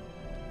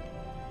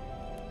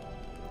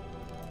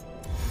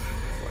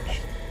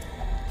 Reflection.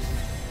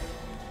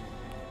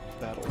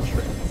 Battle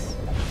tricks.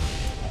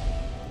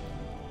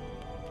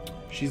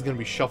 She's gonna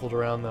be shuffled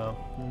around though.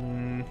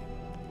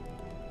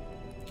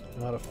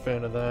 Not a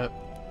fan of that.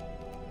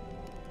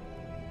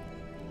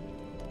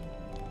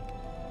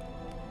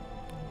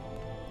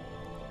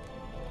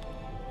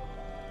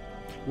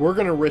 We're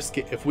gonna risk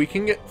it. If we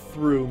can get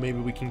through, maybe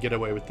we can get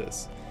away with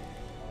this.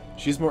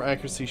 She has more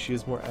accuracy, she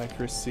has more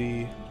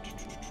accuracy.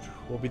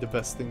 What will be the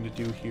best thing to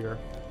do here?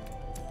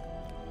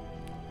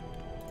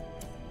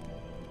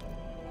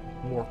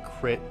 More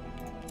crit.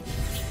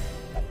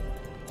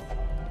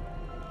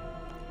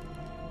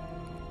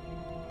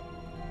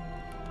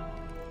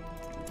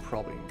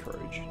 Probably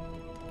encourage.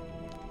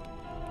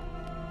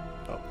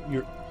 Oh,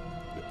 you're...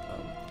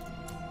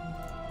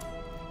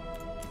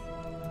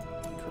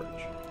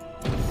 encourage.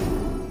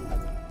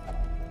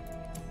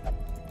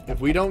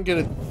 If we don't get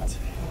it...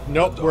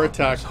 Nope, we're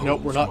attacked.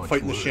 Nope, we're not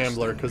fighting the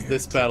Shambler, because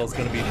this battle's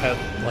going to be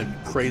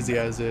like crazy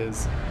as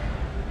is.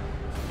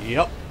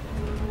 Yep.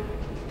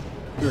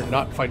 We're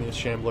not fighting the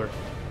Shambler.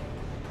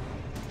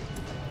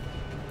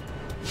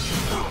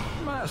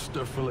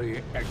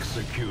 Masterfully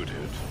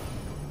executed.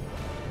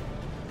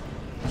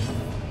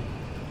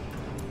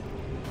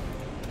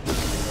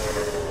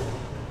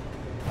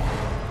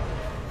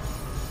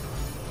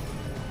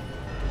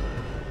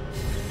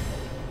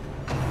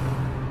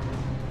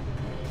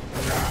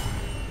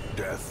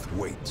 Death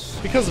waits.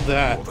 Because of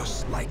that. For the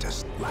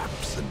slightest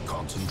lapse in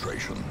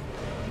concentration.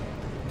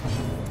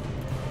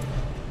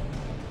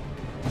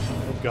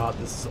 Oh god,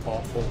 this is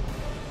awful.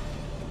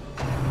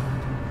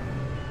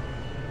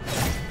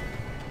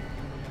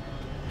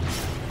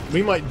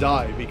 We might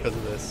die because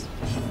of this.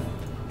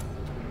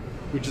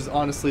 Which is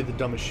honestly the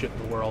dumbest shit in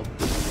the world.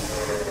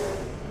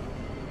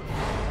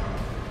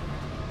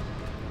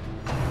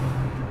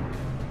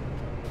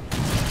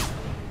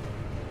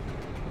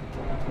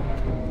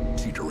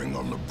 Teetering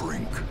on the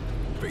brink,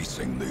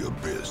 facing the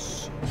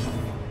abyss.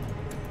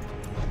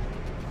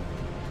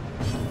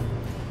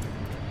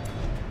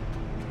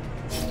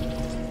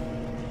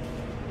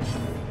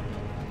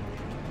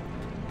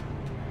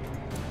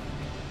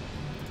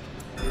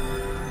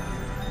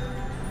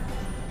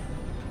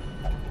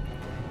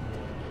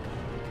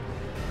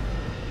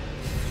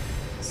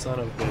 Son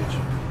of a bitch.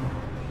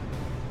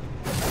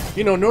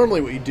 You know,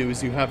 normally what you do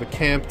is you have a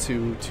camp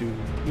to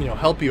you know,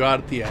 help you out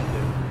at the end.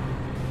 And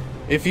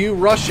if you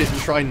rush it and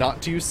try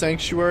not to use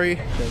Sanctuary,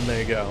 then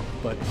there you go.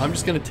 But I'm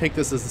just going to take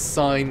this as a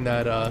sign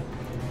that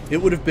it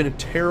would have been a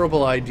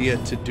terrible idea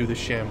to do the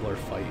Shambler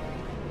fight.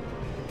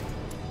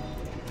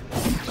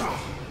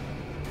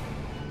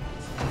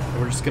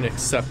 We're just going to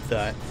accept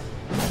that.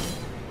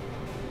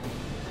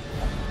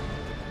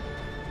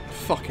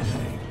 Fucking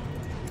A.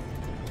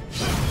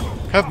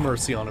 Have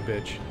mercy on a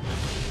bitch.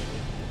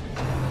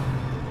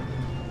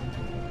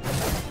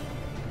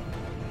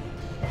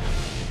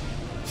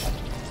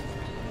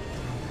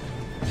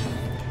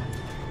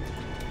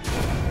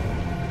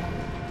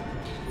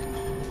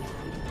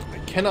 I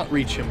cannot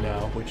reach him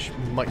now, which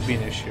might be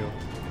an issue.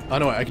 Oh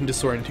no, I can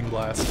disorienting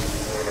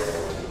blast.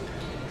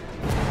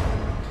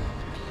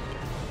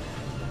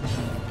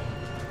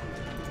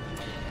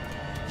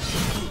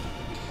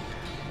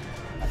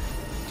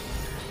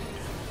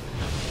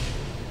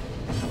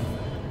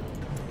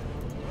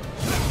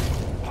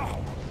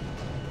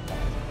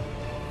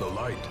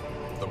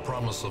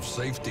 Of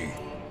safety.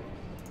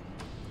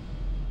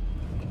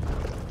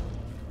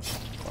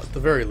 At the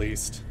very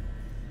least.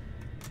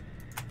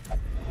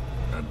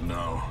 And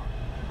now,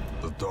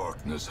 the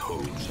darkness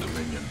holds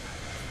dominion.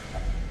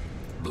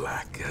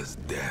 Black as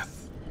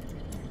death.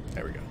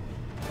 There we go.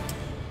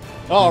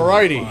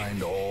 Alrighty.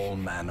 Find all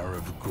manner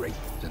of great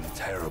and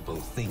terrible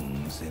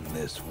things in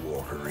this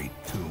watery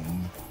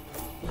tomb.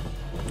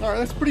 Alright,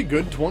 that's pretty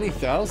good.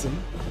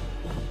 20,000.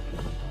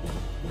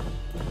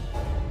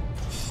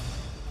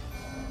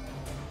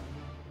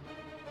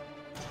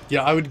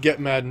 Yeah, I would get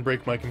mad and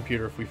break my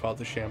computer if we fought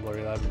the Shambler.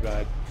 That'd be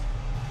bad.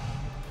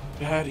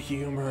 Bad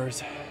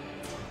humors.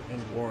 And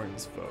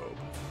Warren's phobe.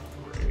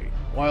 Great.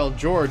 While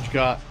George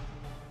got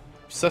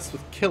obsessed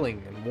with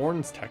killing and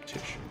Warren's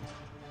tactician.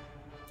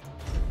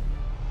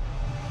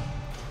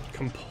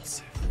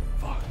 Compulsive.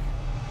 Fuck.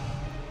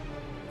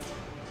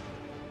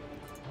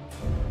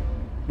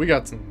 We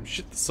got some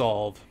shit to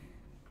solve.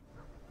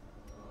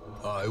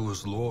 I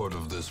was lord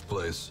of this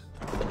place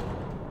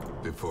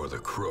before the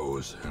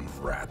crows and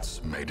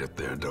rats made it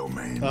their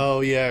domain.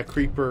 Oh yeah,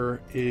 Creeper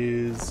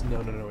is...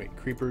 No, wait.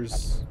 Creeper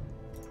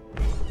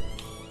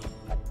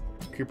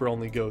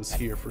only goes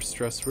here for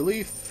stress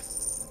relief.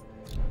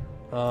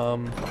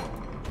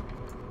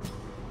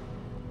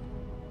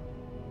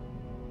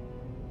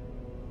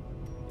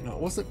 No, it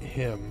wasn't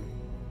him.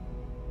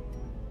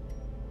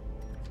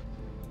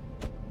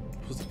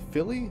 Was it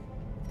Philly?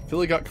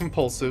 Philly got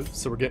compulsive,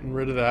 so we're getting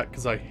rid of that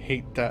because I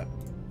hate that.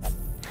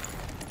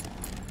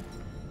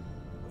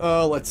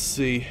 Let's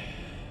see.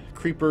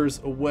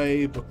 Creepers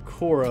away.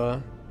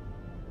 Bakura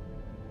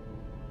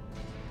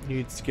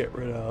needs to get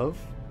rid of.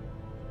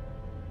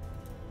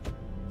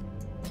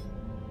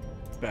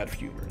 Bad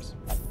humors.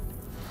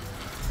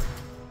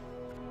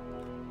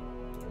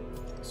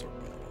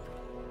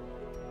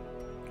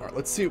 Alright,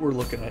 let's see what we're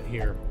looking at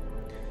here.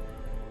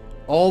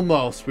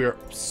 Almost. We are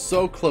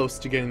so close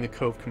to getting the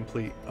cove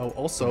complete. Oh,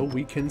 also,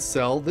 we can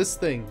sell this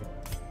thing.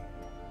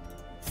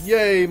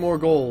 Yay, more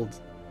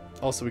gold.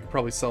 Also, we could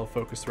probably sell a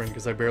focus ring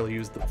because I barely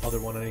used the other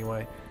one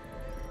anyway.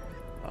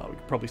 We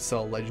could probably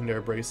sell a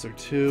legendary bracer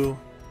too.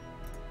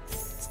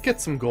 Let's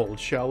get some gold,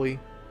 shall we?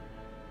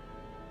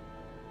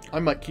 I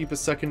might keep a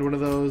second one of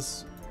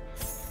those.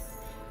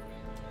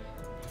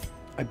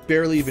 I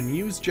barely even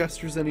use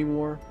gestures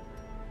anymore.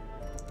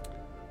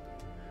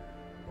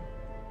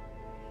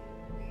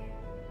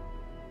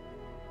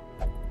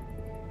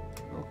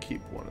 I'll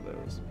keep one of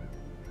those.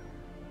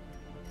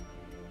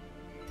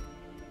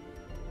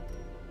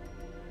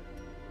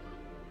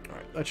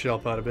 Alright, that should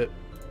help out a bit.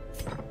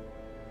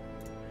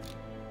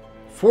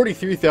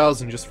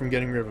 43,000 just from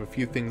getting rid of a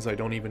few things I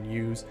don't even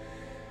use.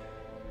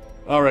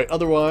 Alright,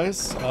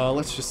 otherwise,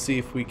 let's just see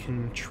if we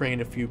can train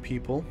a few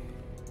people.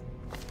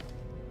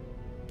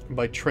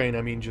 By train,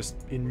 I mean just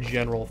in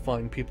general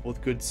find people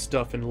with good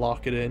stuff and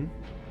lock it in.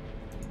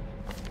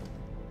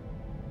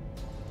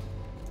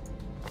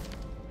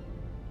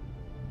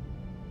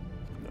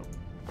 No.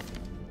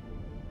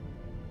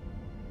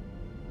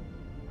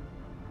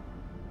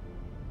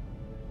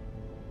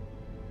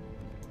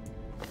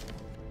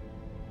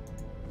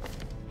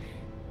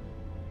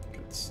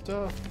 Good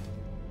stuff.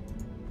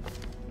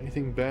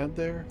 Anything bad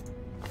there?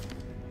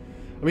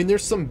 I mean,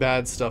 there's some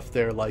bad stuff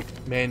there, like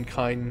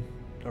mankind,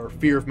 or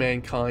fear of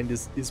mankind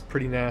is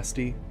pretty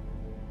nasty.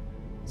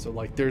 So,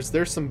 like, there's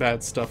some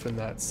bad stuff in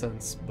that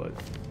sense, but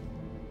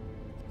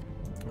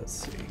let's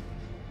see.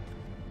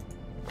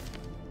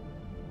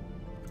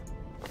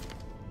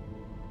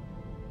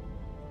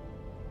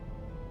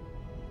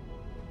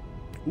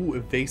 Ooh,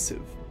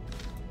 evasive.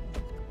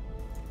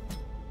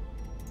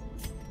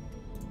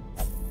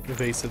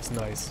 Evasive's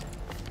nice.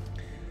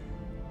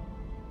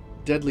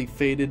 Deadly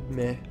faded,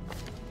 meh.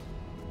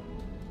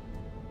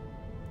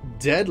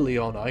 Deadly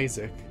on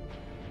Isaac.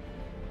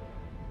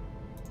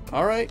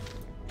 Alright.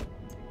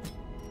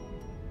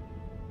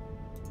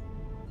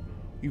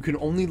 You can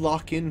only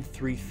lock in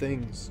 3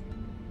 things.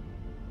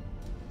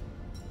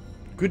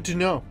 Good to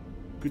know.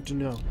 Good to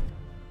know.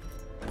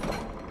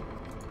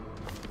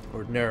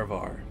 Lord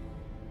Nerevar.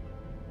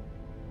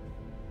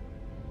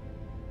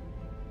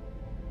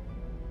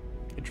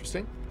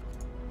 Interesting.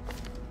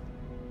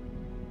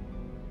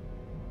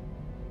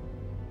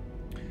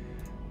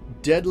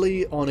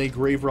 Deadly on a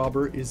grave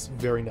robber is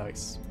very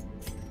nice.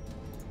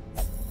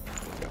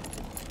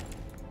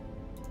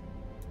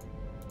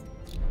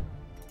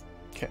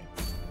 Okay.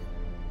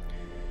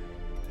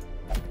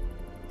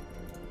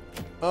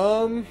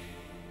 I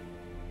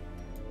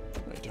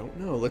don't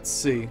know. Let's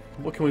see.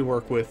 What can we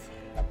work with?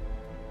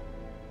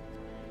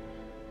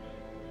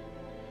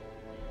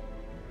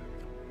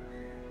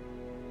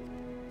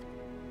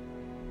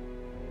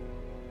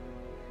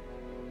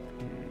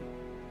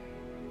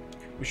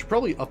 We should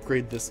probably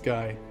upgrade this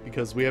guy,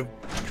 because we have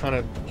kind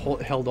of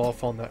held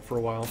off on that for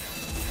a while.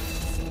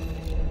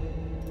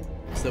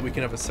 So that we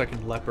can have a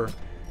second leper.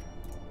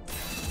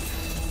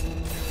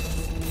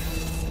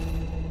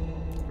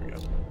 There we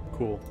go.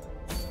 Cool.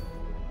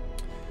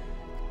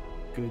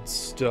 Good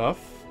stuff.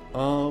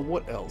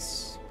 What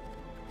else?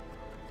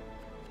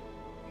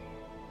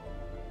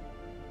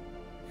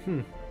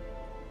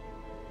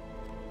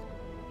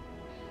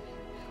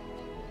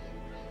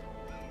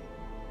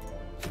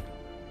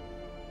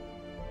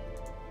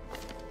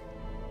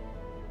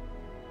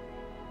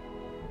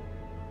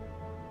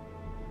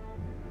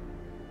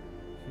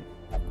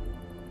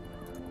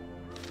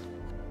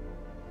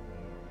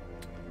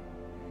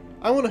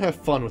 I want to have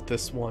fun with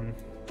this one.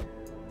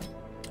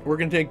 We're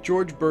going to take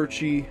George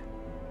Birchie.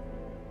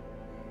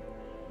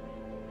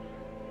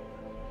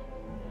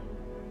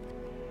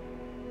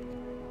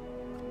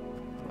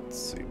 Let's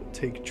see. We'll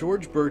take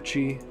George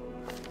Birchie.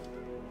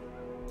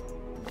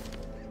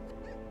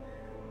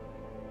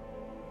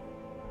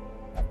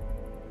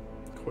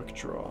 Quick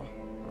draw.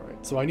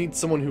 Alright, so I need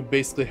someone who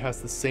basically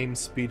has the same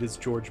speed as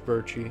George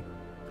Birchie.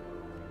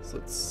 So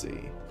let's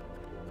see.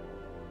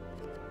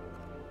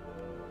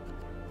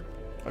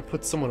 I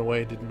put someone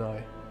away, didn't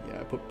I? Yeah,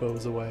 I put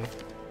Bose away.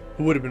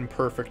 Who would have been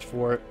perfect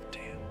for it?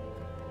 Damn.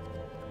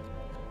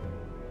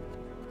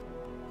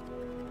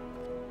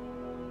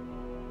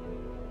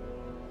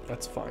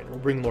 That's fine. We'll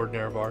bring Lord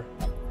Nerevar.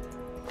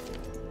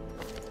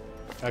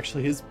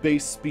 Actually, his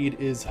base speed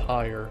is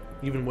higher,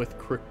 even with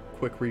quick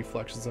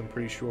reflexes, I'm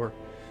pretty sure.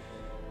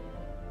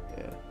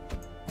 Yeah.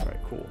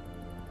 Alright, cool.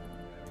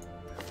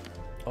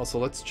 Also,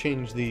 let's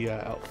change the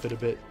outfit a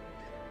bit.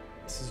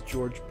 This is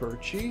George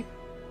Birchie.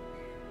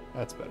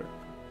 That's better.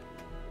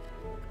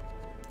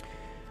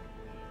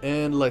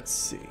 And let's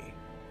see.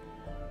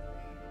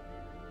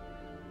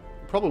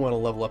 Probably want to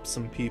level up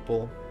some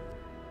people.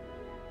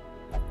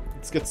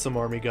 Let's get some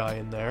army guy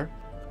in there.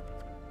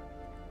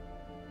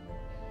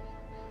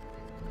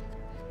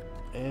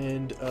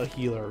 And a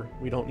healer.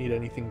 We don't need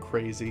anything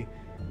crazy.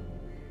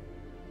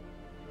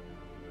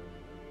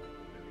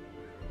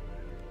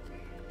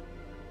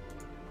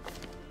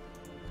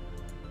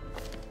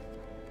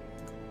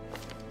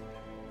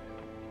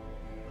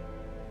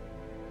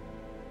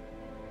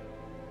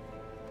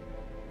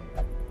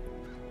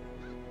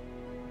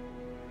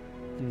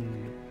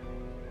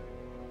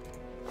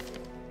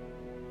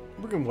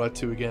 We're going what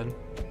to again?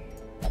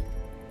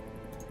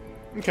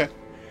 Okay.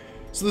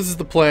 So this is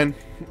the plan.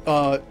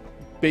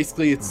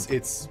 Basically it's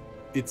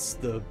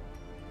the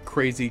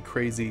crazy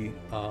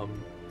oh,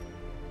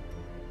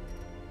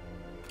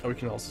 we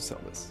can also sell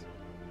this.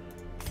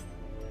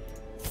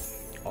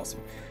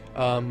 Awesome.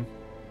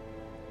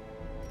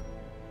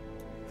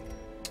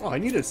 Oh, I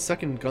need a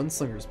second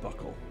gunslinger's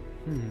buckle.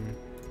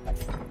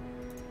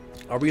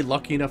 Are we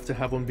lucky enough to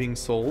have one being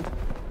sold?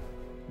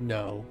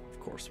 No, of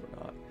course we're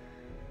not.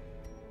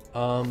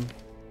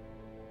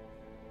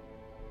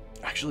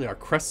 Actually, our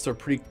crests are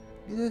pretty...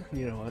 you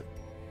know what?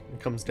 It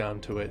comes down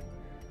to it.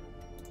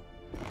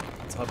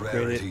 Let's upgrade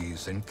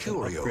Rarities and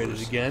curios. Upgrade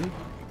it again.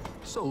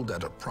 Sold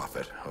at a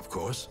profit, of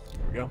course.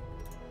 There we go.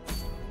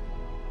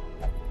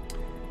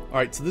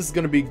 Alright, so this is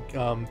going to be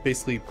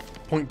basically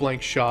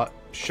point-blank shot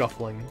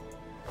shuffling,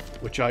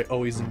 which I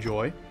always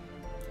enjoy.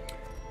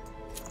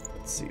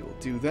 Let's see, we'll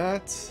do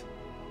that.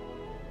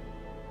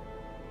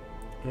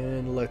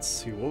 And let's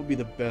see, what would be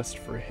the best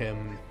for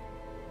him?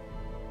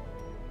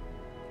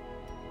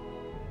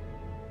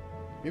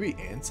 Maybe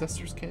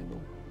Ancestor's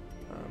Candle?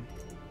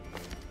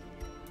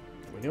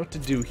 We know what to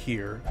do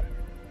here.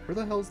 Where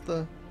the hell's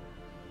the...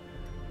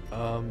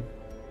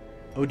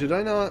 Oh, did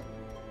I not...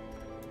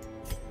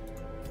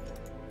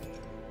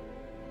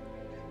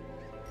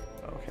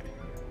 Okay.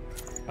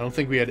 I don't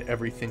think we had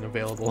everything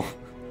available.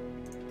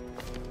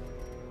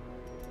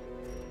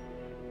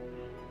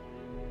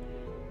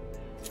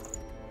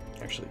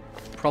 Actually,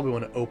 probably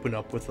want to open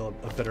up with a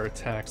better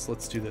attack, so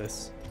let's do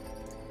this.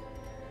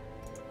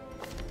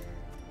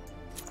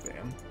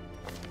 Bam.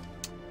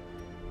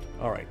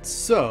 Alright,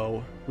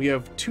 so we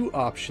have two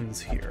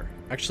options here.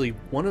 Actually,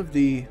 one of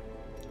the...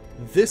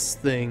 This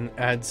thing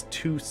adds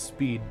 2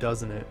 speed,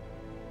 doesn't it?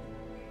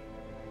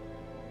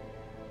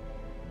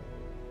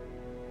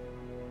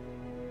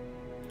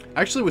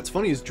 Actually, what's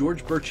funny is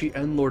George Birchie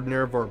and Lord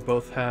Nerevar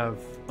both have...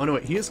 Oh no,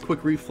 wait, he has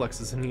quick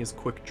reflexes and he has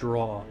quick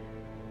draw.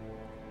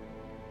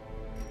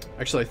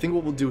 Actually, I think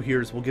what we'll do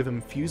here is we'll give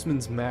him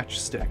Fuseman's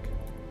Matchstick.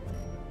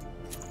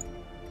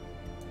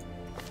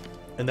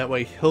 And that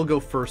way he'll go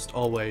first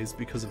always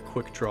because of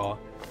quick draw.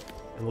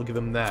 And we'll give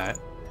him that.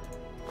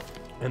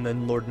 And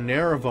then Lord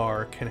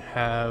Nerevar can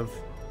have...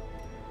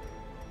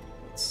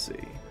 Let's see...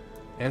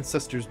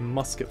 Ancestor's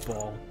Musket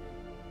Ball.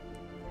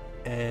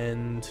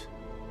 And...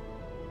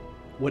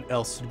 what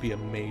else would be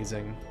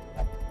amazing?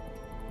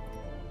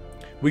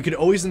 We could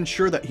always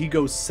ensure that he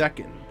goes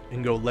second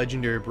and go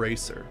Legendary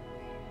Bracer.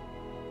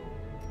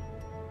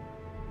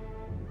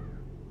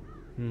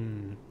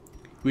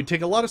 We'd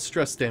take a lot of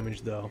stress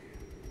damage, though.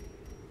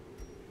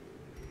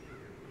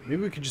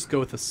 Maybe we could just go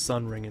with a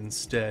Sun Ring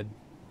instead.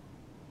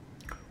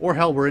 Or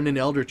hell, we're in an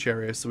Eldritch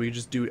area, so we could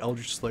just do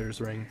Eldritch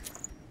Slayer's Ring.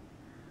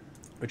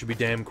 Which would be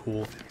damn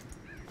cool.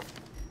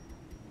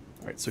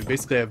 Alright, so we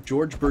basically have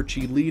George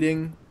Birchie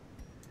leading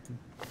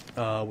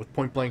with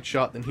point-blank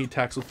shot, then he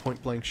attacks with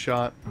point-blank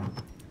shot.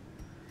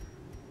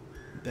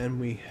 Then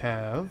we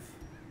have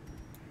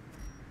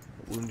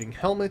a Wounding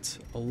Helmet,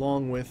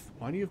 along with...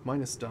 Why do you have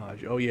minus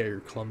dodge? Oh yeah, you're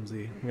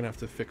clumsy. I'm gonna have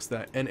to fix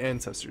that. And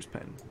Ancestor's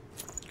Pen.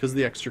 Because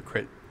the extra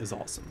crit is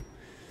awesome.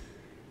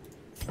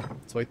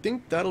 So I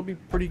think that'll be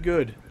pretty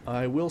good.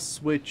 I will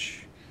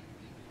switch...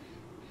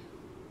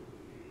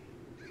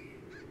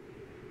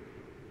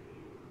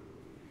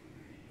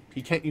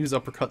 He can't use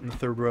Uppercut in the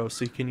third row,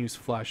 so he can use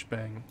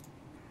Flashbang.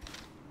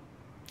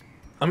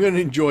 I'm going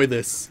to enjoy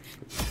this.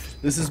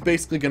 This is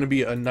basically going to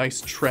be a nice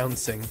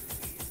trouncing.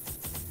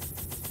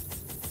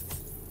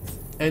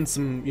 And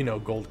some, you know,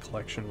 gold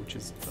collection, which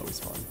is always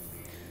fun.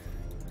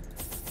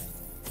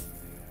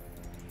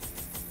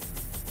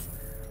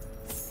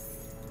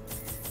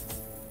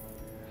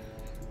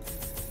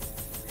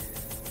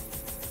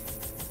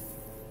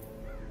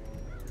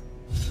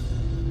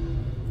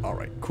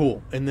 Alright,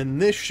 cool. And then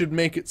this should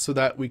make it so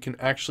that we can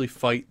actually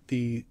fight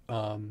the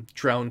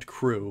drowned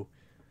crew.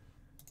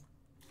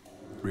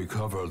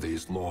 Recover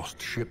these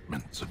lost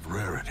shipments of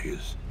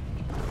rarities,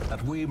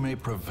 that we may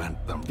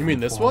prevent them You mean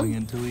this falling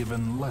one? into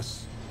even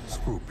less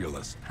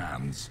scrupulous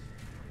hands.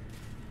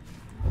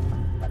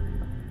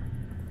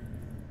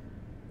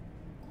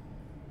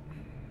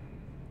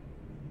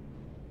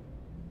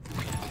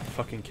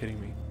 Fucking kidding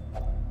me.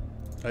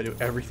 I do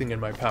everything in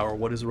my power.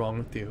 What is wrong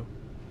with you?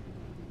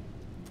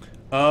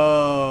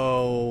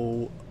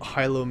 Oh,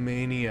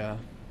 Hylomania.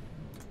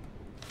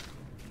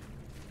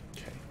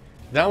 Okay.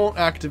 That won't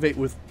activate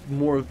with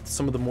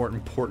some of the more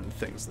important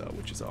things, though,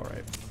 which is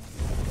alright.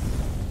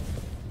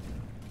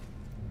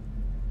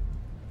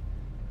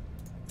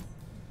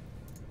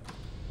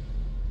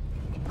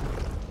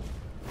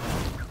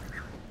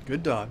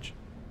 Good dodge.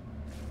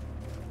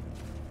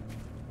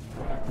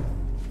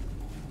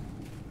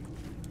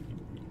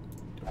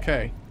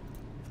 Okay.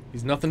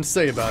 He's nothing to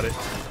say about it.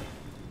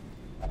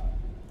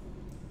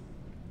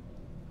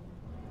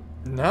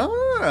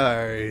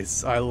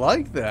 Nice! I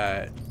like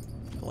that.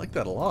 I like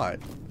that a lot.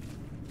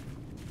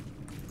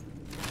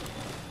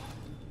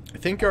 I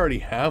think I already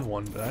have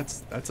one,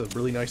 but that's a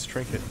really nice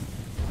trinket.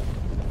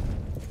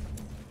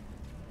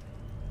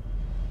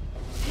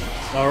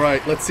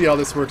 Alright, let's see how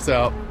this works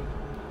out.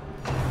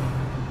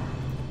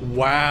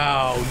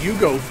 Wow, you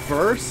go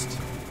first?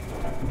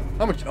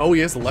 How much? Oh,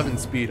 he has 11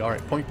 speed.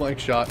 Alright, point blank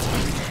shot.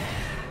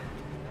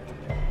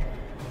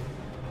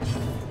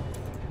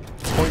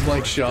 Point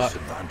blank shot.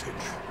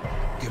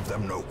 Give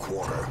them no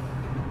quarter.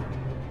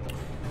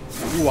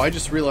 Ooh, I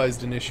just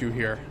realized an issue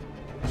here.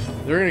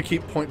 They're gonna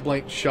keep point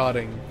blank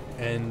shotting,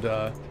 and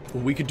well,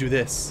 we could do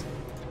this.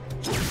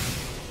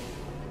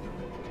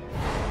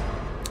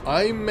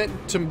 I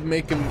meant to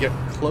make him get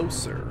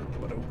closer,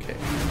 but okay.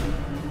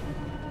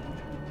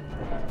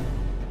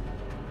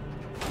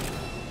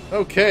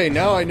 Okay,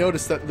 now I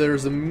notice that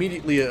there's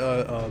immediately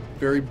a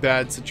very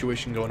bad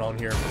situation going on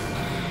here.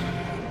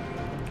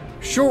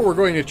 Sure, we're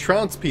going to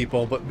trounce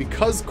people, but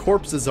because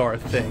corpses are a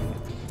thing,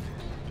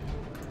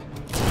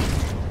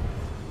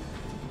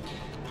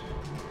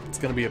 it's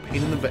gonna be a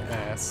pain in the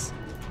ass.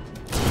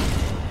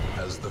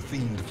 As the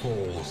fiend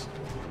falls,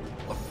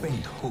 a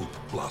faint hope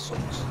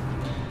blossoms.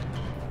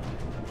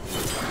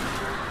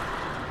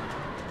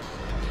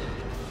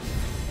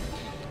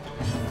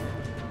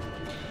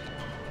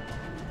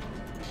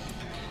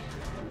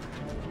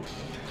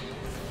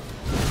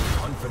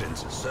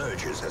 Confidence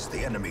surges as the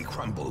enemy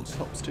crumbles.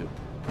 Helps too.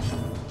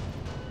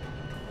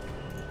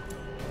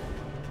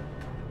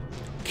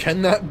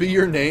 Can that be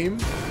your name?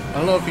 I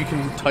don't know if you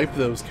can type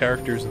those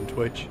characters in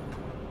Twitch.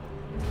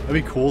 That'd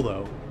be cool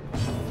though.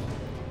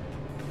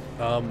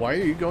 Why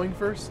are you going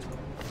first?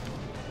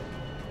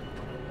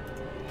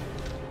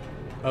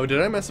 Oh,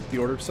 did I mess up the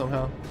order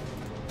somehow?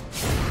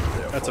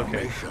 That's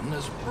okay. Formation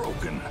is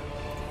broken.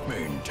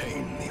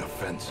 Maintain the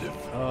offensive.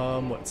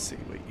 Let's see.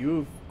 Wait, you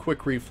have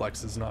quick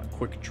reflexes, not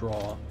quick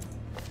draw.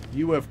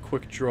 You have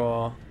quick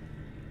draw.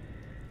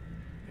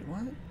 Wait,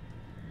 what?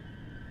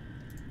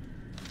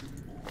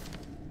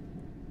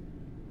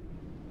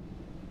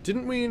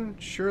 Didn't we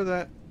ensure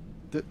that...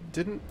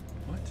 didn't...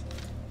 What?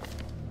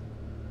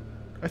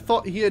 I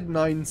thought he had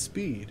 9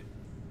 speed.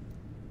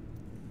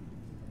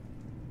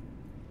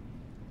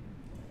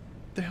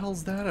 What the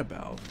hell's that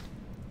about?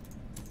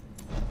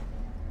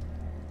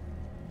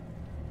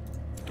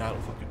 I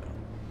don't fucking know.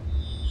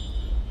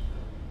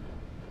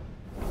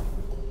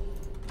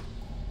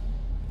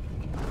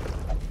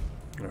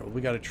 Alright, well,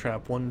 we got a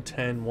trap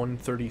 110,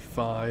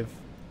 135.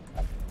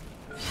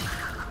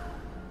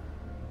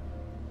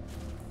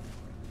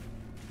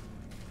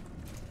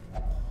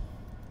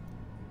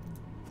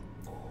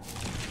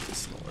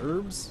 Medicinal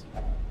herbs.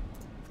 I'm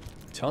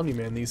telling you,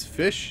 man, these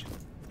fish,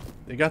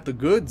 they got the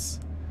goods.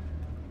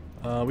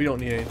 We don't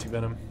need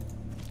anti-venom.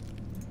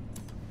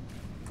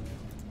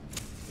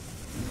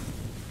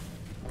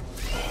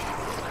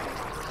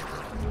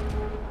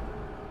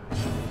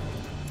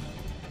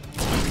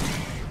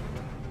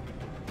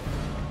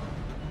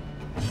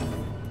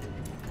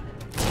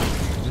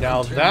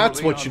 Now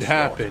that's what should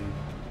happen.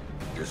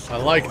 I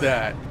like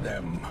that.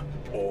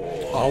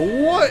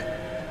 Oh, what?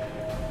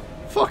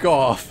 Fuck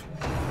off.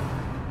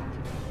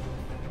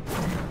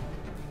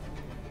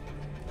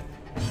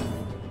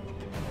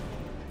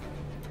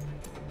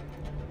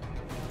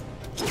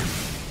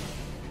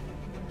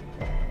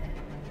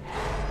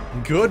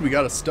 Good, we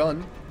got a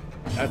stun.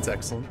 That's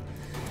excellent.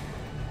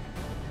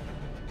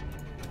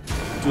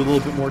 Do a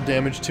little bit more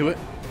damage to it,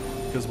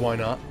 because why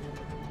not?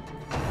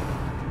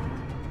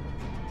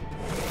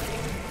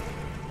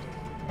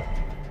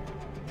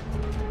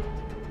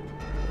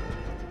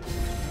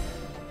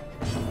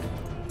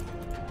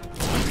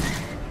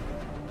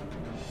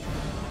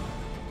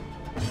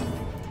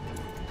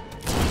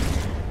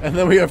 And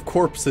then we have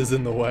corpses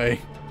in the way.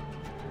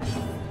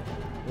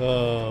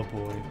 Oh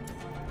boy.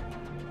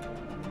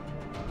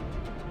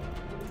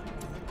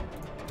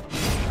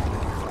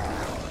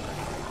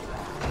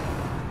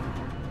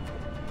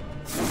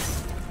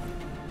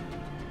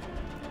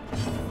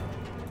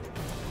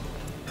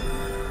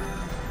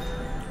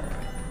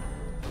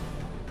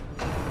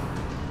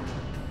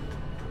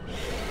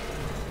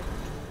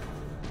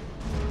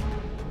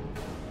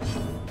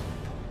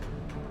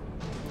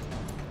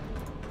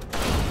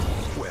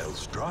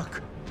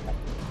 Struck.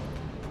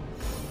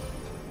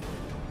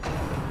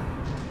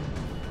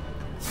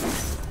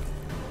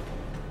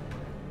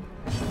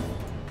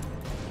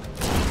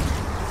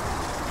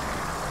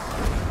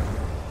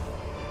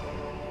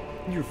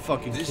 You're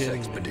fucking This kidding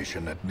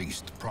expedition at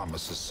least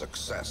promises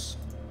success.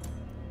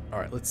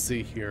 Alright, let's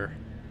see here.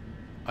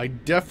 I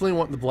definitely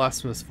want the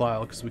blasphemous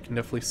vial because we can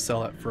definitely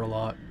sell it for a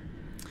lot.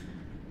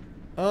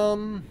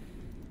 Don't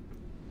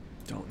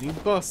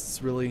need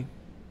busts, really.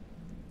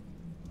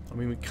 I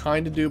mean, we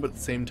kind of do, but at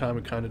the same time,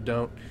 we kind of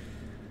don't.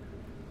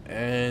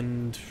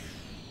 And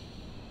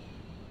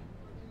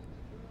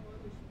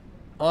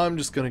I'm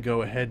just going to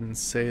go ahead and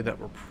say that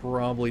we're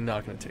probably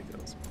not going to take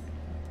those.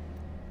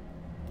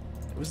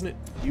 Wasn't it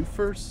you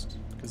first?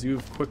 Because you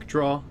have quick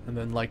draw, and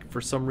then, like,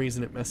 for some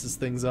reason it messes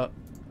things up.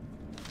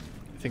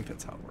 I think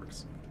that's how it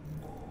works.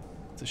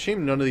 It's a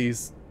shame none of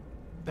these...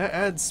 That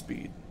adds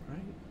speed, right?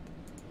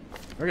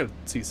 I gotta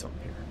see something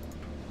here.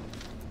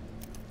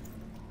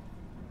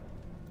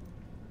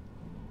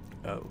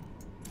 Oh.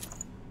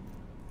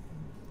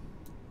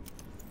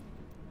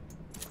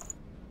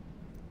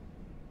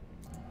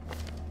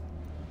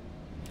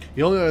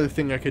 The only other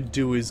thing I could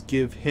do is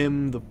give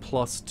him the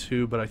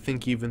 +2, but I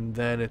think even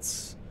then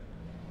it's...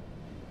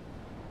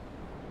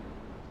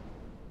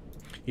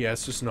 Yeah,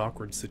 it's just an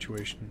awkward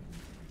situation.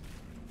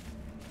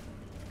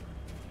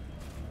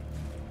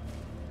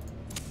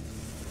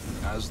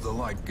 As the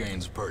light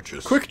gains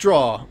purchase, Quick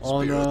draw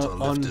on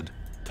lifted,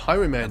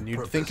 Highwaymen.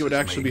 You'd think it would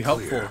actually be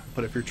helpful, clear.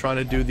 but if you're trying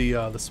to do the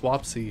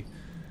swapsy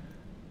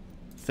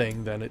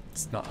thing, then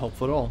it's not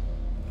helpful at all.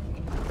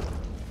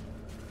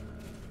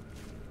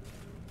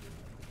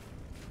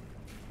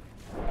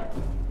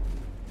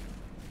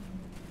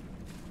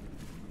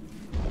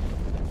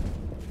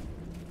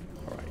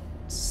 Alright,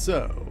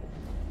 so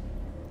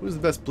who's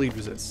the best bleed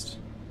resist?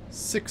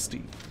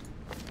 60,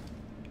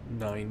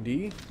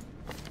 90,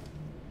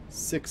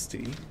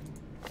 60,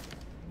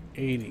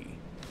 80.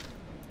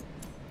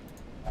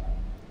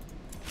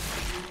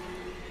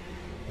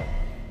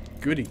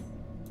 Goody.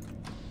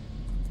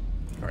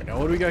 Alright, now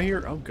what do we got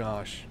here? Oh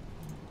gosh.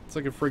 It's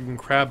like a friggin'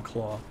 crab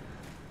claw.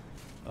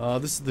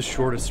 This is the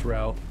shortest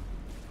route.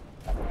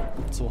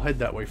 So we'll head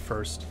that way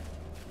first.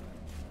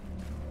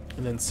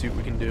 And then see what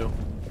we can do.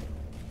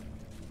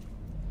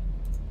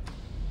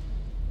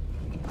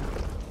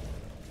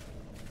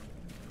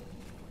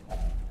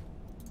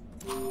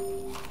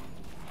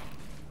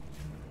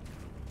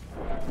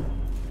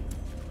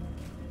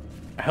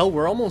 Hell,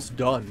 we're almost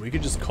done. We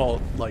could just call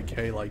it like,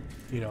 hey, like,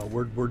 you know,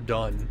 we're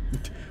done.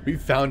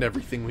 We've found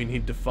everything we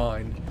need to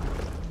find.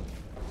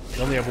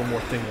 We only have one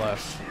more thing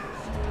left.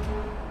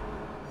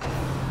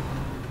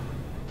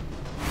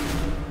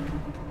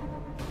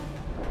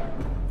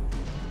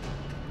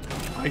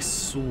 I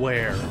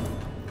swear.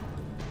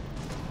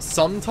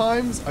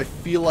 Sometimes I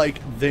feel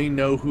like they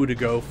know who to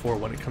go for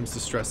when it comes to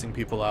stressing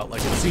people out.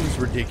 Like, it seems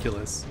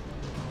ridiculous.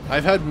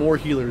 I've had more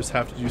healers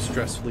have to do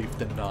stress relief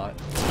than not.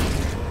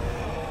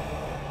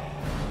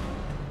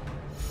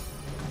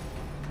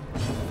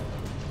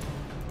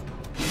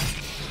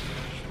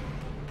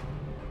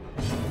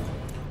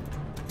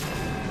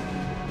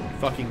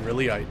 Fucking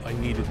really, I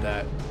needed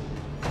that.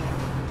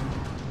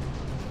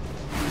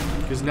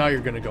 Because now you're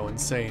gonna go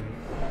insane.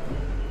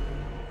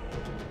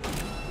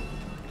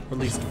 Or at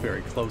least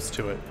very close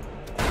to it.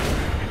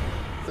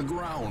 The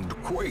ground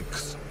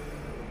quakes.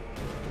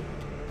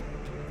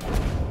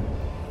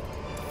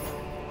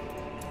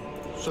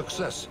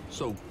 Success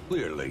so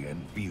clearly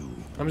in view.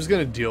 I'm just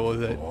gonna deal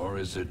with it. Or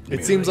is it?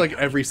 It seems like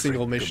merely every a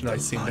single trick of mission the I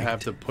seem to light? have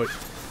to put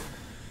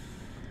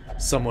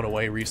someone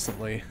away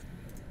recently.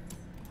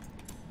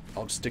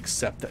 I'll just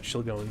accept that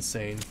she'll go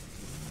insane.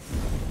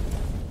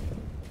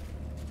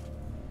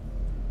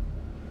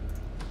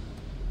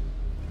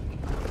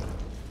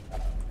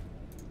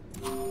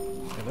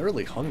 And they're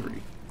really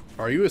hungry.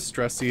 Are you a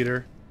stress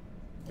eater?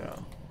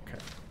 No. Okay.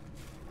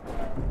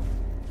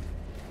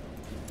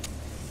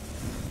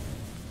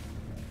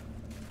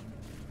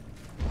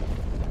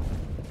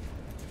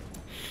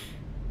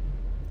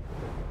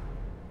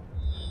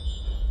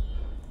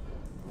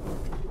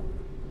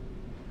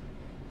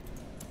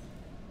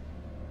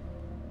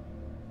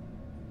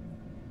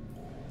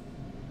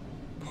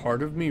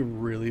 Part of me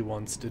really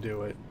wants to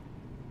do it.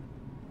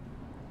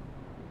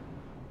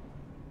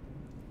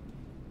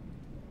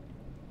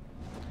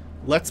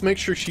 Let's make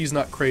sure she's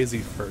not crazy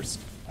first.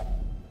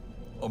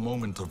 A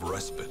moment of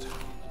respite.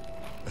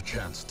 A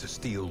chance to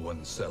steel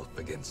oneself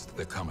against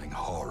the coming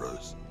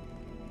horrors.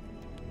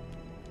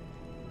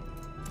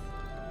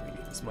 We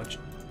need as much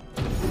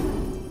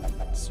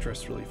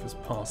stress relief as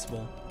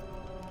possible.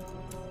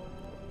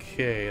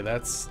 Okay,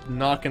 that's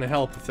not going to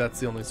help if that's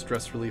the only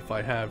stress relief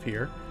I have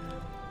here.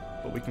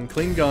 But we can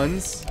clean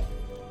guns.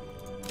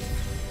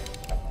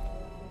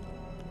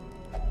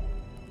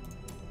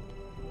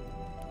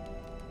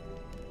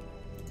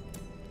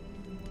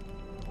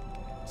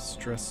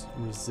 Stress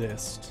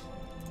resist.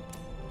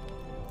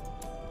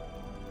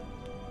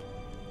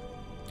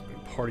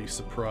 And party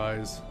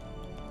surprise.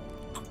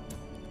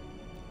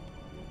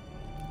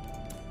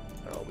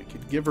 Oh, we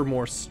could give her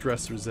more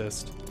stress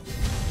resist.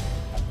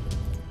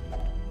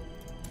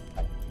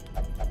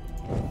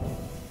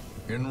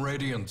 In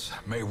Radiance,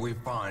 may we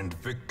find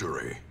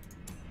victory.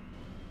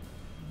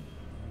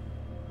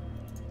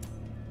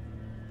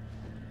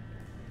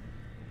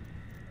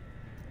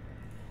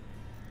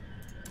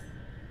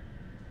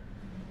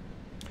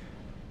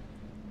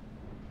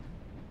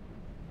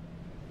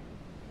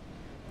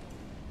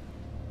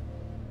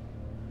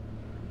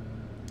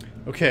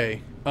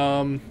 Okay,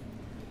 I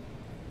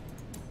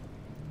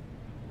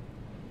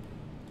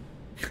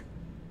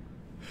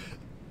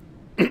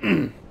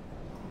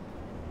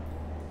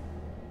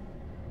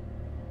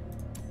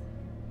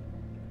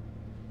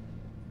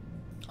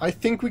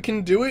think we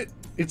can do it.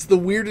 It's the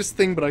weirdest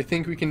thing, but I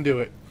think we can do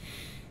it.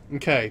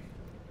 Okay.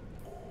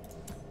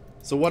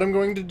 So what I'm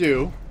going to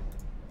do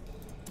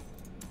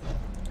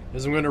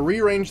is I'm going to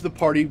rearrange the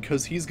party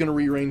because he's going to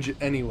rearrange it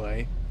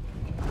anyway.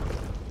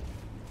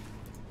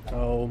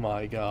 Oh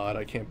my god,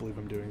 I can't believe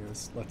I'm doing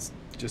this. Let's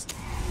just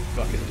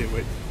fucking do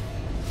it.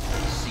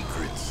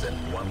 Secrets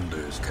and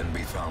wonders can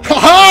be found.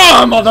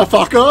 Haha,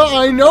 motherfucker!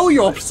 I know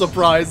your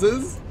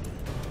surprises!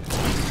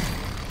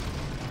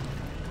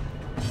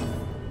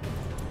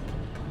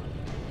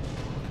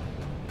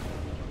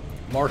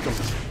 Mark him.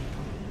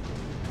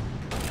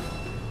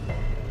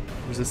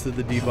 Resisted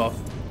the debuff.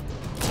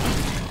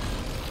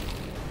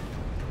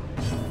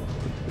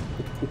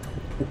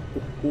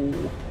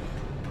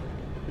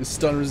 His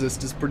stun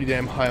resist is pretty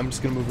damn high. I'm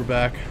just gonna move her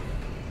back.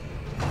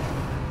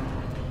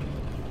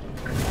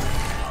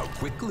 How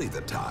quickly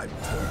the tide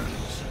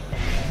turns.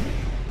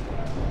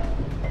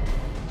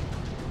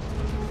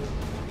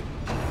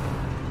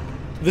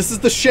 This is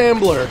the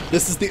Shambler.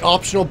 This is the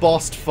optional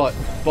boss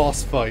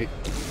fight.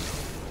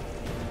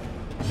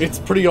 It's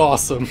pretty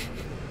awesome.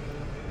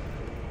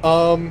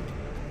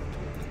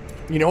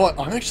 You know what?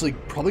 I'm actually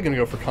probably gonna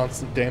go for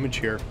constant damage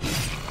here.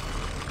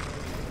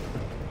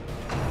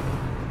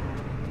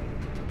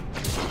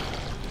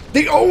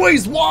 They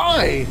always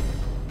why?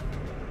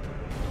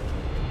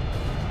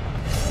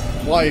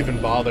 Why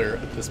even bother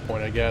at this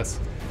point, I guess?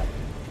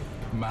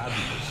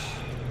 Madness.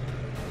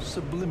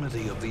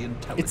 Sublimity of the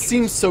intelligence. It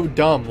seems so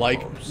dumb.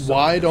 Like,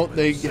 why don't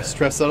they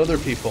stress out other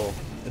people?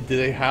 Do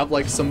they have,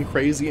 like, some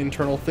crazy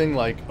internal thing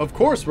like, of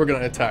course we're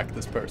gonna attack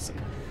this person?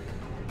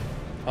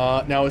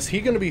 Now, is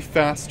he gonna be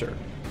faster?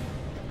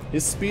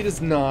 His speed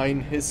is 9,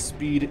 his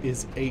speed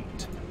is 8.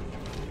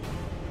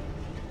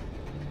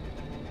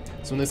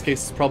 So in this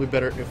case, it's probably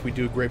better if we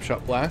do a Grape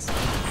Shot Blast.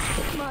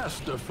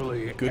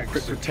 Masterfully Good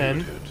crit for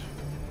 10.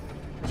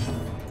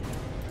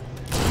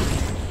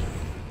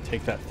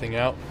 Take that thing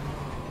out.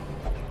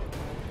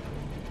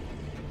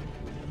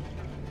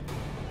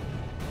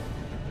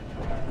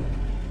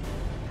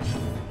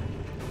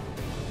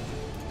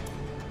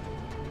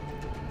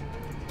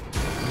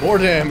 More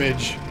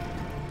damage.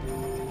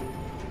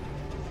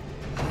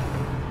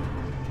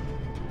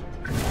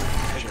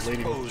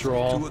 Lady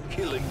withdrawal. To a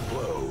killing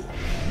blow.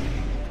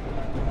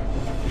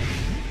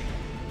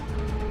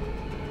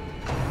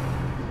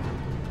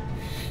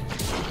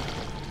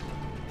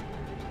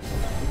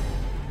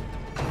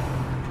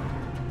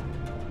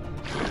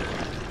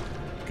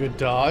 Good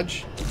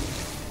dodge.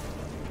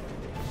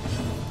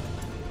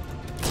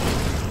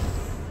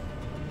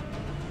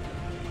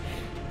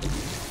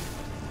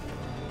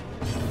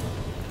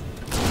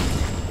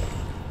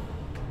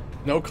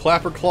 No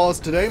clapper claws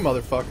today,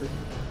 motherfucker.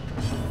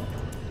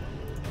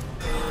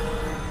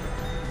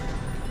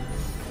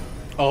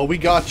 Oh, we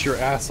got your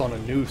ass on a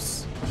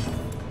noose.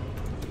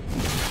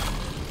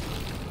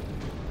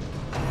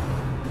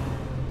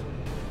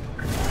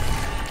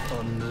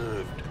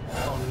 Unnerved,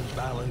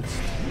 unbalanced.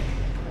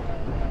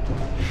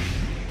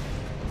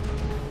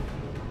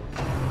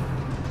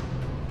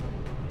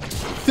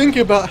 Think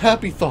about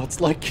happy thoughts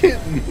like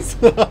kittens.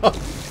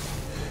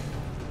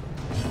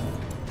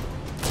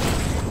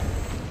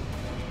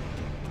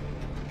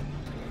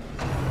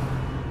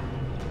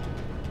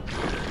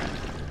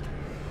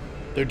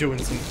 They're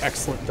doing some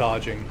excellent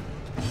dodging.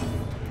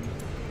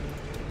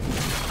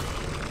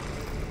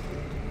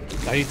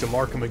 I need to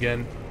mark them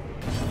again.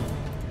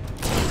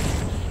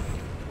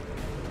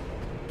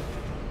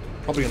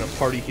 Probably gonna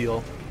party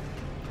heal.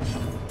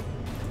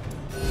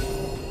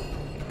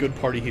 Good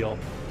party heal.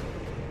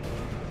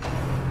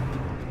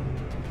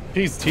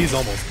 He's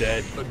almost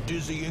dead. A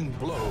dizzying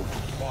blow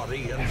to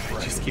body and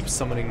brain. Just keeps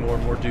summoning more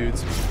and more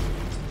dudes.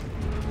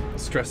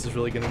 Stress is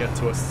really gonna get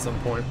to us at some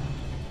point.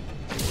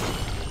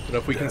 But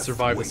if we can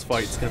survive this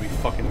fight, it's gonna be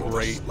fucking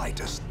great.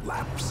 Slightest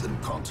lapse in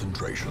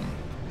concentration.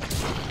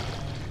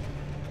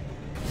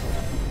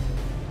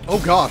 Oh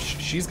gosh,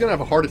 she's gonna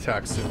have a heart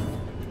attack soon.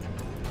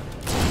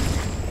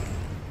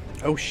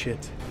 Oh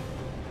shit.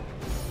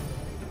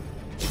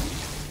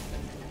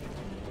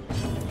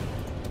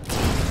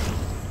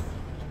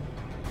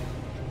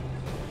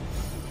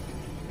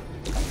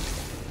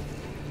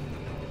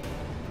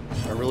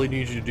 I really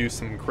need you to do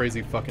some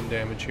crazy fucking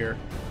damage here.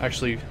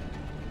 Actually,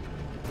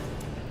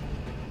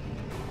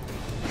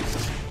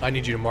 I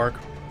need you to mark.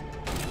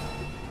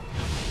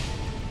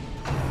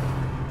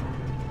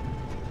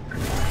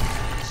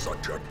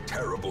 Such a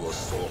terrible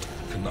assault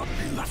cannot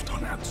be left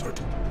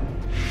unanswered.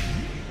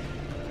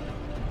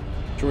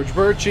 George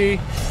Birchie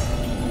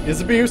is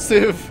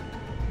abusive.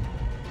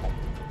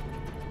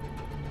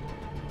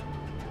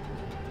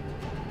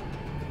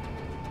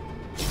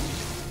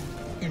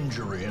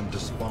 Injury and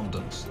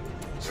despondence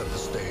set the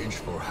stage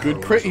for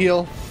Good crit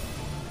heal.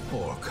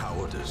 or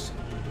cowardice.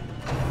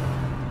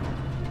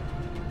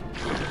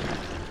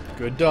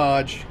 Good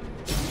dodge.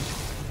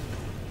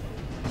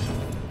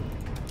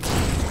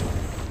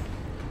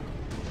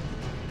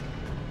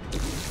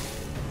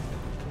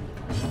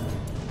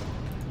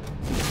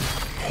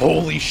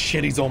 Holy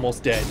shit, he's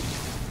almost dead.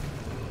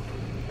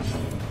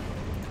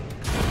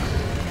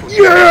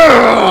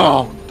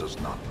 Yeah! Does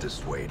not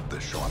dissuade the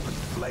sharpened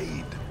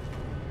blade.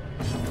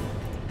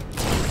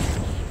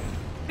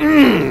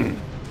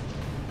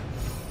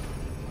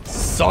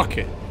 Suck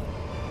it.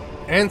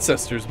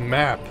 Ancestors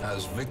map.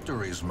 As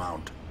victories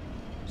mount,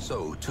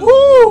 so too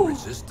Woo! will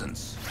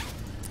resistance.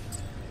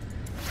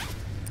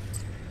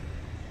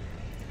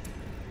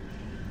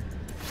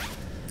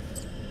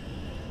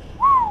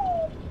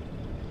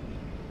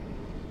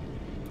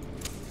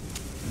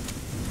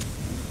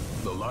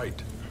 The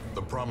light,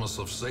 the promise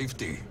of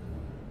safety.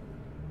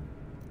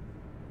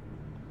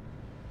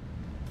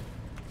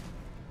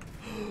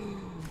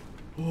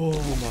 Oh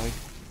my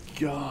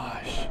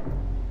gosh.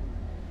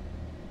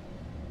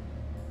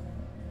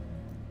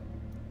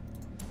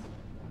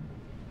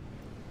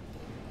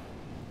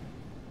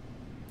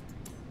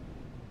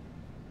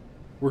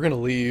 We're gonna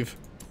leave.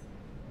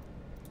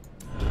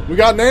 We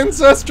got an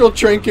ancestral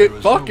trinket.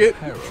 Fuck it.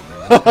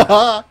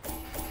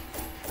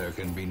 There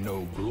can be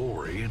no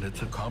glory in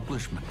its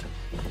accomplishment.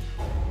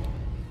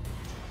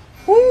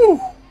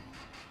 Woo!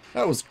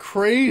 That was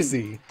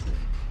crazy.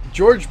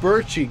 George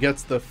Birchie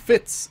gets the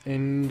Fitz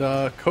and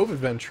Cove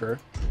Adventure.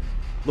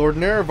 Lord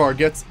Nerevar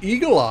gets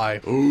Eagle Eye.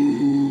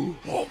 Ooh.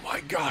 Oh my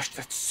gosh,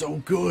 that's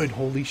so good.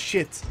 Holy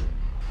shit.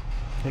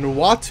 And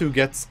Uatu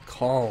gets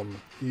Calm.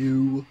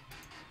 Ew.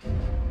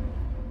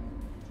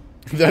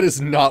 That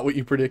is not what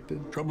you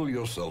predicted. Trouble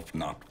yourself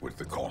not with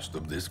the cost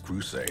of this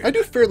crusade. I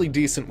do fairly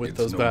decent with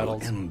those noble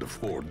battles. End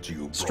affords you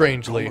broad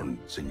Strangely.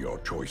 tolerance in your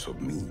choice of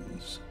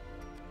means.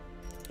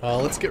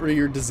 Let's get rid of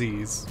your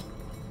disease.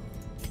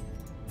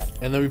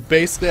 And then we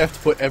basically have to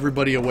put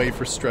everybody away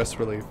for stress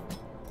relief.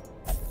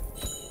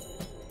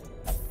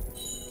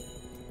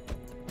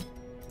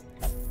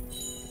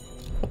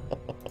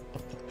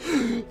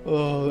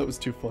 Oh, that was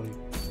too funny.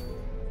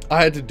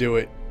 I had to do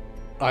it.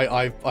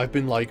 I've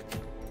been like...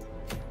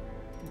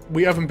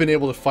 We haven't been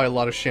able to fight a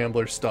lot of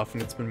Shambler stuff,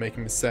 and it's been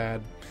making me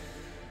sad.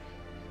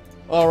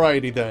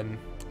 Alrighty then.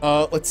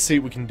 Let's see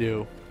what we can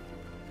do.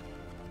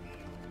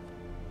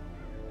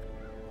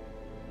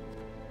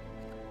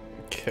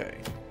 Okay.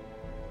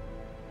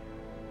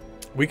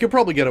 We could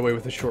probably get away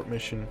with a short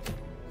mission.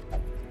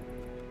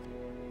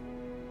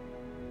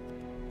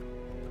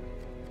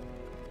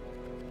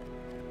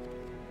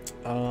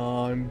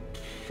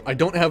 I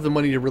don't have the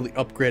money to really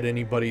upgrade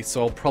anybody,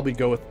 so I'll probably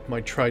go with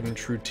my tried and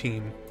true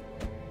team.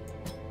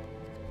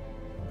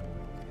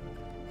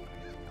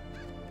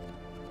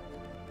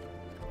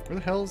 Where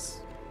the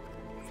hell's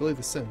Philly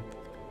the Synth?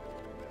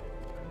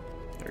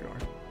 There you are.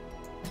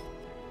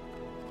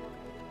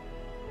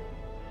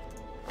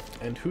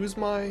 And who's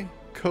my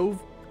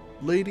Cove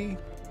lady?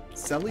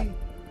 Selly?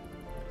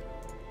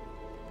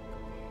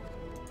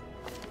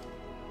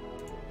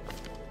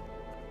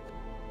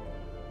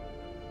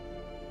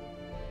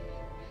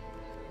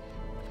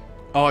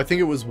 Oh, I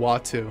think it was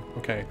Uatu.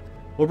 Okay.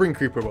 We'll bring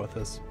Creeper with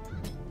us.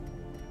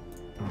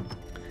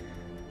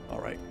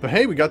 Alright. But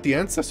hey, we got the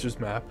Ancestors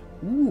map.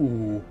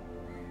 Ooh.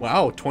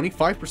 Wow,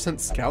 25%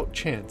 scout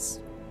chance.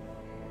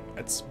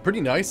 That's pretty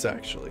nice,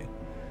 actually.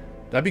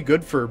 That'd be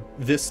good for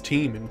this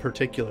team in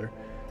particular.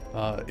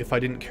 If I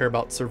didn't care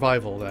about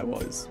survival, that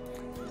was.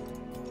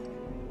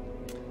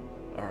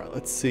 Alright,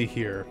 let's see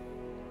here.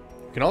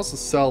 We can also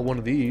sell one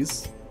of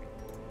these.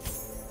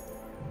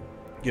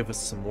 Give us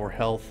some more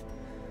health.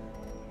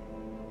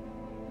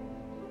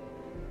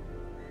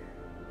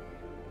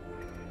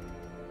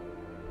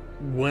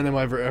 When am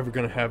I ever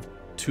going to have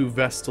 2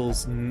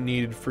 Vestals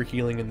needed for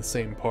healing in the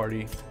same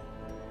party?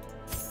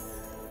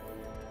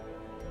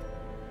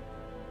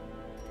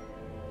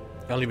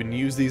 I don't even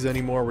use these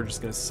anymore. We're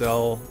just going to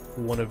sell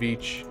one of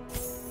each.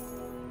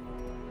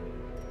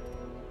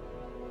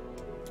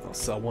 I'll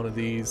sell one of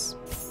these.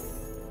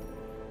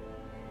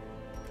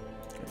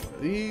 And one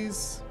of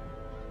these.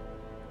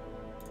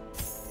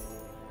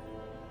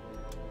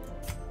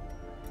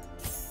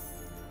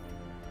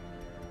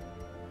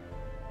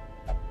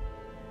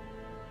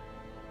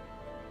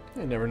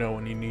 I never know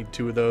when you need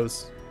 2 of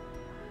those.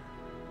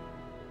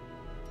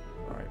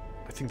 Alright,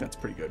 I think that's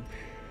pretty good.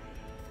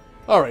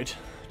 Alright,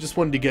 just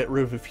wanted to get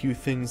rid of a few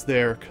things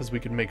there because we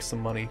could make some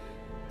money.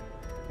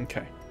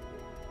 Okay.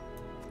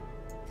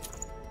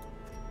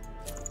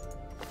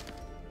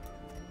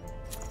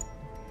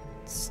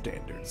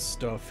 Standard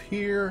stuff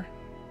here.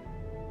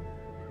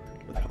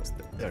 Where the hell's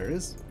that? There it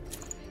is.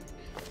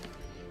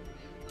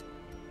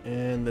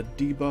 And the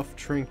debuff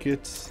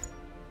trinket.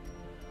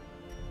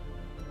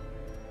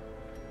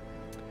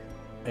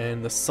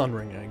 And the sun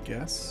ring, I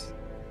guess.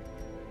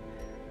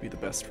 Be the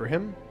best for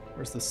him.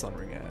 Where's the sun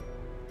ring at?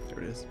 There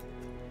it is.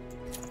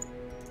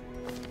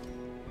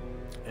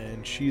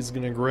 And she's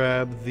gonna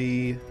grab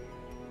the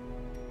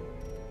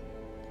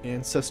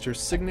Ancestor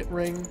Signet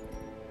ring.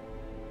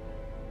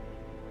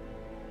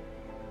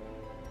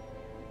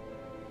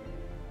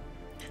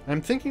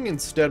 I'm thinking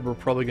instead we're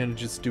probably gonna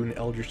just do an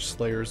Eldritch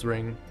Slayer's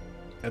ring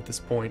at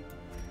this point.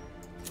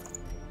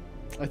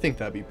 I think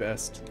that'd be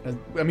best.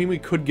 I mean, we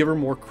could give her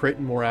more crit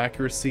and more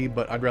accuracy,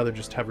 but I'd rather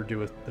just have her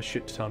do a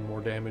shit ton more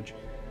damage.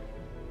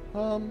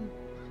 I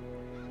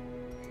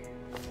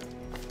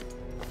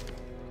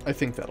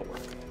think that'll work.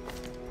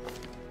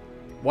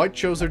 White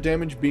shows her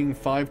damage being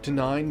 5 to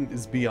 9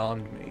 is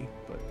beyond me,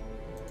 but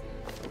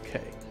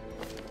okay.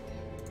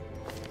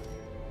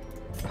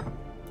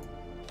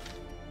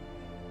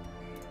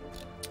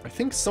 I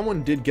think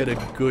someone did get a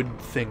good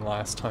thing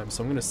last time,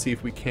 so I'm gonna see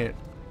if we can't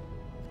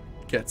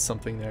get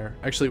something there.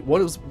 Actually,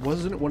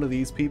 wasn't it one of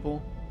these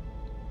people?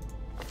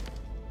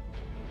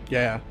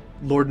 Yeah,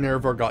 Lord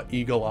Nerevar got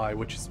Eagle Eye,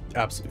 which is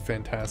absolutely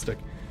fantastic.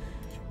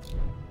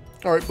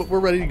 Alright, but we're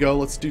ready to go.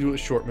 Let's do a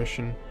short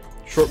mission.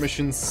 Short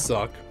missions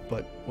suck,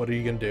 but what are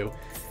you gonna do?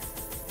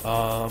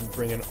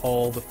 Bring in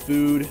all the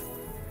food,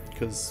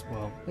 because,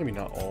 well, maybe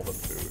not all the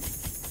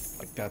food.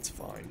 Like, that's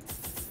fine.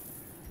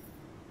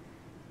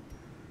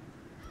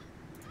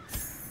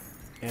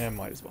 And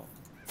might as well.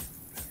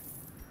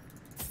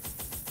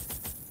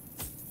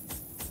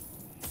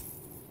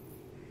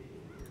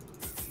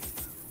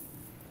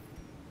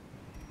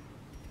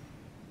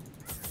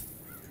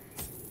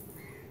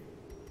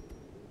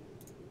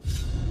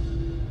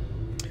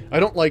 I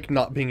don't like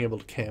not being able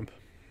to camp.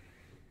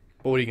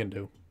 But what are you gonna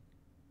do?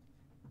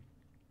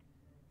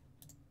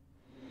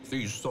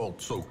 These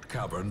salt-soaked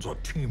caverns are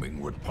teeming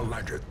with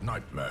pelagic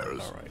nightmares.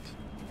 Alright.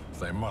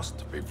 They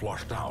must be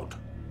flushed out.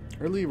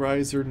 Early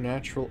riser,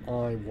 natural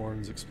eye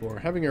warns explorer.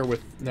 Having her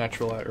with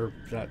natural eye,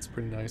 that's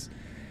pretty nice.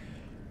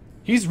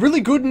 He's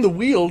really good in the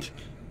wield.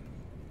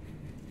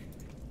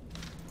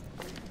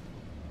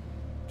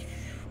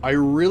 I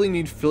really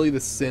need Philly the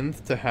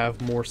Synth to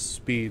have more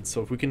speed,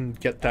 so if we can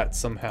get that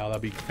somehow,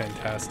 that'd be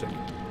fantastic.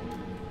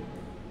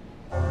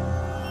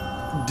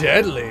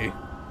 Deadly?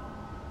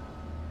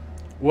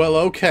 Well,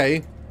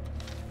 okay.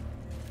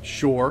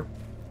 Sure.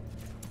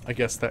 I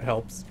guess that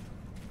helps.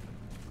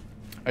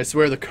 I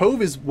swear, the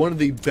Cove is one of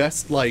the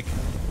best, like,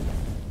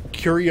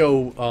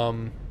 curio,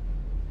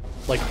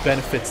 like,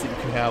 benefits that you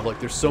can have. Like,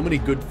 there's so many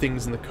good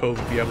things in the Cove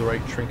if you have the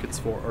right trinkets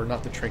for, or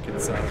not the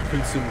trinkets,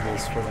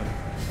 consumables for them.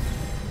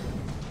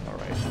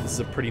 Alright, this is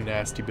a pretty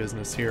nasty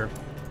business here.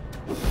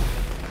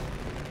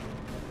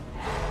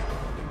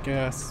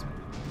 Gas.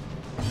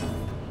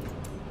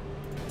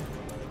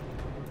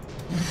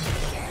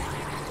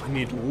 I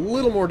need a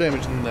little more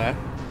damage than that.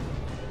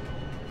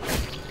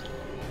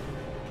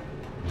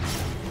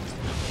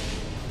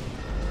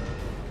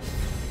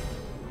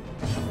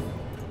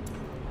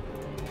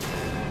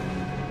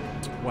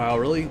 Wow,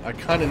 really? I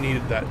kind of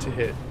needed that to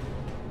hit.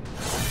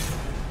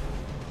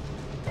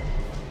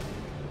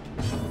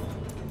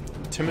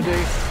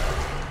 Intimidate.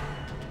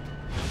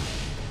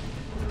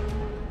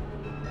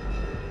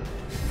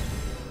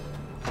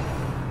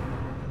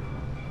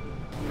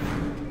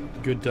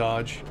 Good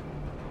dodge.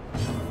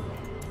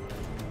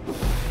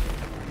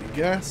 I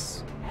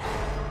guess.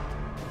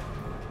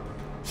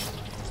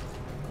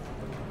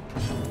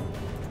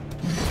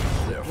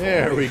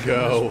 There we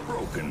go.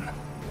 Broken.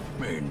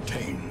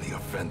 Maintain the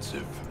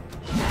offensive.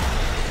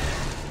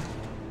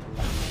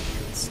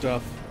 Good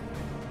stuff.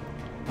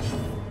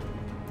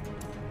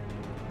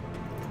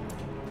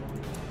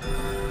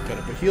 Got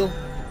up a heal.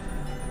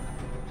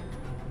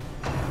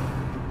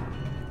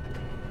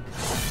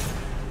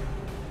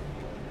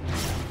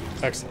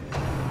 Excellent.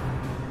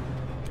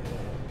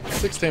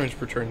 6 damage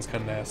per turn is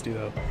kind of nasty,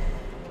 though.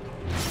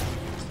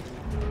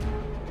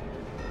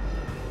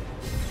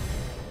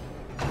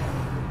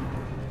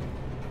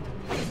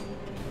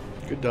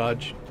 Good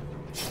dodge.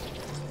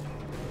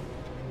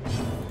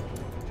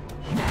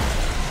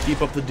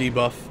 Keep up the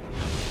debuff.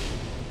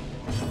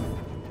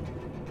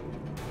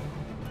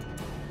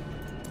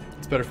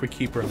 It's better if we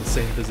keep her in the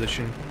same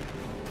position.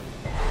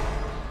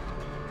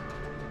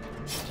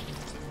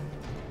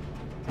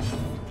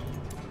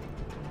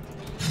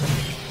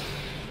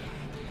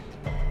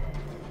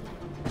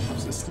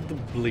 Resisted the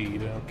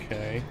bleed,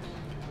 okay.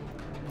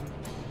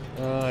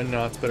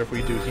 No, it's better if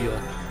we do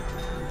heal.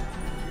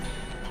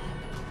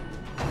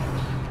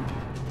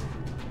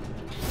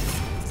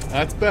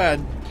 That's bad.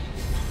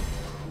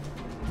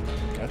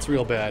 That's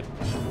real bad.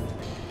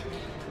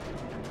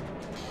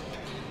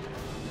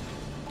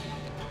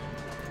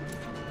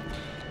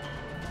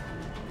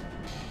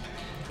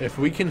 If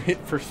we can hit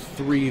for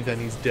 3, then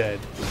he's dead.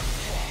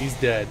 He's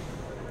dead.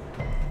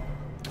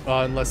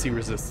 Unless he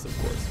resists, of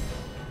course.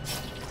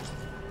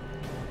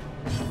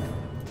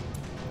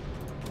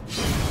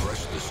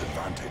 Press this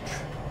advantage.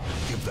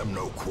 Give them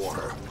no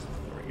quarter.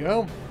 There we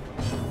go.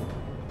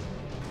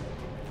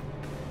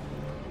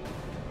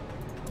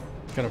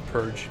 Gonna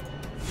purge.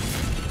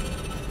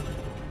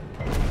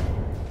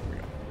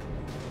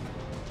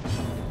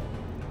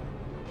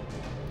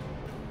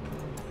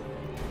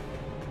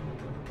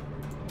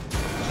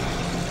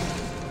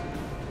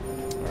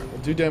 Alright,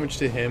 we'll do damage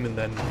to him and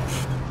then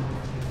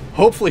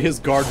hopefully his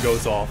guard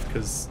goes off,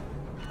 because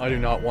I do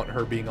not want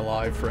her being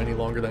alive for any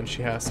longer than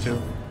she has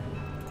to.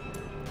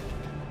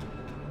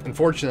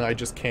 Unfortunately, I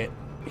just can't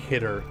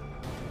hit her.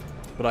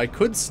 But I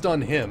could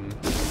stun him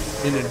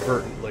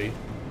inadvertently.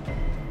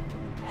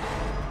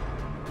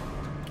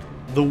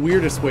 the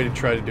weirdest way to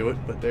try to do it,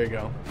 but there you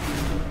go.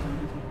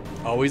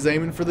 Always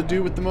aiming for the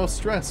dude with the most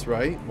stress,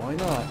 right? Why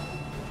not?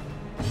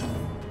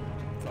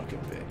 Fucking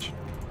bitch.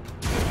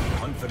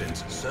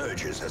 Confidence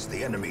surges as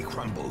the enemy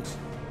crumbles.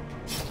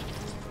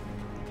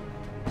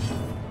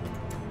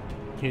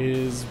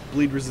 His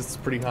bleed resistance is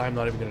pretty high. I'm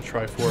not even going to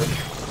try for it.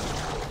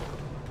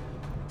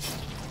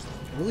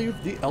 I believe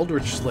the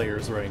Eldritch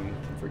Slayer's ring.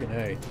 Friggin'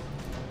 A.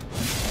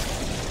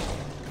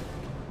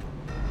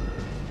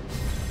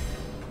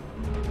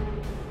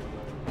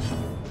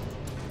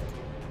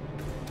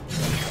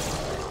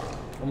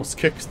 Almost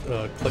clicked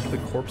the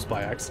corpse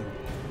by accident.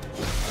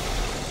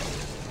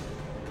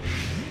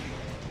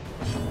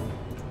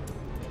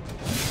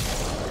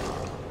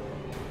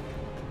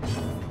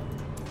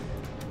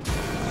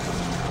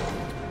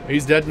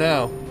 He's dead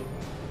now.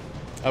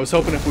 I was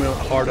hoping if we went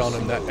hard on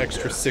him, that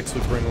extra 6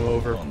 would bring him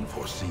over.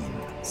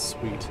 Unforeseen.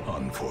 Sweet.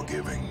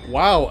 Unforgiving.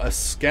 Wow, a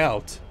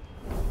scout.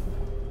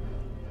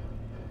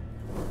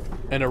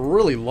 And a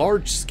really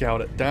large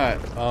scout at that.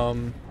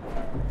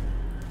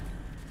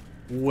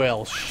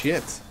 Well,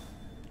 shit.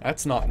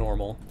 That's not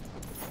normal.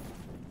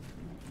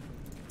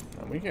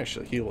 We can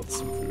actually heal with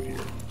some food here.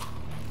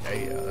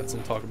 Hey, that's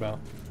what I'm talking about.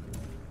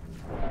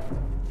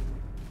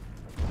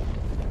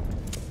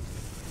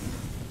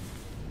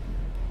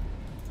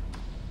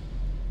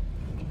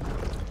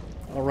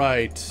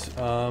 Alright,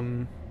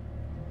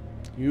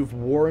 you've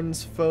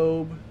Warren's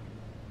Phobe,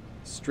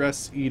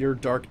 Stress Eater,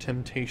 Dark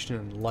Temptation,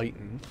 and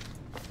Lighten.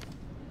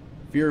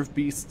 Fear of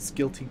Beasts,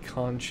 Guilty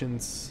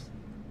Conscience,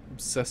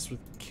 Obsessed with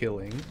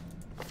Killing.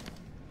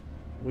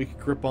 Weak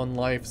Grip on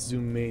Life,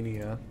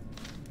 Zoomania,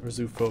 or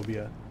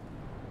Zoophobia.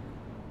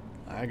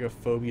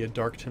 Agophobia,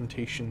 Dark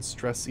Temptation,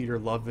 Stress Eater,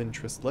 Love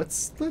Interest.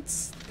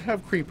 Let's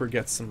have Creeper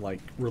get some, like,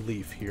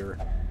 relief here.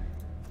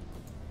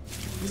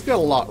 He's got a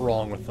lot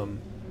wrong with him.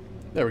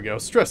 There we go.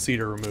 Stress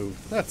Eater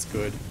removed. That's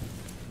good.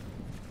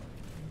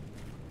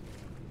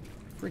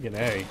 Friggin'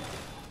 A.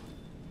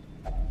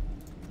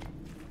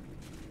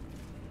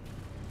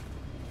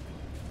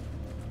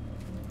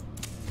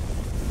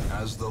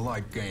 As the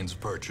light gains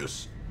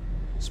purchase,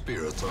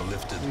 spirits are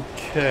lifted.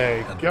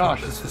 Okay.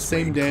 Gosh, it's the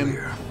same damn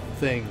clear.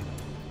 thing.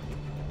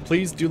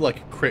 Please do like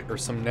a crit or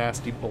some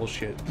nasty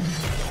bullshit.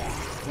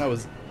 That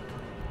was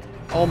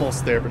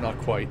almost there, but not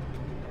quite.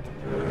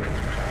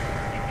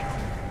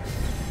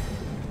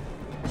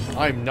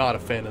 I'm not a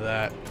fan of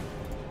that.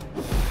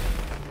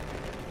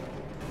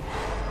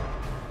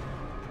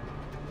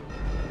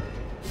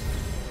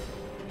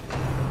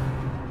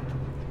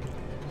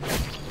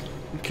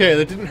 Okay,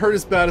 that didn't hurt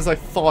as bad as I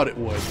thought it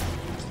would.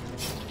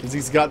 Because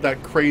he's got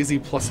that crazy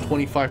plus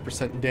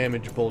 25%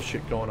 damage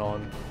bullshit going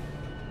on.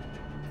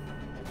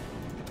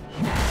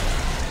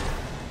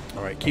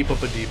 Alright, keep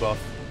up a debuff.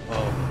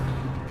 Oh.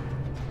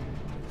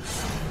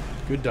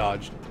 Good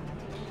dodge.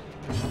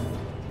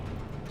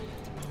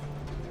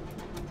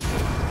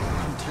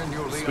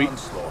 Continually Sweet.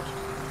 onslaught.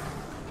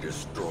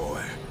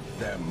 Destroy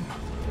them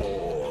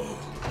all.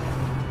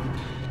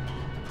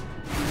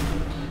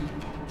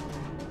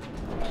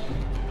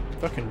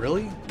 Fucking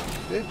really?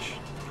 Bitch.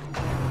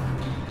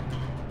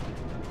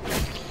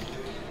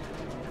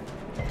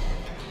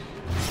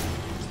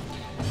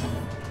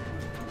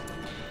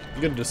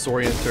 I'm gonna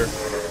disorient her.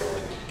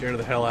 Get her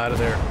the hell out of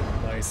there.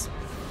 Nice.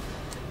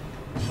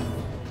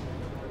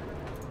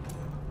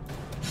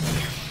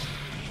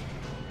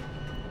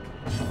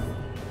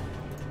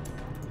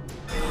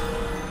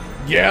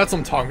 Yeah, that's what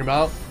I'm talking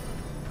about.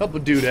 Help a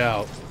dude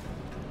out.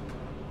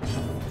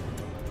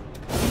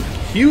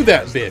 Cue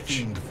that bitch.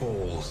 Fiend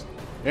falls.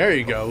 There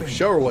you go.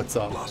 Show her what's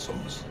up.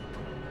 Blossoms.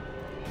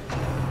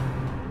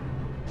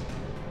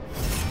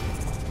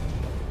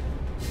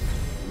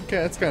 Okay,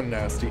 that's kind of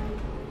nasty.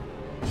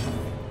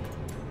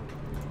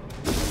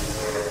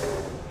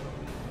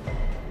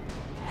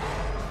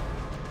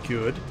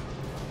 Good.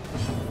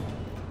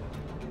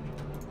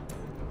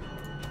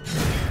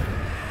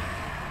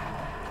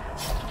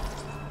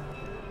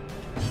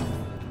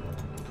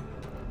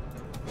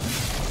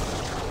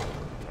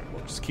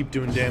 We'll just keep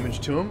doing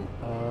damage to him.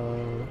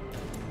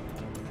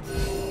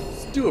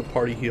 Let's do a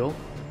party heal.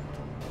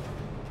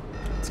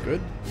 That's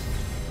good.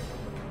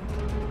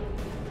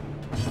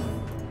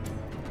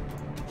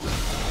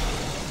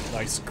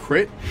 Nice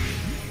crit.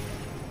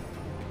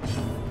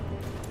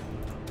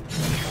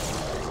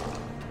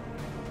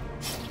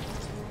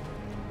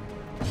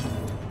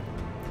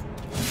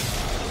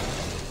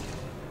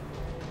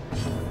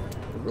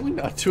 Really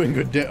not doing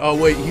good. Oh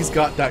wait, he's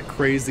got that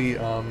crazy.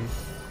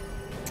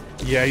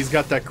 Yeah, he's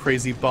got that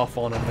crazy buff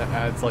on him that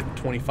adds like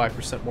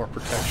 25% more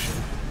protection.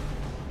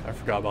 I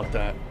forgot about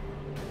that.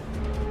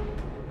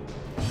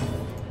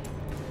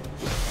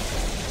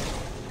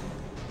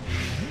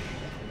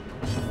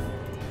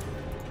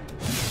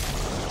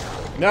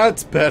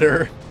 That's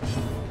better.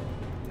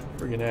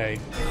 Friggin' A.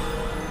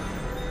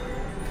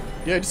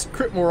 Yeah, just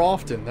crit more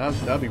often.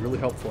 That'd be really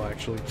helpful,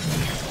 actually.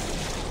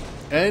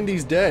 And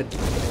he's dead.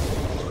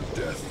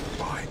 Death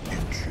by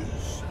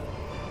inches.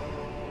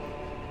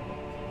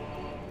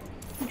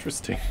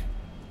 Interesting.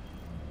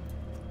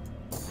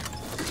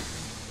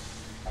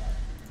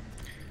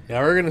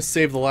 Now we're going to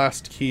save the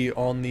last key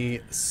on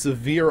the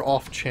severe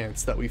off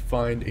chance that we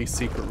find a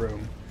secret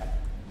room.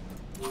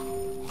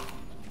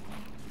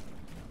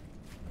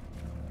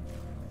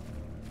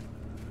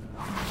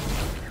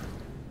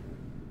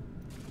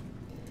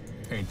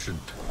 Ancient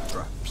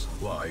traps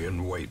lie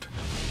in wait.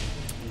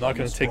 I'm not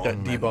going to take that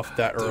Strong men debuff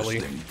that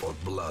early. thirsting for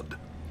blood.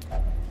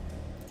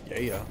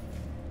 Yeah.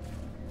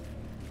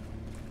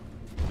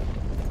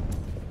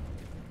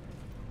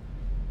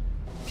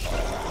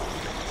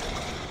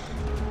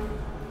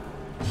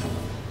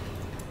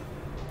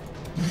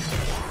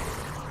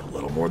 A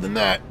little more than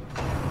that.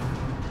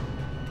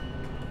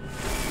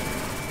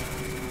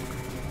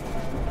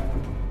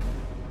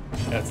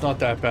 Yeah, it's not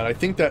that bad. I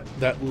think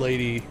that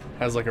lady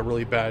has like a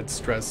really bad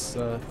stress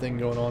thing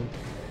going on.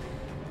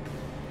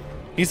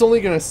 He's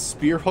only going to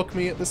spear hook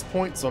me at this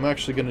point, so I'm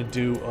actually going to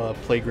do a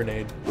play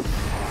grenade.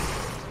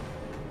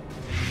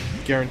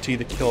 Guarantee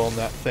the kill on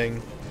that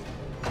thing.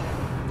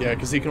 Yeah,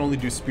 because he can only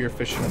do spear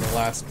fishing in the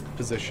last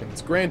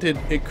positions. Granted,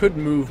 it could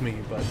move me,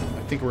 but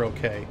I think we're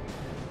okay.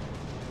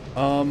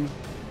 I'm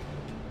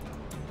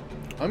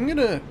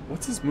gonna...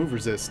 What's his move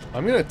resist?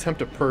 I'm gonna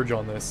attempt a purge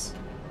on this.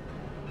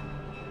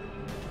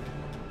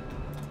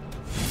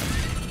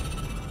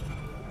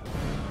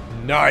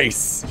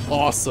 Nice!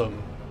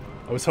 Awesome!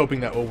 I was hoping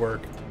that will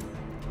work.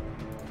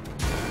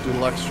 Do a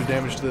little extra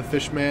damage to the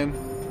fish man.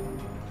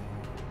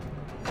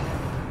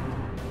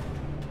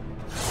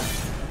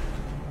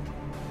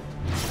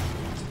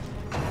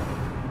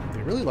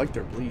 They really like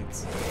their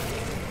bleeds.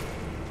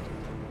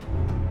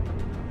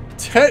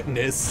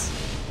 Tetanus?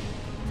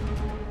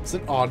 It's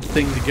an odd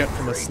thing to get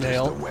from a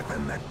snail. The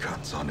weapon that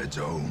cuts on its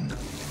own.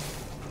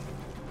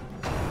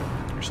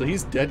 Actually,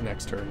 he's dead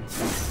next turn.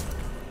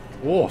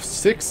 Whoa,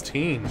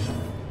 16.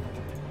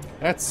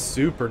 That's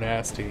super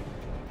nasty.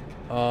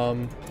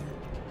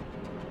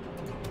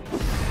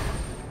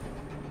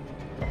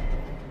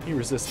 He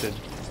resisted.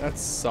 That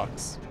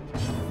sucks.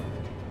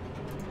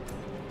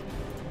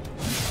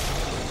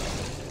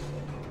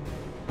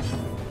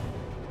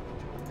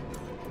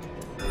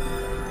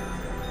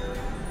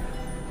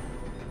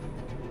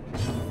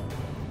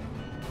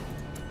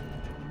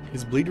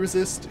 His bleed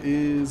resist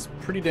is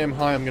pretty damn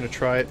high. I'm gonna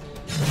try it.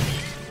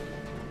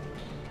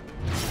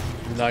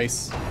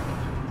 Nice.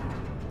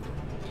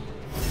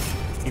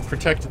 He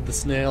protected the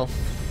snail.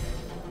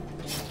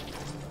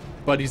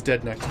 But he's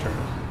dead next turn.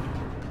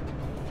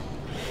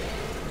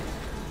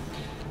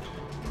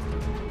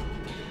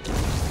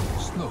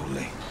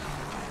 Slowly.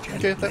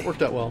 Okay, that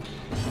worked out well.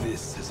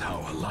 This is how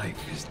a life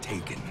is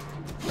taken.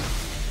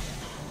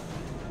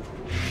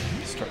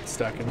 Start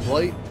stacking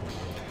blight.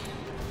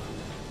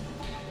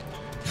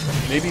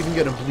 Maybe even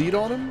get a bleed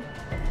on him?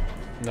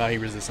 Nah, he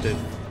resisted.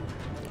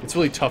 It's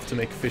really tough to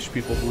make fish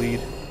people bleed.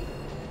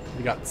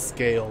 We got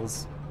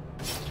scales.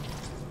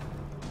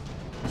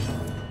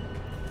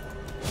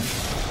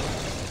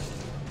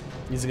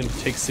 He's going to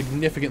take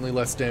significantly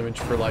less damage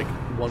for like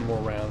one more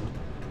round.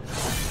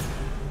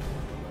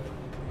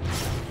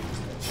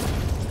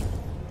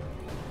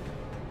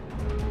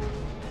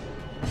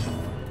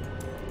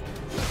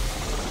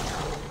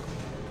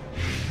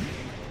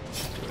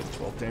 Good,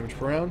 12 damage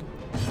per round.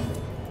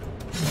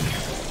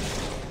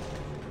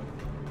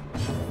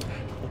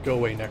 I'll go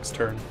away next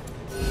turn.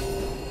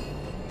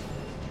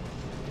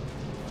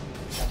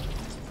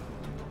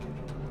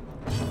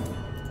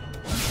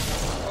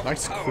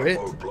 Nice crit.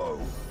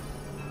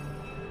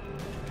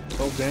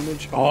 12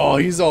 damage. Oh,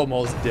 he's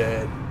almost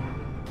dead.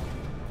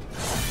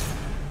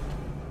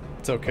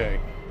 It's okay.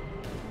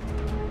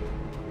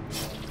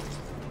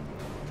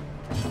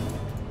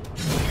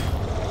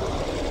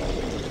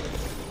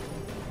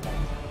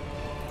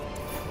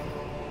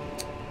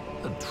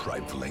 A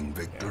trifling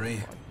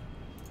victory,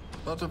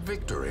 but a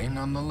victory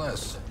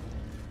nonetheless.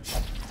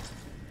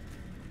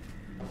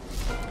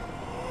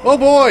 Oh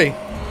boy!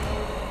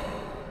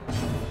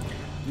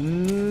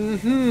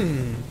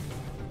 Mm-hmm.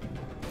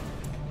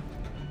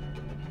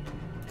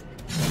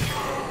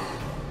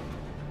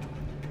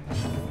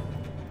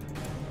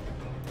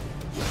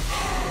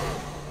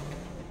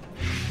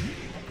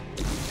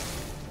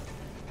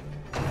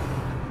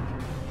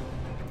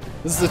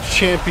 This is a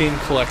champion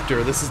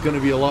collector. This is going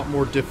to be a lot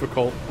more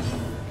difficult.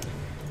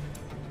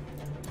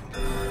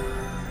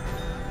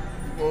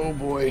 Oh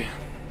boy.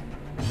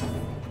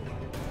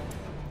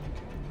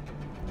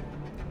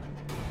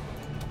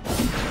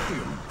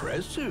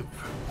 Impressive.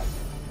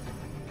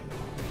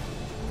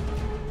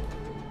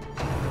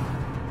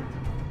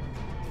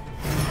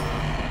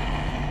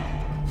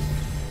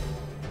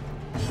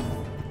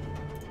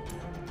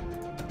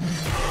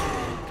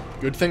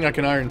 Good thing I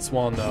can Iron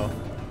Swan, though.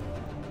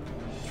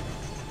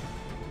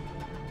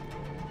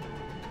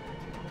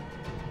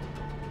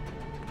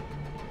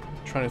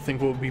 Trying to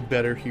think what would be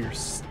better here.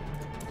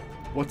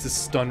 What's his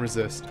stun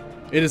resist?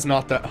 It is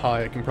not that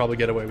high. I can probably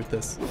get away with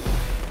this.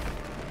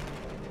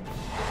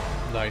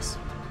 Nice.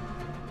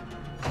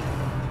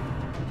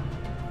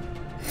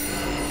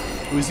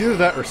 It was either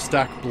that or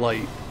stack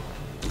blight.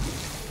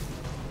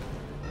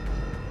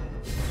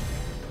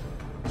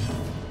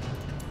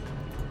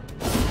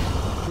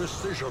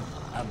 worship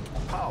and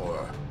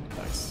power.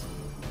 Nice.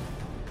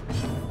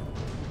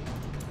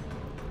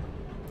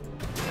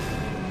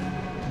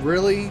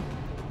 Really?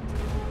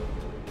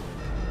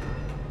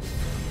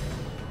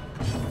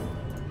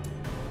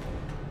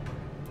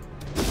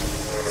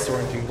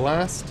 Disorienting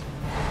blast.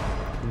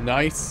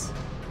 Nice.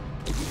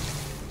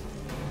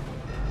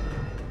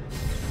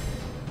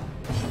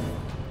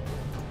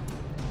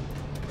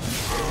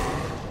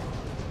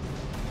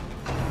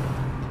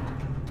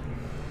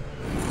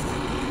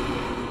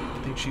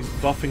 I think she's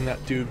buffing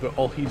that dude, but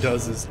all he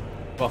does is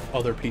buff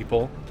other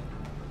people.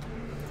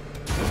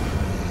 There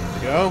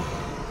we go.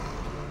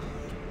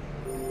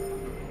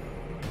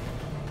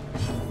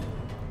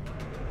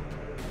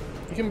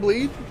 He can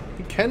bleed?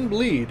 He can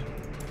bleed.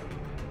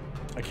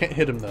 I can't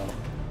hit him though.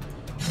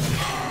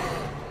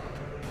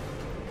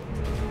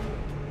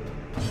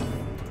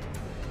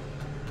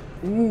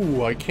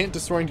 Ooh, I can't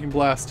disorienting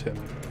blast him.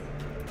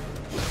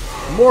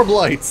 More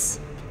blights!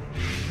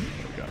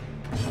 There we go.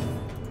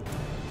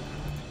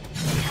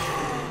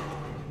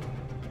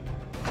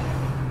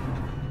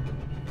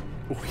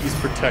 Ooh, he's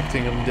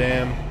protecting him,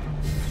 damn.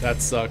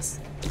 That sucks.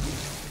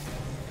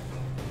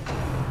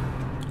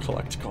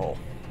 Collect call.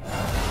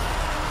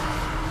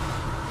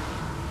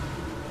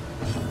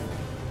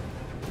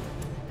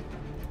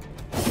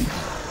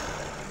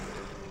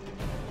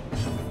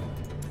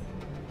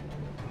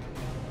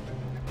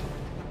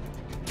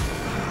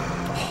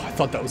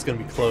 I thought that was going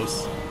to be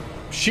close.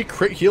 She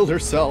crit healed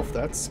herself.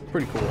 That's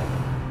pretty cool.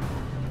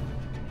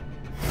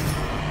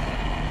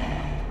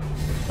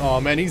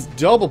 Oh man, he's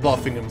double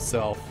buffing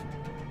himself.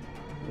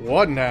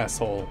 What an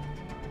asshole.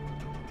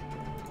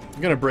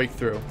 I'm going to break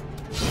through.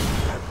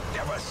 A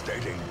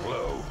devastating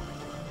blow.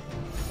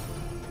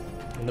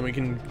 And then we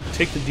can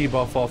take the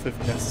debuff off if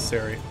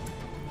necessary.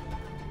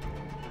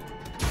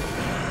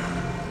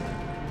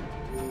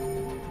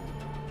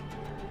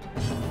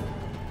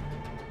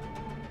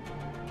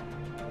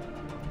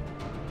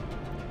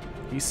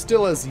 He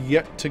still has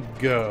yet to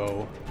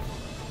go.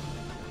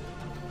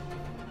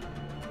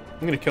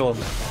 I'm gonna kill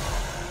him.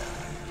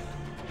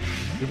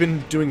 We've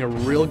been doing a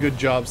real good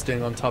job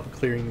staying on top of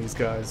clearing these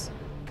guys.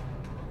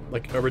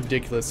 Like a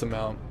ridiculous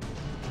amount.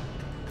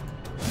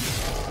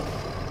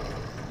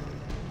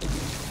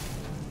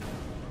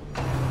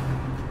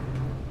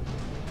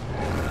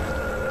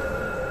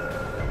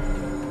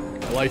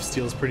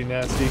 Lifesteal is pretty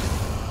nasty.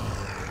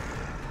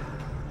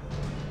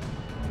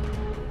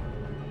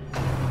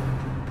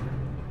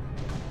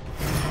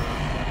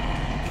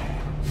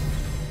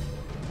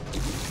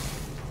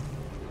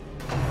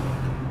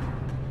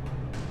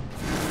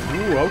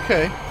 Ooh,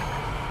 okay.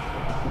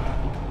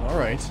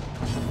 Alright.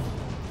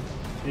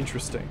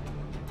 Interesting.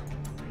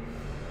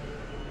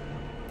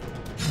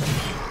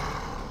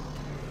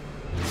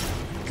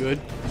 Good.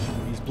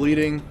 He's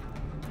bleeding.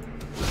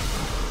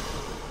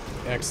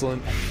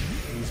 Excellent.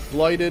 He's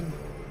blighted.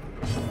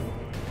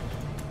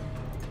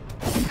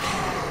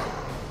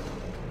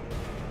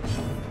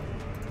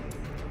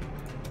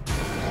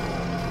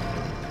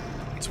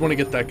 Just want to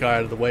get that guy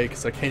out of the way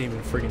because I can't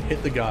even friggin'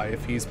 hit the guy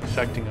if he's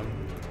protecting him.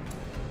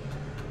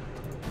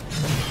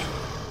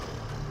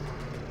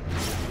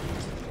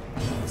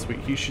 Sweet,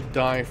 he should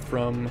die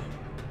from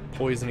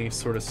poisony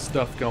sort of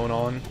stuff going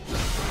on.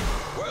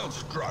 Well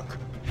struck.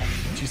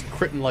 She's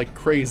critting like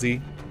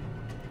crazy.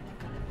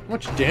 How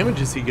much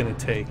damage is he gonna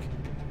take?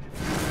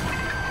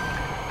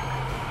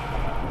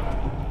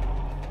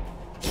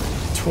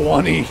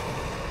 20.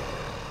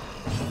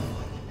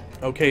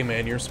 Okay,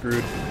 man, you're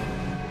screwed.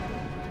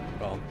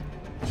 Well,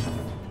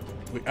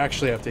 we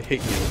actually have to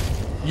hit you.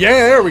 Yeah,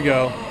 there we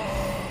go.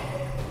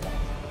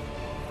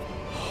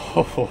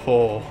 Ho ho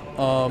ho.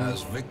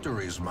 As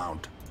victories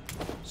mount,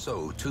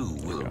 so too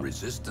will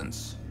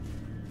resistance.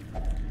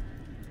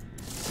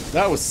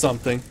 That was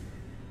something.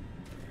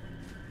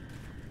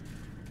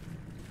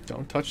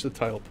 Don't touch the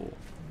title pool.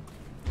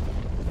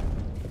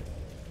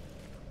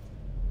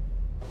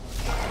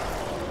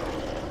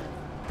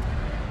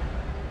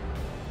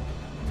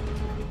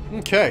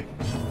 Okay.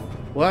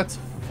 Well, that's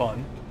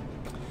fun.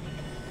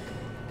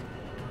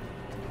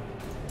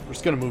 We're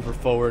just gonna move her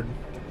forward.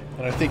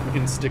 And I think we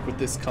can stick with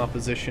this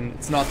composition.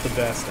 It's not the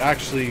best.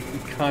 Actually, we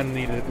kind of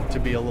need it to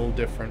be a little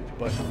different,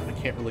 but I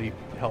can't really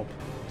help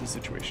the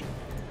situation.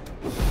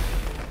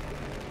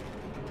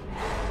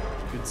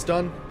 Good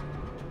stun.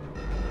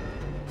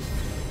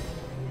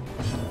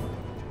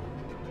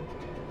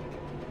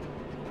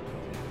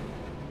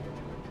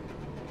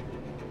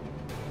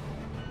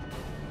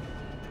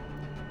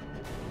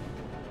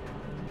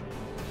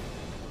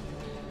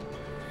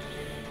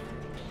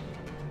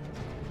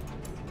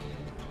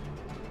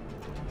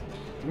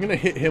 I'm gonna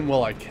hit him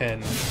while I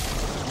can,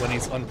 when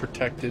he's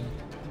unprotected.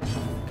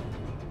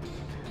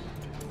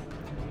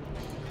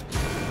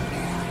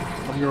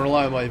 I'm gonna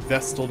rely on my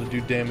Vestal to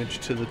do damage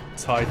to the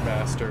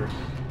Tidemaster.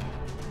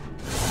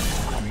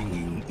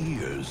 Ringing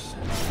ears.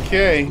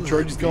 Okay,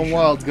 Georgie's going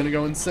wild, it's gonna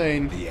go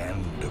insane. The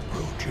end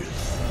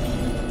approaches.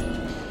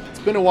 It's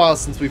been a while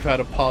since we've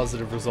had a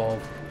positive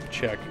resolve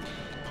check.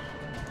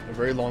 A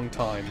very long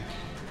time.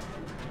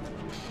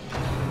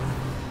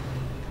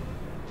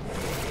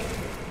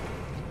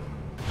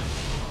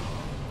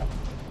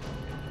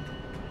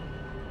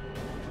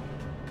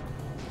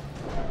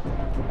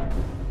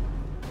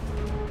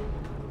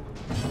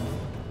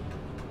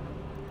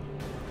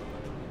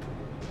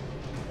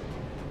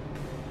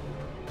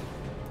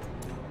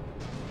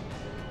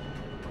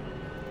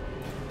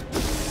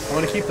 I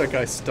want to keep that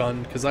guy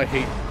stunned, because I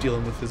hate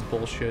dealing with his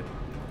bullshit.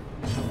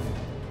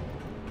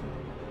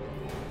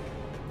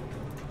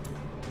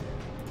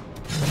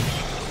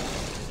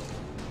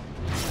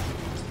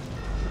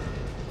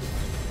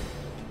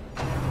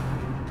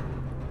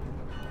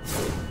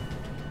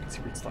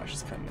 Secret Slash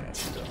is kind of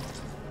nasty, though.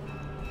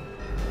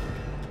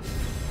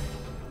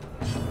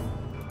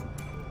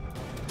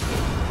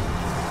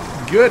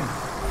 Good!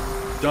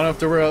 Don't have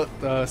to worry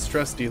about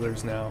stress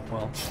dealers now.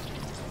 Well,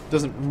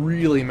 doesn't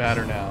really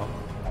matter now.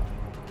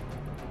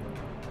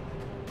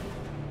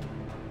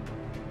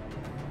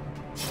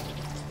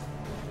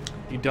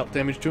 He dealt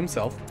damage to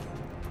himself.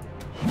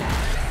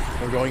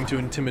 We're going to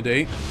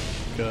intimidate,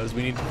 because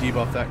we need to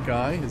debuff that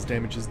guy. His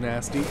damage is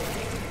nasty.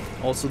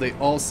 Also, they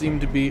all seem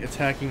to be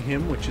attacking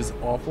him, which is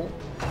awful.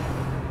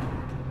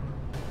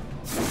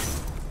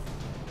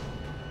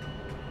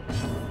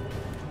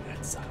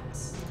 That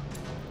sucks.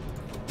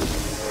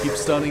 Keep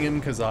stunning him,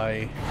 because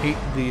I hate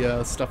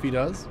the stuff he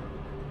does.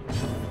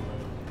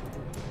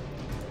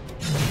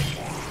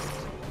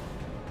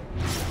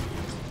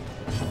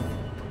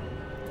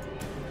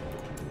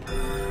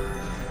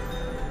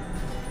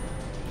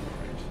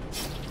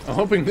 I'm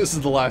hoping this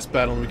is the last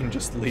battle and we can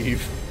just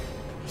leave.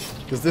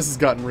 Because this has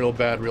gotten real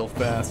bad real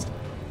fast.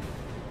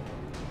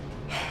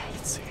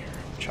 Let's see here.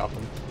 Chop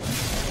him.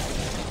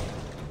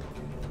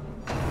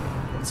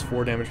 That's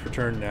 4 damage per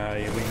turn. Nah,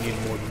 yeah, we need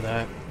more than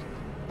that.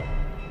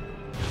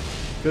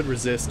 Good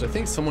resist. I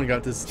think someone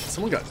got this.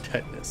 Someone got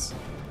tetanus.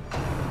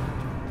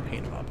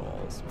 Pain in my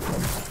balls.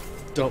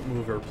 Don't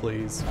move her,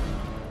 please.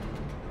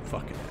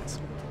 Fucking ass.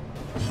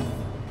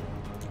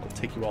 I'll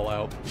take you all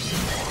out.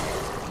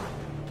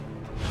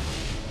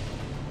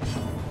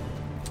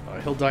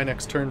 He'll die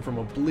next turn from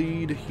a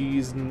bleed.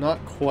 He's not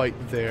quite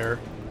there.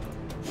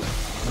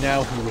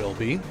 Now he will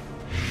be.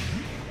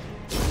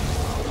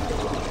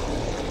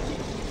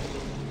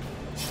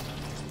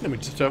 Then we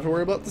just have to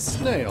worry about the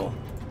snail.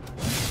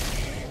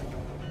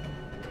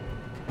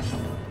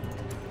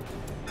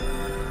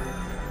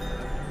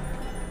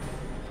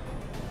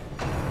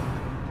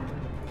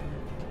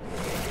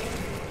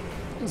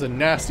 That was a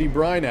nasty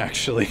brine,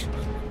 actually.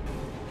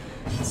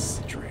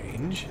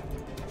 Strange.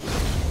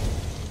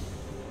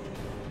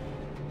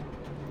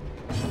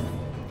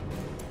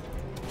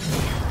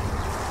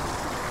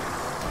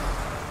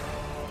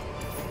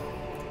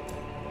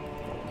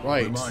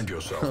 Right. Remind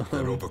yourself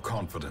that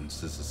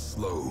overconfidence is a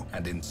slow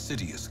and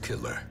insidious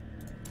killer.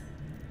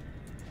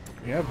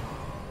 Yeah.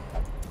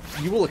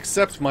 You will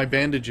accept my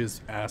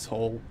bandages,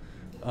 asshole.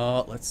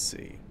 Let's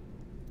see.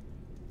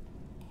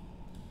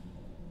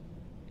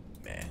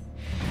 Man.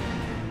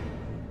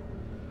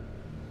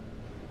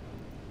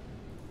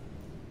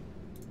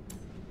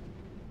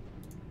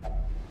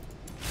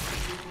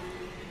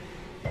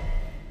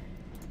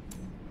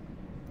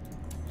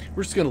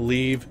 We're just gonna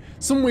leave.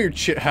 Some weird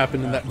shit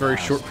happened in that very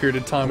short period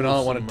of time, and I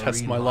don't want to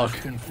test my luck.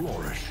 Can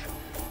flourish,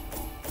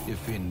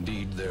 if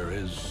indeed there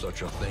is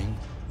such a thing.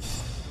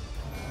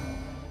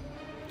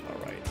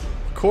 All right.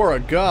 Cora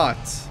got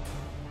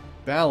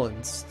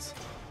balanced.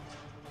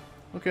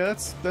 Okay,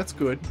 that's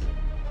good.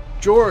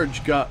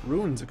 George got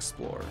Ruins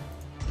Explorer.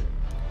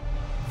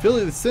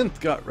 Philly the Synth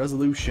got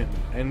Resolution,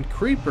 and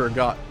Creeper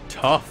got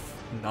Tough.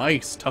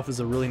 Nice. Tough is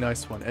a really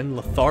nice one, and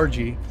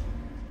Lethargy.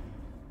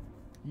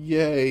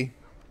 Yay.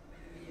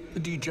 The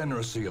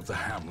degeneracy of the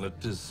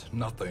hamlet is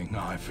nothing,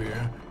 I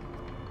fear,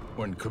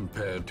 when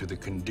compared to the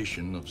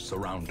condition of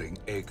surrounding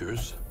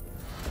acres.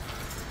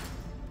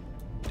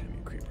 Damn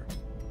you, Creeper.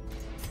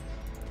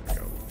 There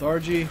we go.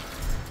 Lethargy.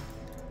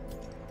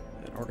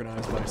 And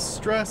organized by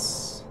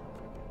stress.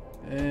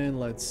 And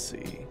let's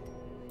see.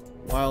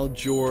 Wild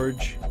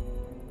George.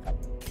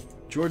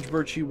 George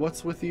Birchie,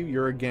 what's with you?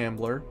 You're a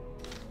gambler.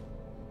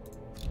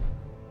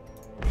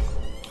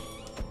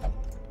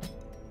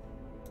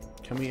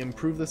 Can we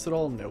improve this at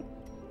all? Nope.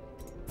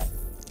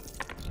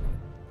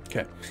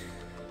 Okay.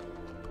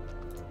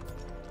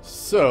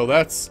 So,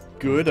 that's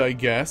good, I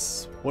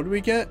guess. What do we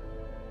get?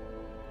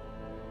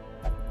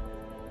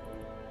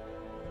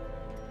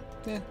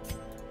 Eh.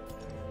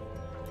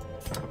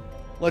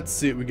 Let's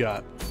see what we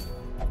got.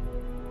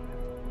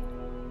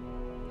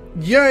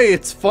 Yay,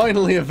 it's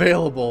finally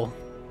available!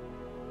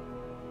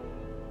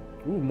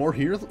 Ooh, more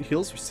heals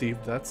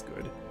received. That's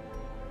good.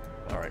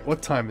 Alright,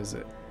 what time is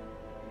it?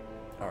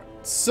 Alright,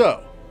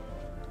 so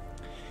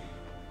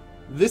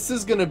this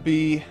is gonna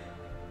be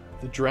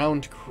the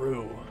Drowned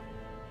Crew.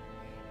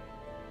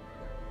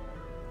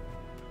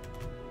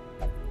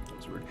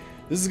 That's weird.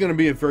 This is gonna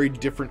be a very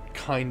different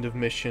kind of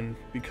mission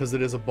because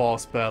it is a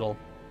boss battle.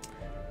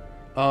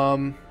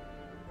 I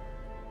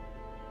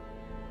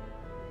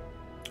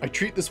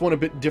treat this one a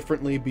bit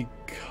differently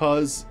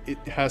because it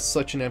has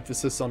such an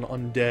emphasis on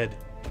undead.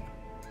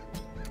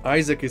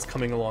 Isaac is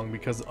coming along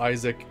because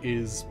Isaac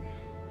is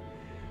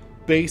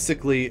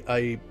basically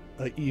a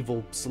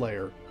evil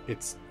slayer.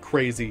 It's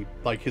crazy,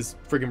 like his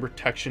friggin'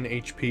 protection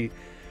HP.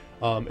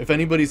 If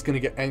anybody's gonna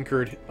get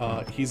anchored,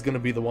 he's gonna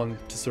be the one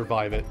to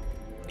survive it.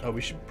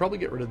 We should probably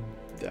get rid of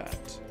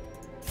that.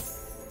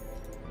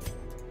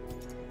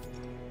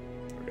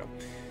 There we go.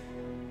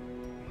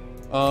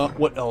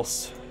 What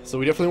else? So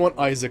we definitely want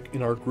Isaac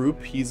in our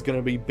group. He's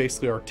gonna be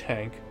basically our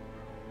tank.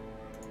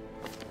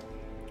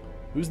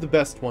 Who's the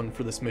best one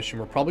for this mission?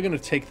 We're probably gonna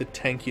take the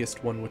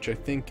tankiest one, which I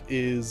think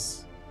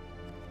is...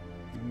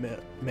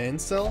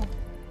 Mansell?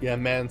 Yeah,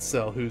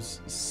 Mansell,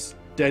 who's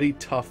steady,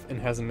 tough,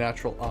 and has a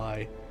natural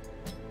eye.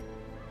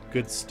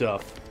 Good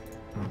stuff.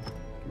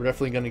 We're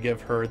definitely gonna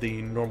give her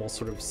the normal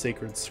sort of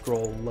sacred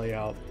scroll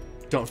layout.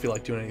 Don't feel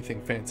like doing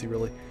anything fancy,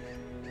 really.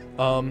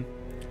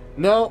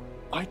 Now,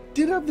 I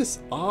did have this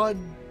odd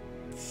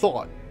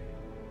thought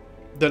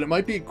that it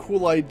might be a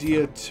cool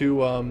idea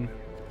to, let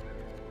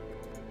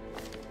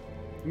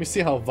me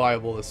see how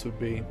viable this would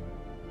be.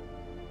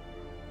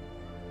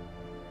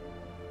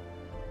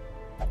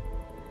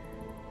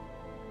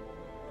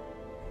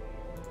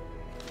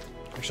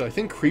 Actually, I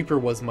think Creeper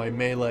was my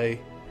melee.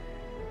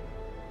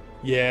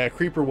 Yeah,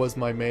 Creeper was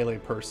my melee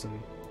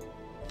person.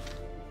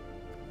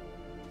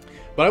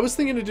 But I was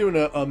thinking of doing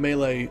a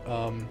melee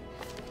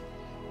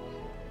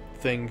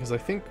thing, because I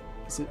think...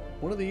 Is it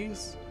one of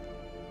these?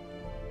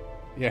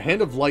 Yeah,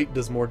 Hand of Light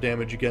does more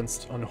damage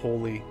against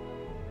Unholy.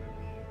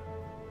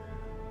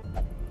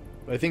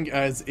 But I think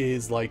as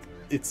is, like,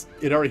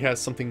 it already has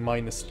something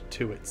minus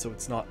to it, so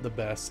it's not the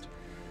best.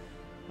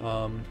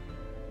 Yeah,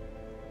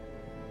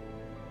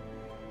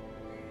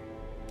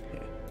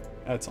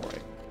 that's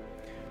alright.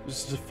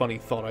 Just a funny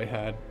thought I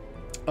had.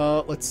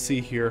 Let's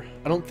see here.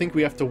 I don't think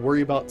we have to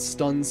worry about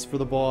stuns for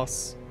the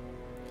boss.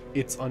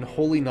 It's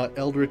Unholy, not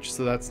Eldritch,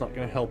 so that's not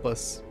going to help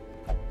us.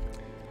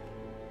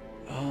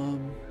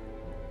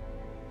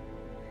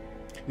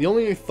 The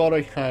only thought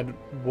I had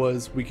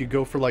was we could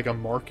go for like a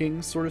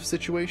marking sort of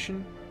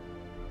situation.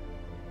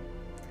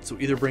 So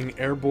either bring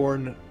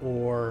Airborne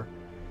or...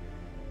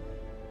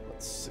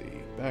 Let's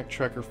see.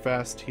 Backtracker,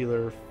 Fast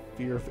Healer,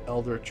 Fear of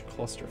Eldritch,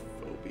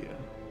 Claustrophobia.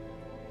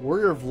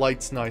 Warrior of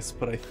Light's nice,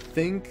 but I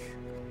think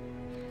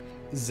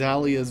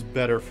Zalia's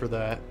better for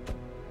that.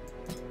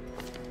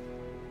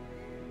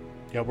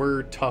 Yeah,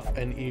 we're tough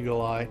and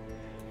Eagle Eye.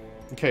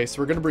 Okay,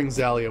 so we're going to bring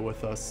Zalia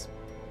with us.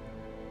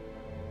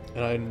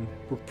 And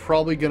we're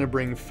probably going to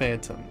bring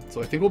Phantom. So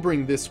I think we'll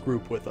bring this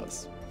group with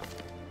us.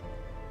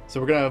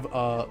 So we're going to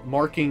have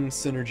marking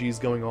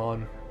synergies going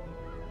on.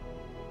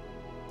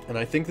 And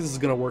I think this is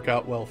going to work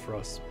out well for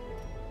us.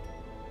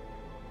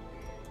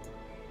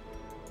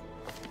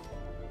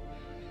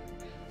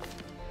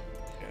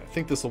 Yeah, I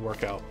think this will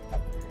work out.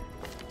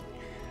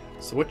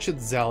 So what should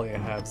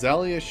Zalia have?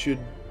 Zalia should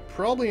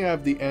probably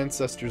have the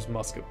Ancestor's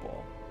Musket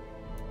Ball,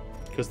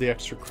 because the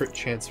extra crit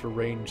chance for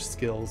range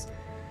skills.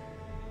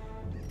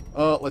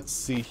 Let's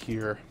see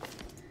here.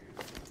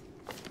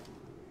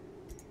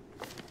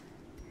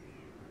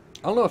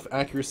 I don't know if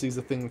accuracy is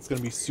a thing that's going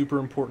to be super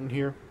important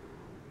here.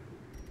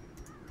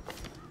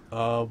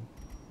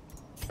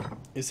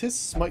 Is his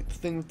smite the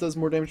thing that does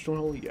more damage to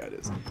Unholy? Yeah, it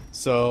is.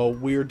 So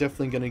we're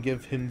definitely going to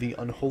give him the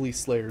Unholy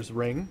Slayer's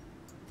Ring.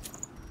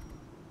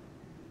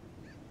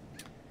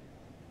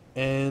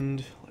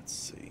 And let's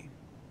see.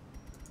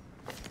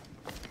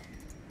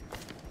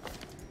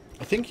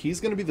 I think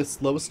he's going to be the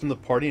slowest in the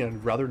party, and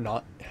I'd rather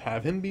not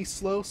have him be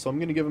slow, so I'm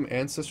going to give him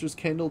Ancestor's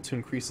Candle to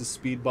increase his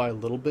speed by a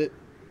little bit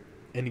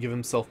and give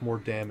himself more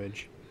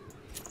damage.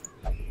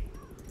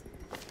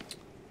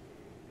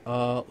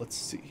 Let's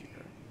see here.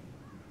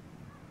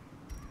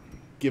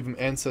 Give him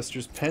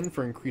Ancestor's Pen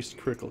for increased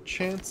critical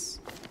chance.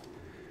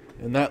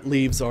 And that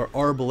leaves our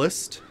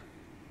Arbalist,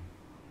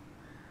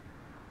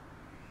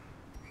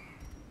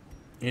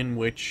 in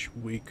which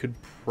we could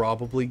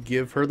probably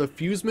give her the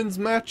Fuseman's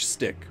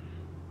Matchstick,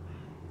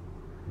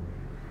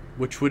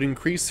 which would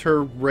increase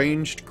her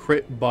ranged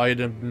crit by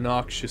an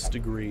obnoxious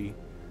degree.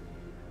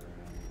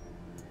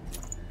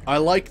 I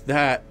like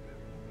that.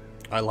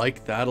 I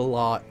like that a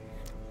lot.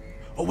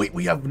 Oh wait,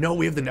 we have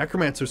the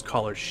Necromancer's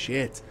Collar.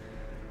 Shit.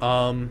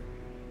 Yeah,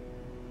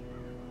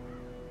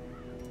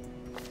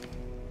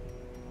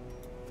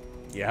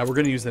 we're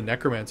gonna use the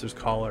Necromancer's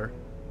Collar.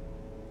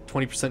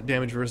 20%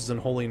 damage versus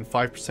Unholy and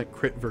 5%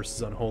 crit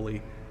versus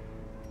Unholy.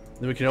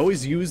 Then we can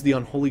always use the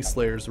Unholy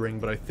Slayer's Ring,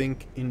 but I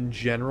think in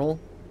general,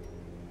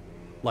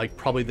 like,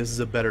 probably this is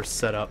a better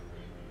setup.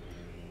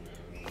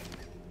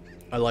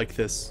 I like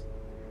this.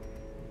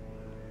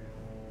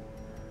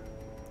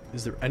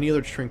 Is there any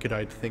other trinket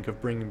I'd think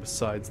of bringing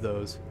besides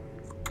those?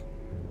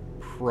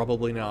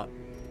 Probably not.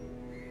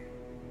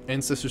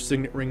 Ancestor's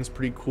Signet Ring's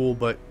pretty cool,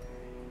 but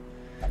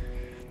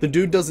the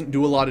dude doesn't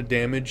do a lot of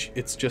damage.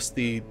 It's just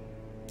the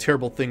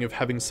terrible thing of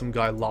having some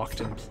guy locked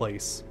in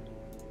place.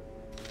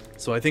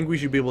 So I think we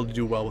should be able to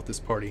do well with this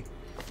party.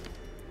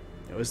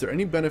 Now, is there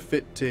any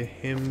benefit to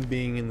him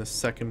being in the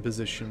second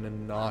position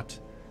and not...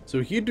 So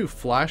he'd do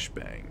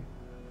Flashbang.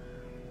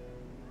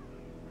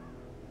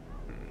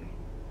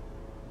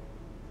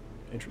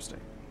 Interesting.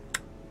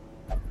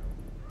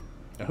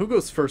 Now, who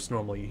goes first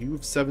normally? You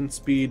have 7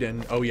 speed,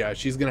 and... Oh yeah,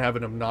 she's going to have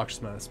an obnoxious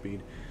amount of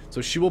speed.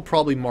 So she will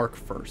probably mark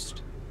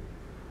first.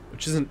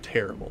 Which isn't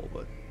terrible,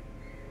 but...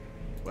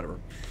 Whatever.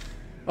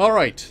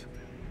 Alright.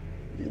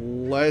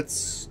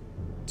 Let's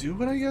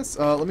do it, I guess?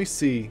 Let me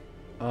see.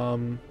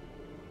 You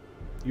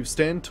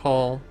stand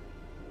tall.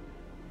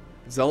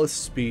 Zealous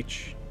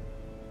speech.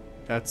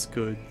 That's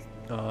good.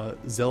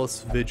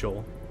 Zealous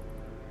vigil.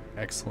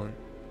 Excellent.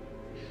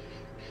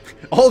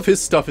 All of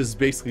his stuff is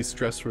basically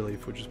stress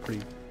relief, which is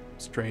pretty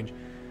strange.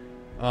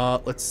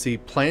 Let's see.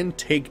 Plan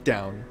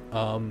takedown.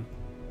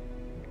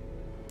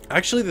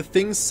 Actually, the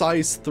thing's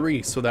size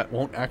 3, so that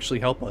won't actually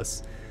help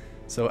us.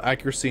 So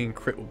accuracy and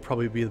crit will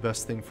probably be the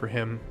best thing for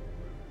him.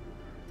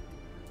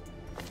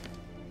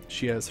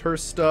 She has her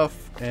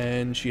stuff,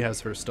 and she has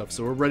her stuff,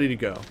 so we're ready to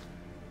go.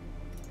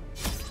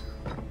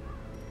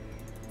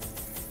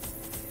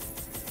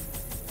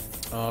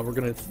 We're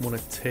going to want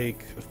to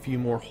take a few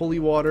more holy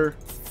water.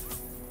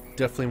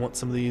 Definitely want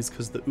some of these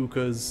because the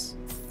Ukas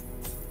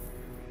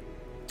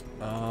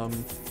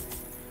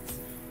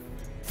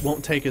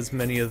won't take as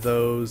many of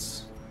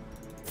those.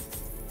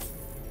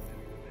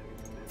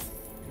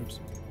 Oops.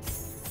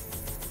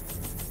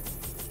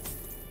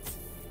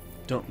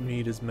 Don't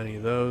need as many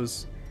of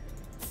those.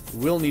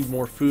 We'll need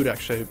more food.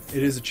 Actually,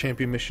 it is a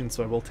champion mission,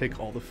 so I will take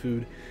all the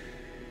food.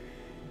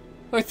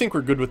 I think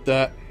we're good with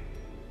that.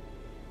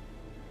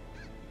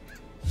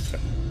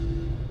 Okay.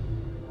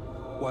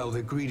 While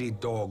the greedy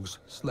dogs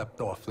slept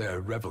off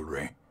their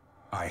revelry,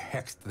 I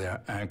hexed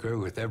their anchor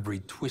with every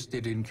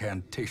twisted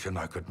incantation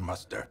I could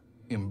muster,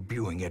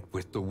 imbuing it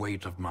with the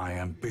weight of my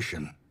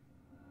ambition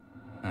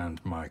and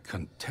my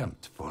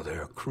contempt for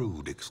their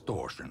crude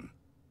extortion.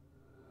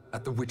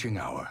 At the witching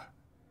hour,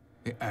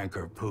 the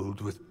anchor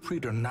pulled with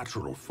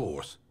preternatural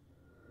force,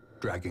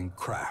 dragging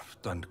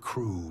craft and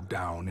crew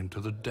down into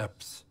the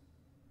depths.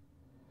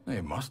 They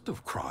must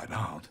have cried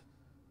out,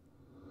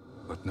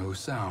 but no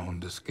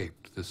sound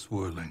escaped the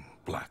swirling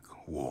black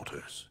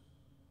waters.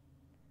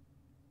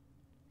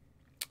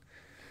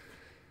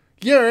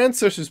 Yeah, our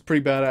ancestor's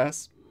pretty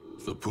badass.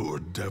 The poor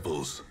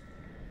devils,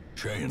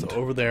 chained So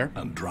over there.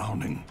 and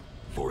drowning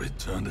for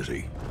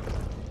eternity.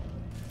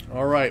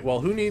 Alright, well,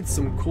 who needs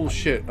some cool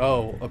shit?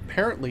 Oh,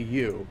 apparently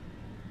you.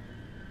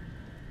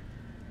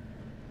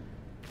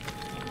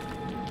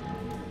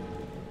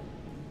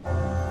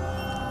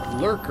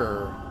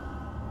 Lurker.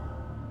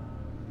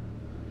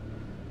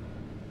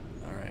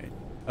 Alright.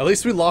 At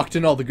least we locked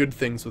in all the good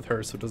things with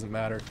her, so it doesn't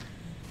matter.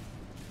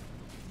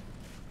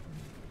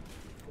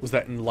 Was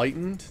that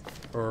enlightened?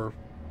 Or...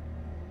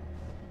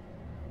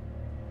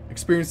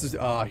 experiences...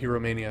 Ah,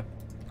 Hero-mania.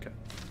 Okay.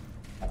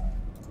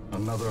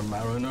 Another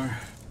mariner,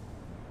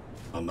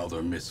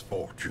 another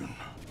misfortune.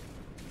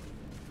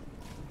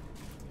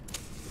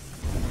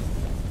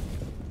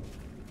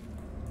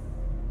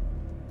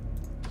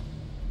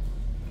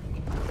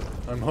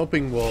 I'm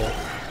hoping we'll...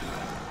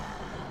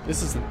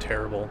 This isn't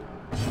terrible.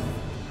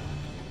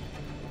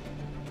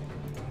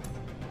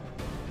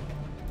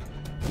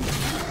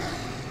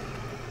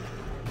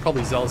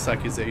 Probably Zealous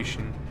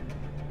Accusation.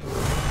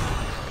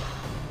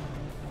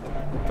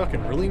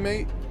 Fucking really,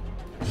 mate?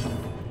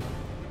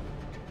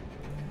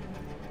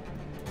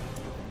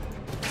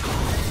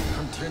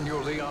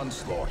 Continue the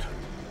onslaught.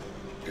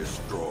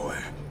 Destroy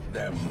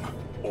them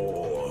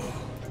all.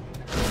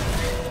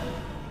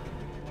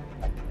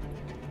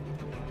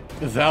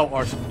 Thou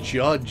art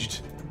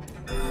judged.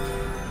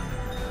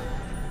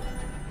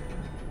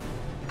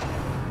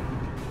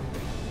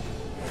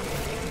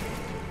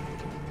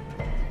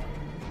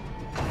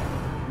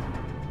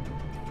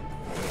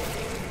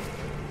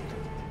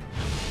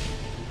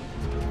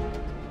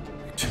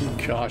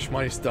 Gosh,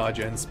 minus dodge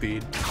and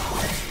speed.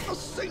 A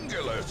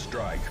singular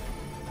strike.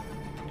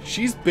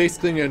 She's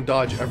basically gonna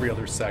dodge every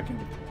other second.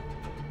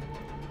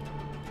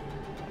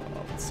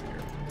 Let's see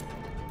here.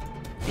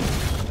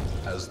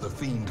 As the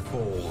fiend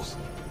falls,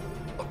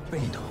 a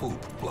faint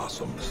hope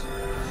blossoms.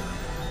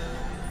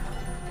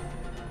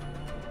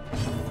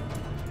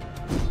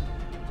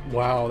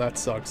 Wow, that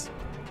sucks.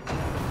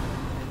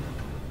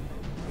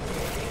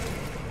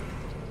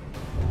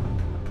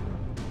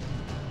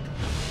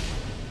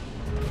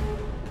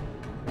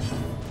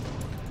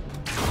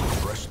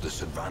 Press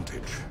this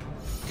advantage.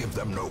 Give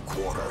them no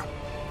quarter.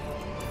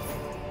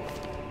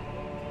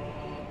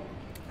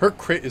 Her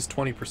crit is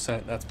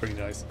 20%. That's pretty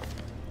nice.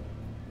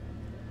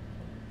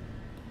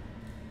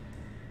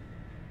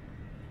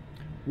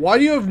 Why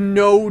do you have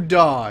no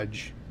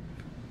dodge?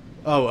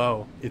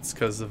 Oh, it's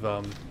because of,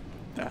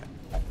 that.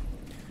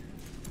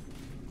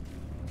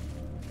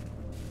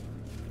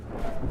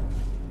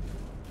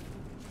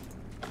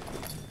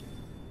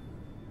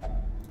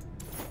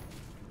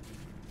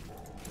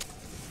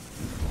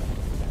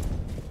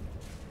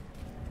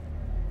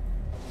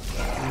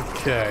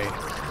 Okay.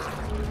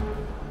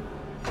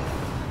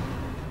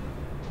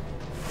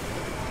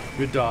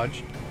 Good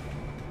dodge.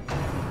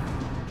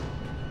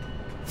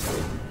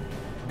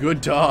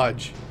 Good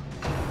dodge.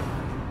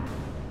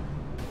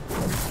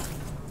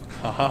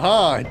 Ha ha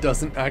ha! It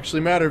doesn't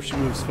actually matter if she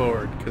moves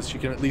forward, because she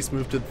can at least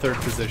move to the third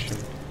position.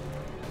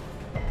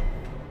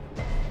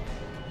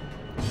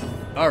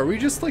 Oh, are we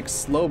just like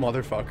slow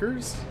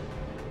motherfuckers?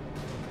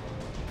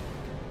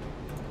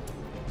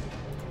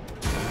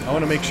 I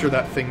want to make sure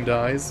that thing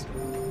dies.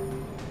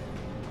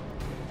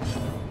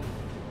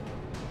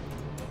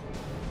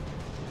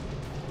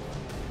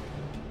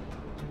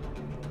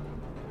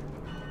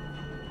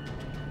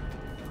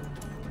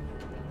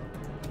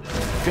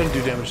 Gonna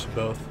do damage to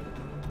both.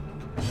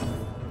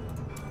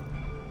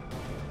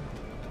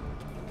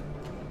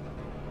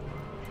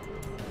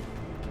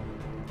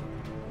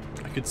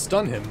 I could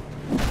stun him,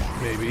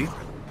 maybe.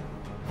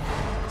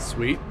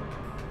 Sweet.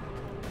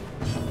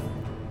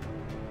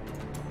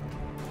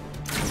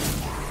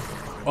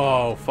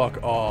 Oh,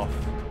 fuck off.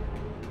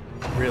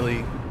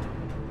 Really?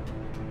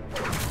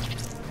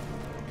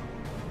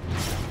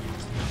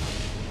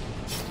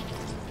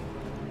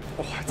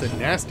 Oh, that's a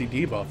nasty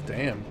debuff,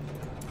 damn.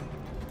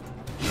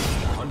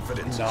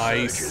 Confidence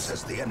Nice. surges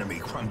as the enemy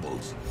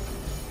crumbles.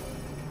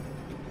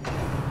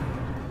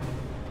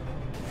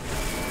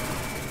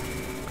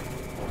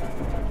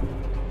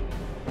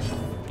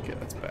 Okay,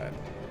 that's bad.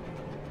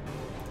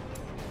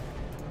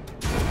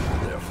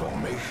 Their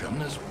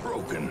formation is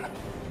broken.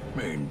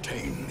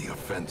 Maintain the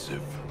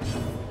offensive.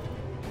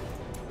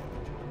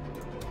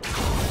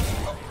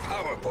 A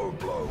powerful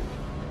blow.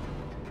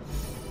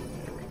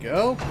 There we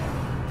go.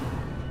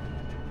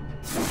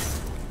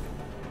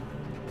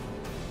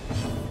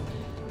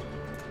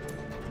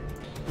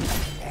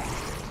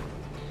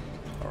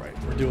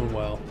 Alright, we're doing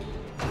well.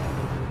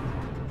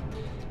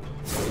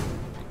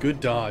 Good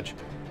dodge.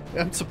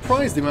 I'm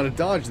surprised the amount of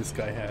dodge this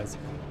guy has.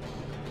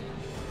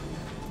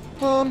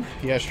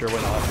 Yeah, sure,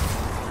 why not?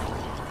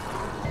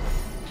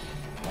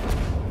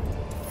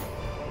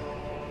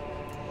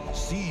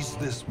 Seize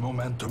this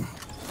momentum.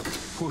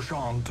 Push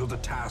on to the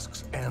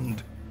task's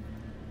end.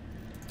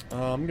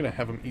 I'm gonna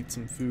have him eat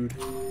some food.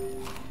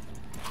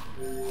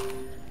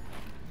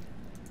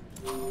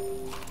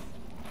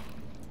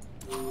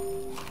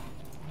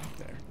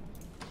 There.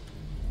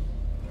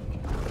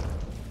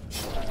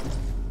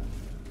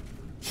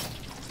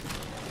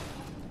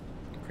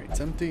 Crate's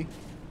empty.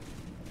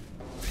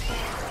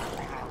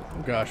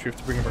 Oh gosh, we have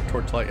to bring him our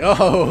torchlight.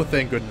 Oh,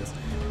 thank goodness.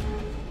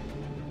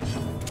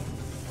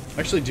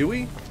 Actually, do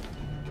we?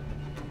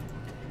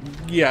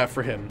 Yeah,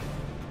 for him.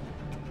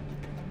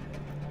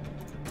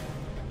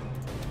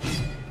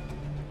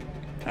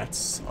 That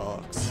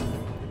sucks.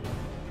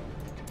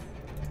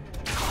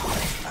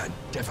 A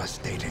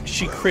devastating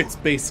She blow.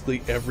 crits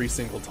basically every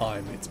single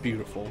time. It's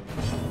beautiful.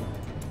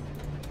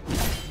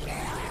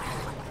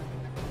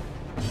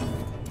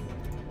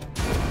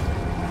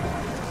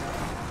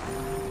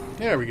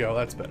 There we go,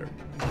 that's better.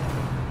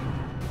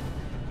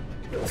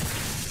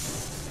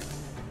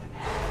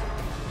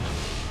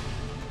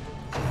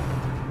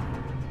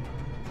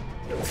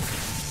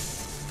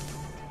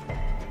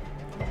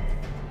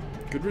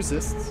 Good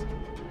resists.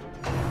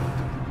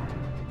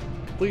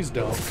 Please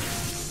don't.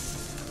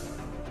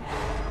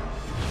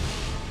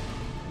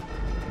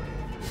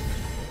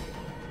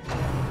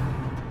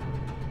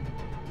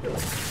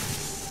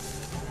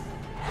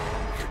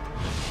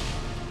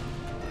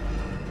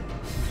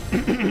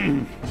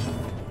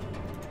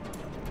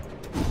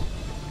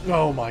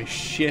 Oh my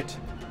shit.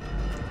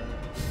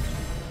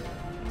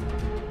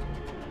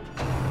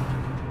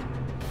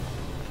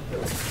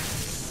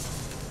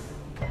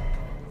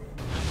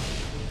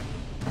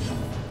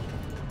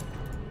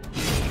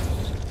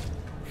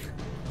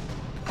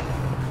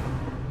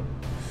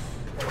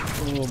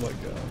 Oh my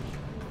god.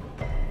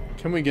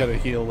 Can we get a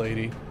heal,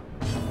 lady?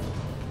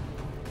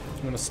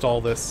 I'm gonna stall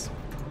this.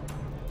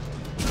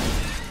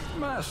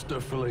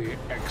 Masterfully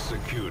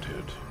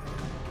executed.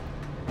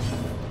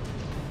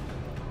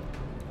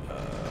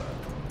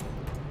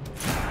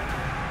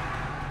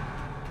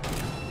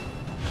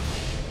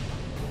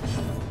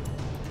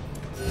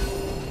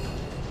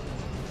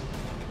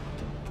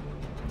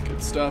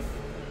 Good stuff.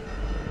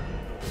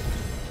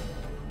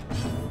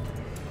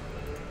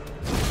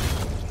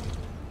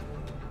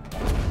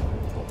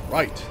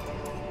 Right.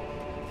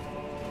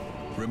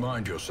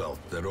 Remind yourself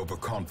that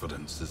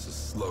overconfidence is a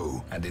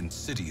slow and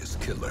insidious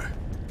killer.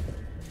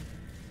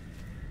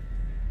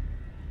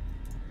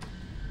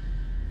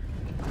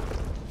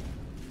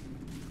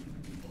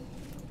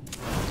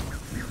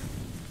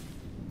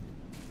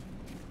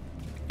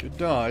 Good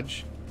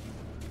dodge.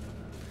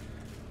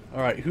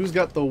 Alright, who's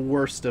got the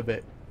worst of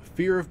it?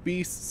 Fear of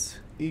beasts,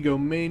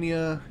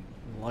 egomania,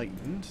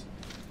 enlightened,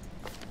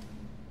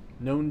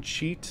 known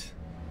cheat.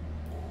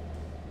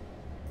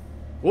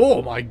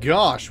 Oh my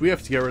gosh, we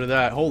have to get rid of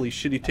that. Holy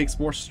shit, he takes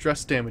more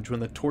stress damage when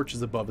the torch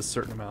is above a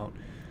certain amount.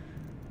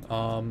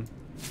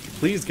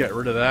 Please get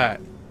rid of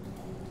that.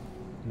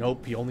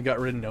 Nope, he only got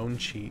rid of known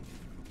cheat.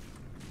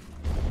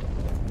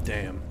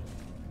 Damn.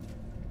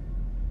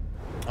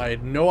 I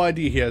had no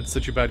idea he had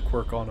such a bad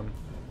quirk on him.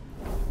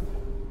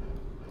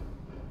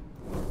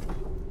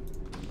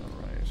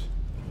 Alright.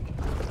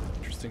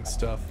 Interesting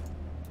stuff.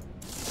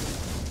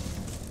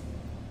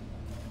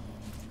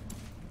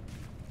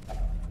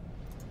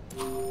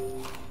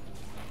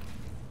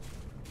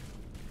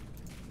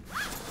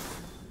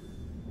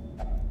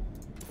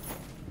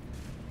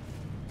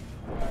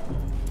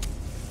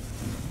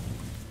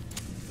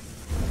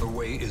 The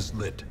way is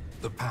lit.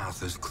 The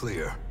path is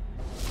clear.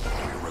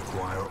 You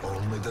require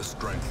only the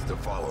strength to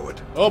follow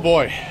it. Oh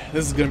boy,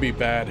 this is gonna be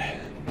bad.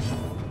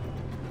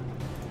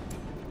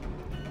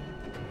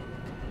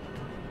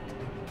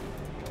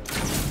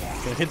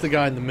 Gonna hit the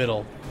guy in the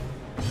middle.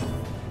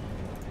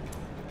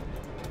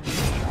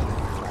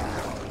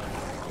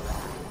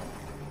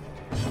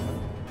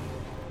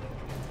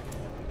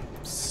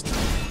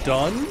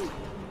 done.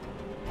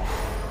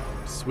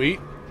 Sweet.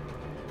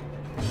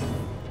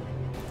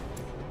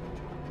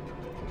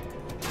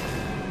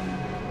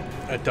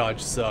 That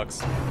dodge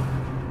sucks.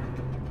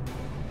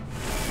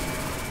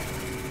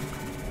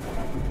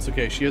 It's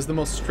okay, she has the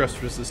most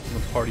stress resist in the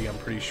party, I'm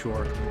pretty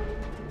sure.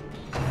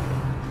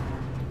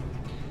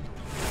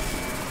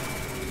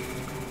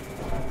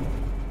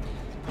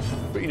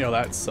 But you know,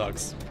 that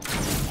sucks.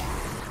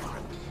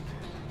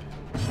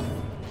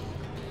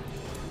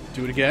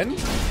 Do it again.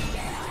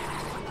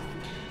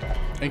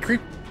 And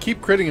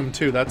keep critting him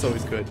too, that's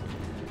always good.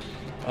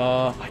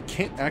 I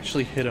can't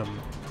actually hit him.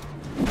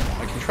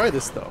 I can try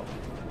this though.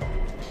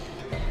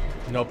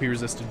 Nope, he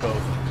resisted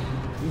both.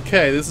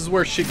 Okay, this is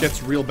where shit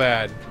gets real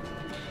bad.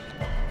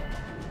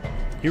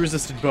 He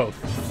resisted both.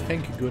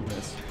 Thank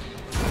goodness.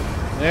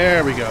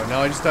 There we go.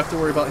 Now I just have to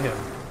worry about him.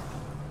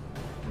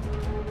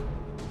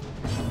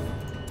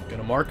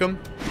 Gonna mark him.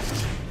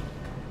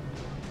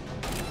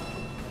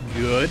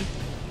 Good.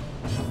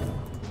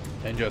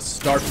 And just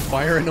start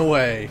firing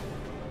away.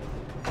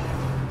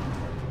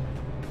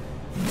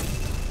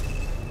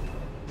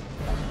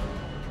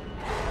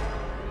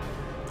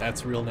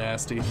 That's real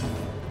nasty.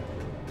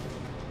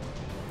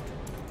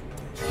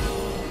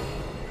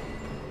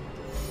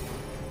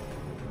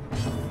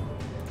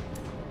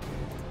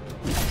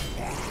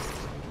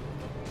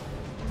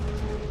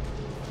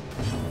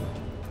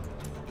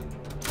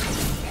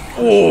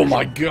 Oh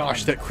my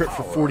gosh, that crit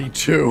for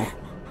 42.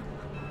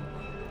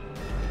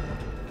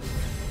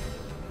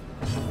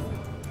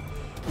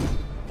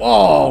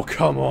 Oh,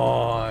 come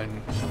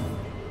on.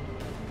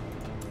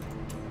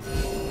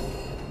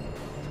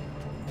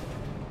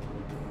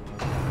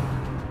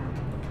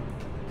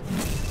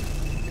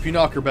 If you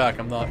knock her back,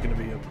 I'm not going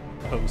to be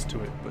opposed to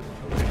it, but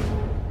okay.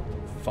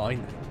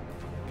 Fine then.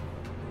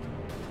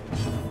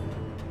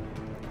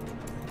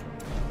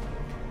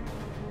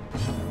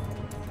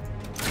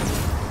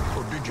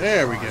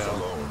 There we go.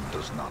 Alone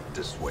does not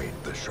dissuade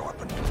the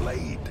sharpened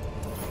blade.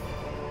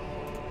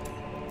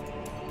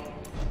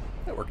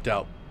 That worked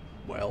out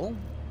well.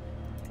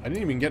 I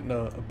didn't even get in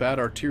a bad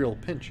arterial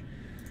pinch.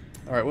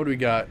 Alright, what do we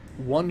got?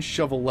 One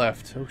shovel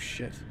left. Oh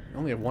shit. I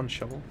only have one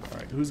shovel.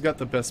 Alright, who's got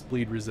the best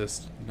bleed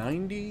resist?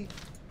 90,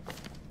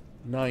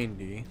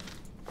 90,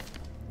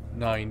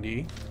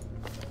 90,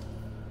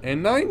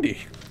 and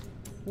 90.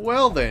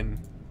 Well then.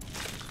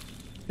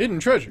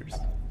 Hidden treasures.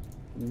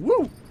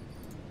 Woo!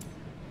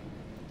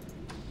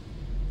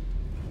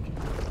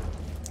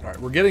 Alright,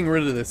 we're getting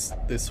rid of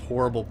this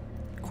horrible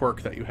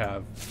quirk that you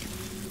have.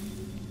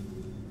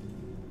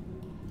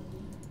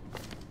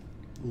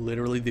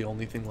 Literally the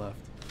only thing left.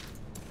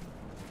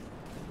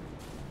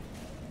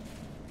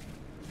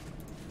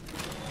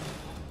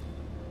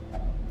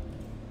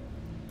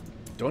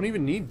 Don't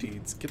even need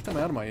deeds. Get them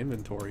out of my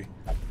inventory.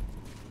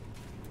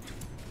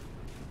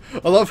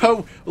 I love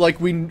how, like,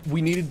 we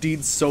needed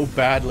deeds so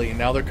badly, and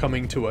now they're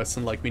coming to us,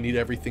 and, like, we need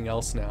everything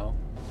else now.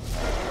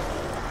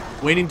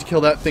 Waiting to kill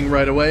that thing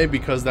right away,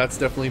 because that's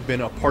definitely been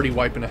a party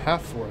wipe and a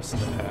half for us in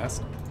the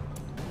past.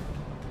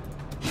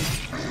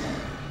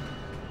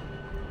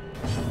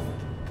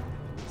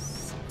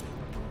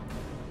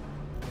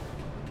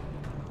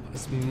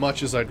 As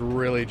much as I'd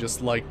really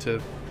just like to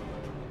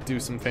do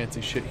some fancy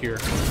shit here,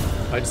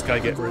 I just gotta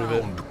get rid of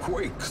it.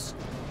 Quakes.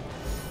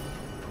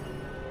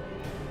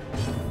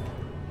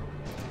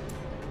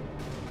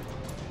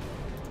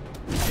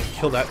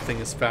 Kill that thing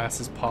as fast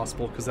as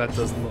possible, because that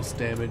does the most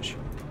damage.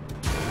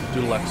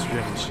 Do extra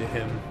damage to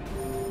him.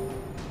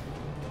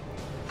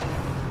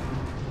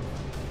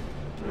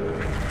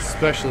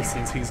 Especially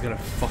since he's gonna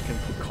fucking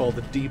call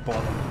the deep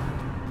on him.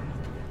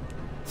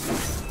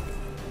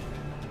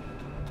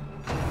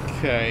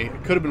 Okay,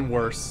 it could have been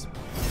worse.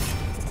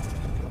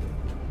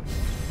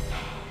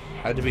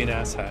 Had to be an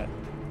asshat.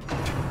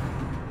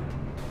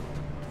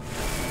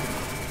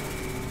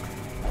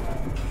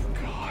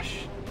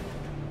 Gosh.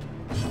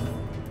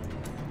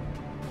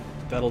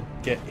 That'll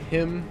get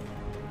him.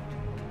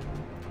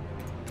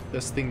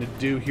 Best thing to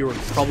do here would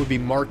probably be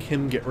mark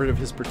him, get rid of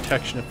his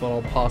protection if at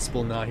all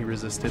possible. Nah, he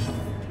resisted.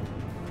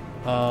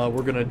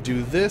 We're gonna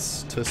do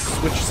this to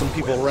switch some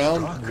people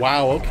around.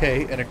 Wow,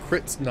 okay, and a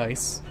crit's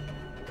nice.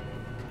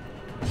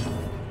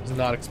 Was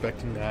not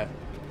expecting that.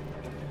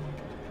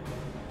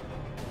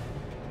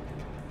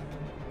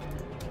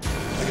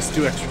 I guess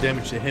 2 extra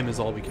damage to him is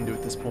all we can do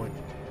at this point.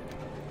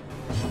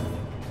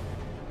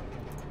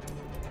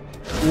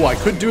 Ooh, I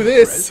could do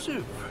this!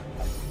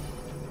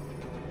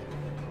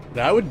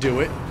 That would do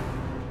it.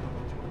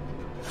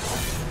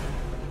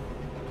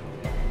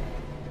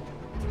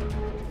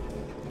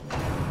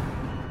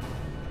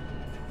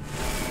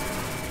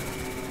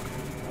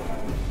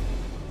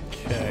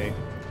 Okay.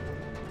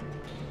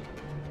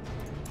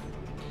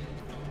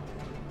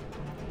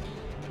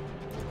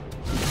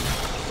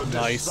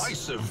 Nice.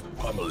 Decisive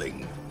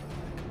pummeling.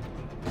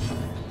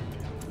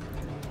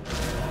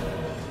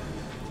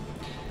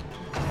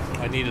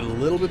 I needed a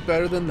little bit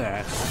better than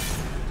that.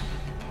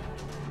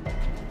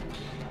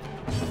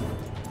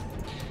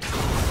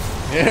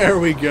 There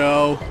we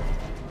go.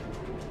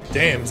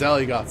 Damn,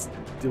 Zalligot's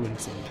doing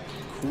some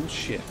cool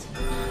shit.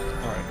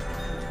 Alright.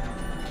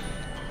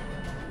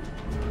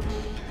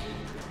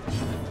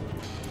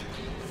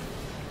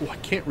 Oh, I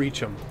can't reach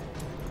him.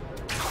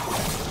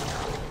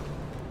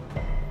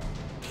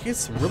 He has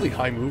some really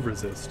high move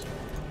resist.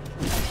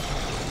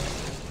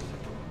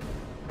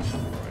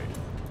 Alright.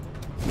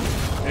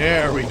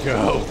 There we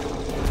go.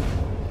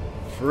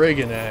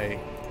 Friggin' A.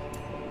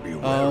 Be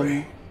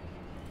wary.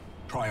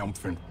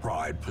 Triumphant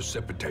pride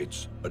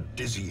precipitates a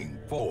dizzying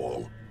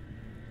fall.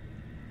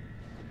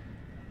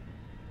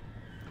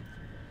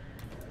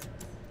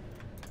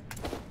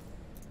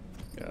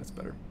 Yeah, that's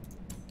better.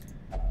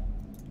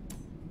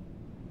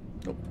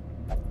 Nope.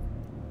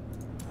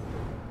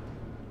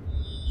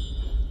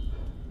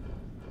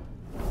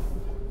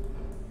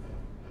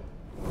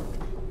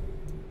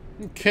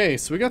 Okay,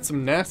 so we got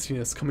some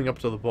nastiness coming up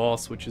to the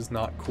boss, which is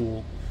not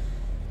cool.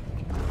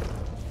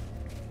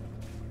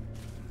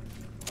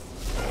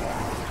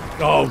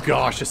 Oh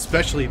gosh,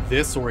 especially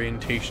this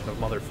orientation of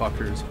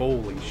motherfuckers.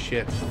 Holy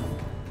shit.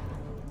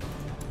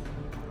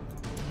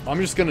 I'm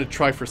just gonna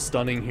try for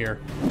stunning here.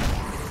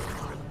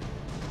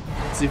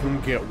 See if we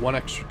can get one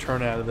extra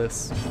turn out of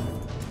this.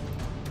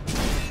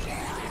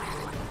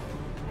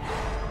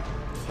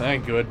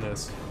 Thank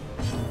goodness.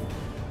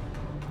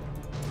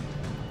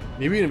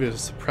 Maybe even if it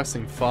was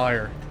suppressing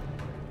fire.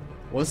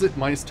 Was it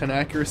minus 10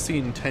 accuracy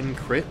and 10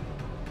 crit?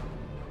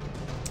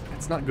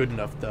 It's not good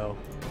enough though.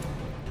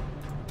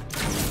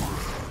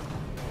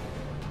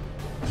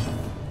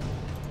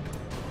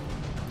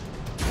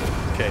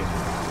 Okay.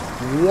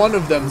 One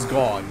of them's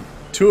gone.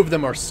 Two of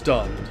them are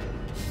stunned.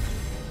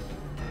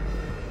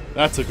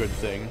 That's a good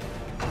thing.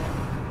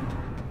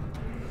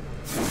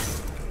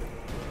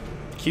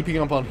 Keeping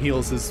up on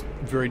heals is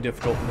very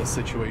difficult in this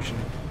situation.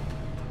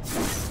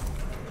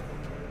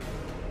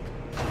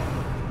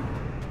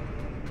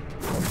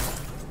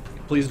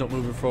 Please don't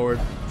move her forward.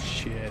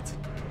 Shit.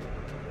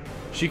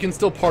 She can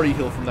still party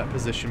heal from that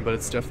position, but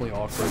it's definitely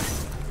awkward.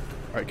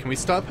 Alright, can we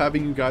stop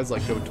having you guys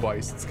like go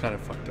twice? It's kind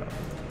of fucked up.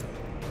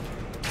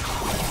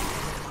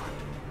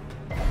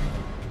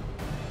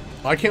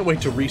 I can't wait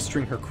to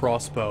restring her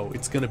crossbow.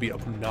 It's gonna be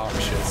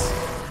obnoxious.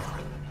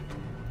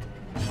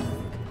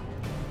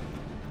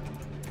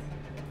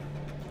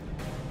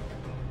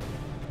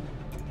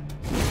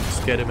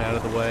 Just get him out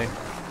of the way.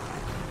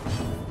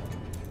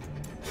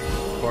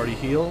 Party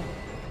heal.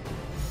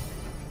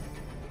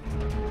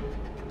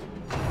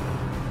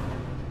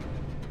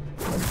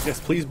 Yes,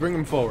 please bring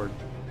him forward.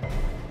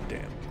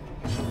 Damn.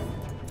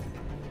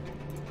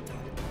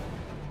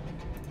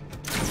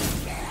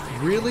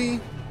 Really?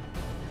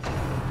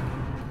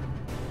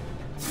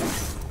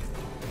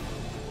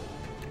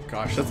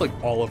 Gosh, that's like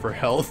all of her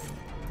health.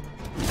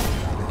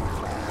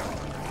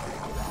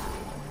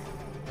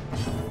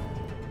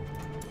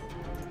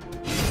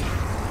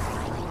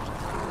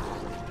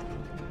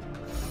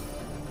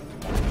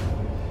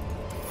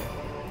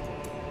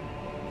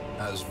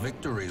 As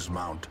victories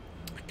mount,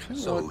 I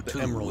so want the too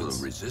will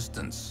emeralds.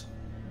 resistance.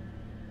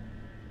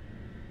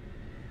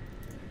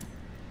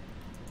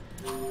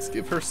 Let's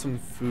give her some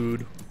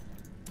food.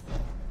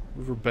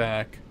 Move her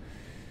back.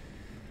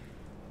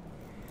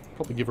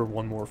 Probably give her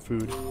one more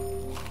food.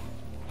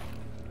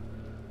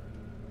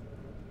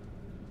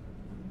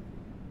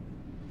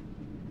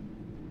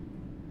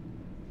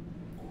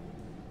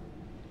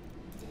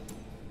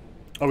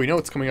 Oh, we know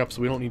it's coming up,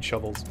 so we don't need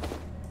shovels. There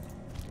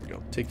we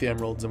go. Take the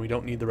emeralds, and we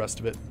don't need the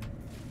rest of it.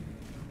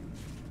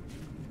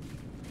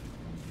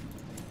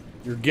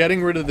 You're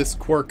getting rid of this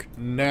quirk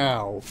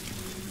now.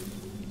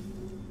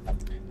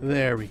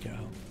 There we go.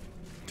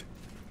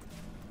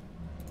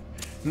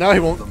 Now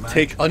he won't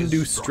take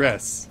undue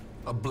stress.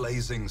 A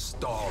blazing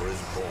star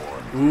is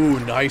born. Ooh,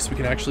 nice. We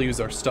can actually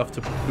use our stuff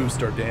to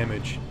boost our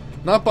damage.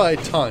 Not by a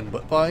ton,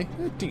 but by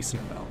a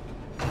decent amount.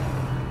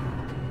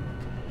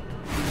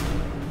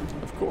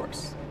 Of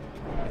course.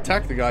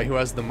 Attack the guy who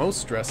has the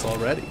most stress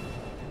already.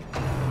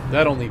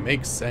 That only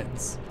makes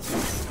sense.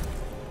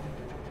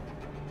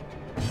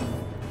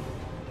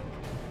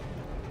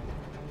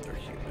 They're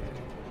human.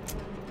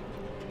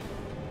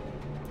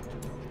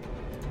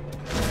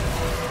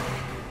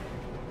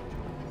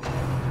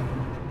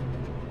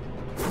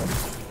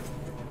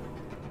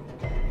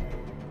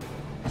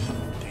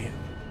 Damn.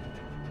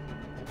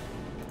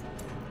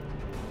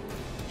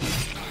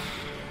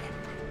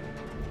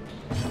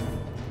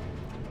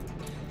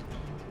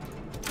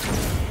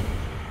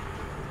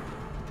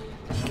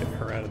 Get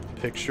her out of the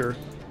picture.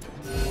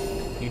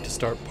 Need to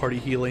start party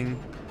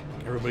healing.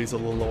 Everybody's a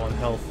little low on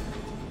health.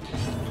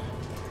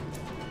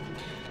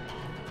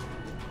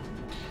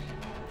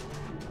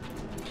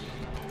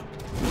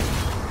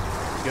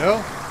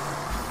 Go.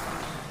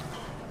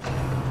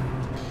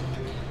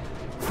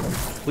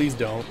 Please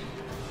don't.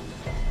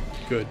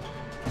 Good.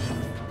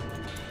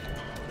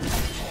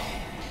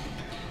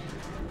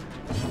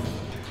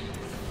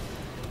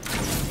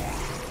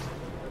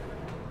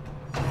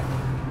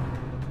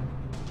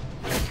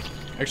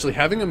 Actually,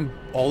 having him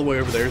all the way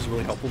over there is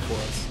really helpful for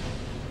us.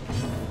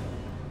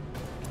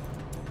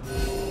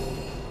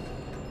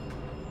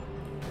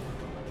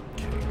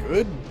 Okay,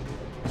 good.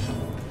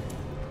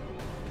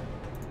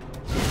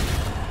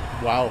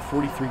 Wow,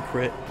 43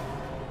 crit.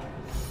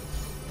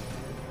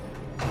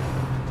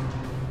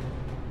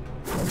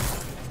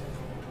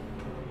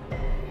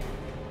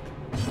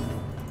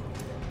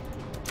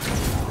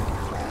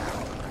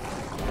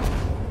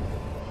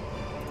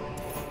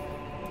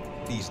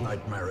 These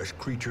nightmarish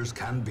creatures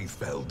can be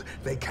felled.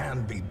 They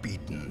can be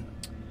beaten.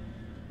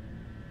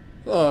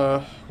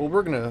 Well,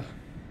 we're gonna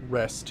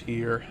rest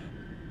here.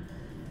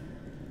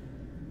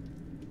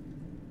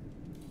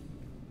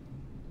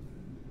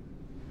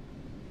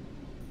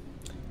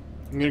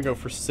 I'm gonna go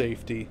for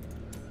safety.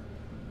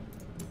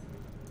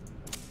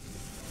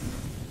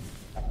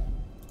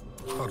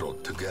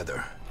 Huddled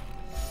together.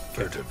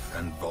 Furtive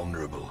and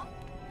vulnerable.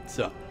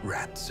 So,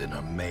 Rats in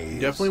a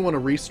maze. definitely want a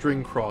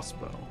restring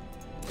crossbow.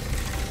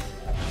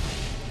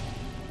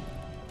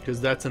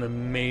 Because that's an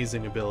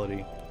amazing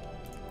ability.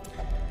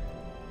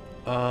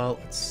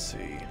 Let's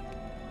see.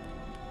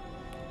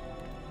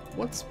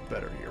 What's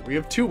better here? We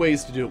have two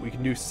ways to do it. We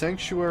can do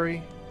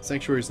Sanctuary.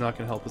 Sanctuary is not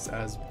going to help us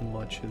as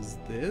much as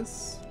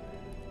this.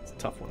 It's a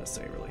tough one to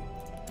say, really.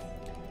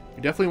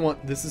 We definitely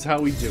want... This is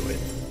how we do it.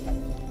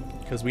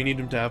 Because we need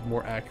him to have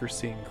more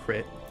accuracy and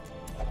crit.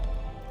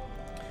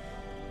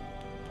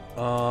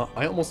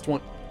 I almost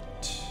want...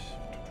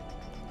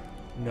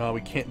 No,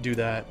 we can't do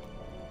that.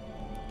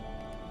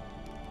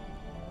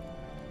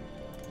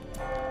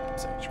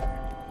 Sanctuary.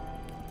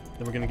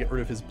 Then we're going to get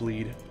rid of his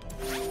bleed.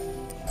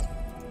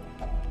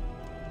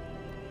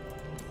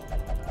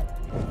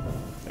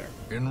 There.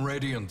 In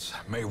Radiance,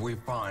 may we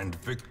find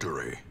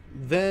victory.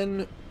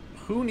 Then,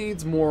 who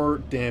needs more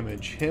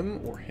damage? Him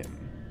or him?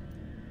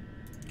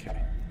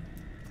 Okay.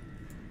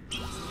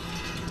 There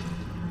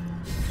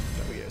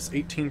we go.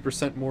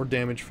 18% more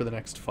damage for the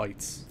next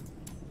fights.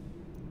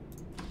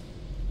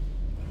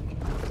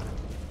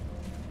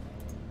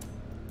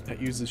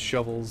 That uses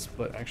shovels,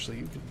 but actually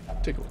you can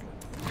take a look at it.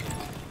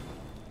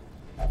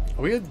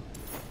 Oh, we had...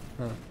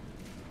 Huh.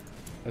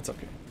 That's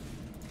okay.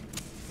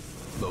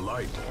 The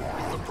light,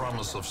 the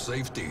promise of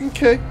safety.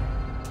 Okay.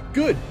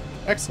 Good.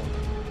 Excellent.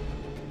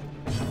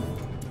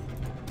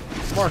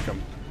 Mark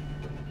him.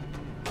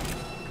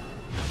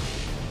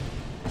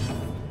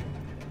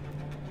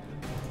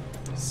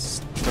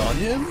 Stun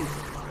him.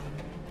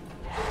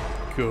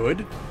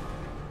 Good.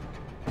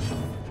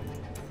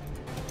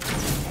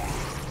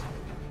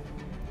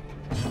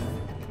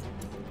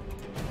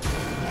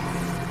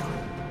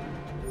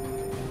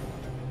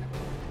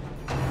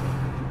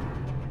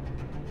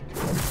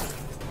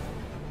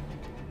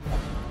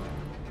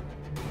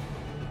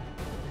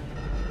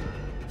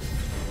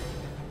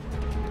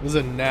 This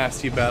is a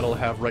nasty battle to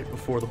have right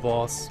before the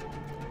boss.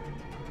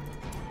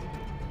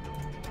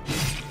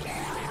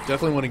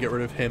 Definitely want to get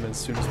rid of him as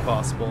soon as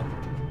possible.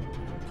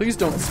 Please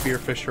don't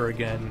spearfish her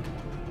again.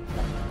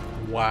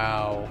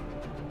 Wow.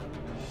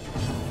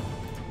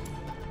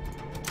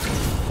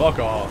 Fuck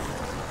off.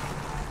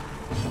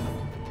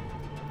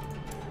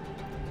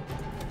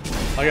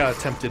 I got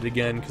tempted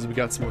again because we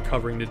got some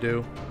recovering to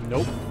do.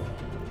 Nope.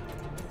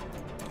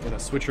 Gonna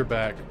switch her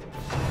back.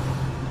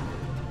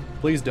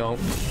 Please don't.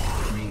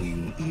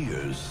 Ringing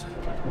ears.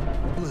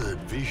 Blurred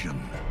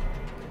vision.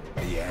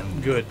 The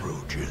end Good.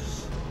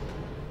 approaches.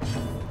 I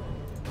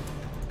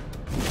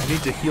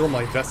need to heal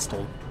my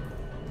Vestal.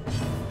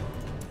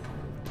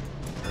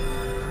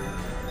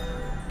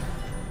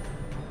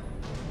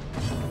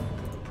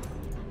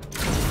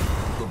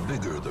 The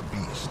bigger the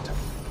beast,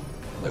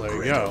 the There you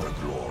greater go. the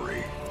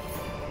glory.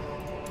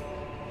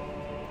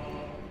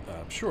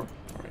 Sure.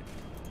 Alright.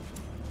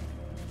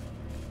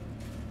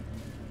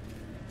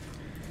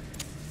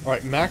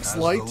 Alright, max As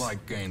light. the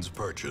light gains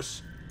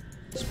purchase,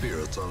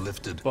 spirits are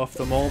lifted. Buff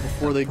them all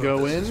before they go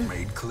Purpose is in.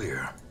 made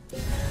clear.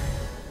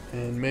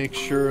 And make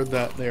sure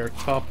that they are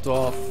topped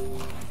off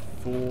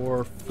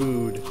for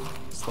food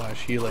 /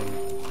 healing.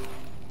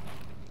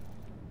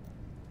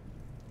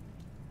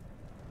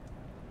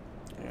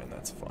 And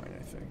that's fine,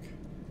 I think.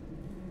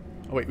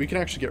 Oh wait, we can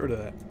actually get rid of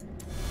that.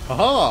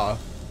 Haha!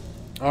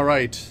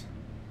 Alright.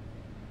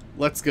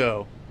 Let's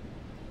go.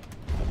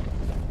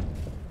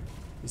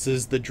 This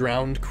is the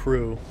drowned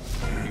crew.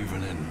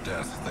 Even in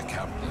death, the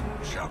captain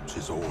shouts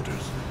his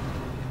orders,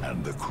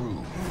 and the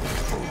crew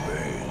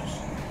obeys.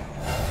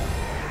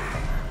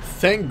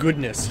 Thank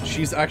goodness,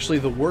 she's actually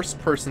the worst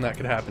person that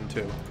could happen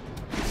to.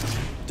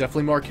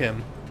 Definitely mark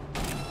him.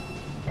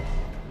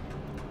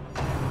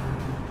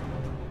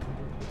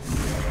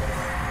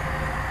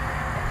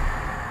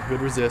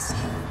 Good resist.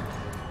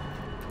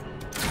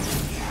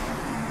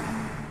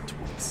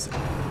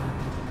 27.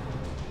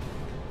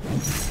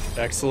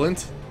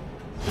 Excellent.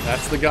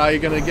 That's the guy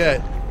you're gonna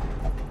get.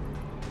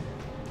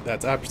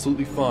 That's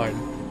absolutely fine.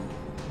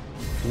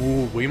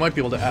 Ooh, we might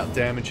be able to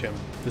out-damage him.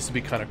 This would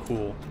be kind of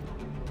cool.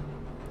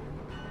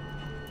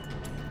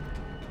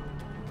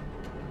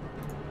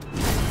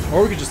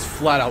 Or we could just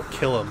flat out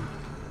kill him.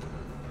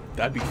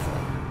 That'd be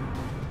fun.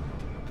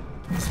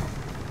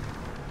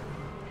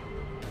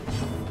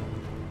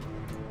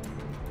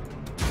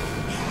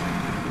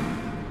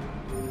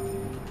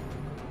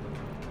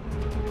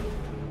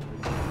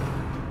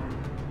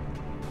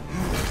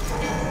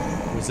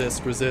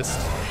 Resist, resist.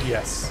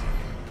 Yes.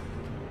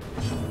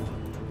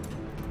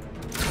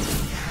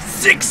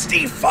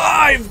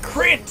 65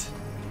 crit!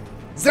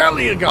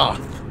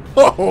 Zaliagoth!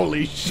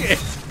 Holy shit!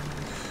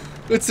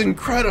 It's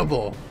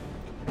incredible!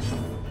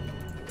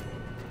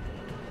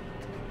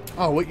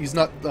 Oh, wait, he's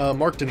not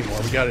marked anymore.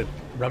 We gotta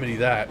remedy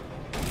that.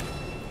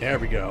 There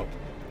we go.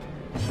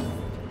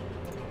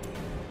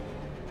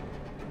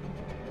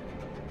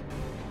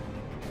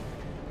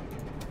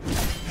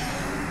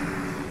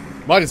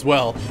 Might as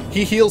well.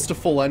 He heals to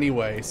full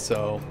anyway,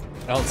 so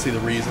I don't see the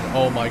reason.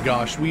 Oh my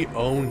gosh, we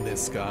own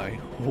this guy.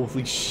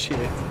 Holy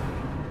shit.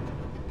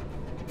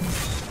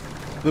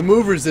 The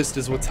move resist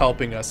is what's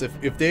helping us.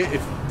 If they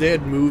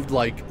had moved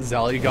like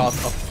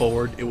Zaliagoth up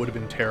forward, it would have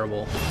been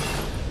terrible.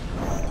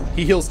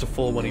 He heals to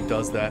full when he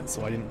does that,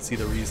 so I didn't see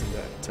the reason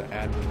to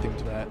add anything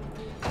to that.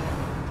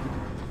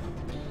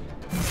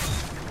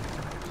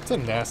 It's a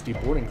nasty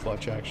boarding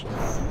clutch, actually.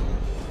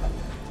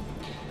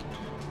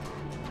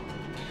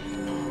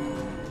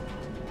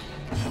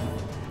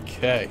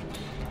 Okay.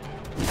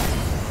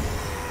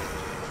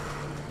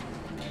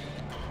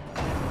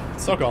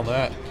 Suck on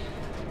that.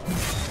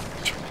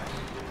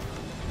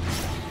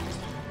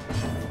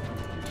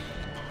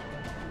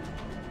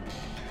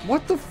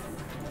 What the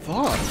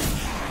fuck?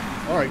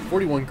 Alright,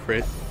 41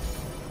 crit.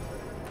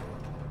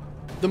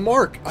 The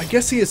mark, I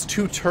guess he has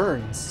 2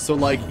 turns, so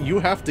like, you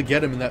have to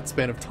get him in that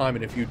span of time,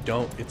 and if you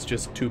don't, it's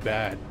just too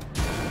bad.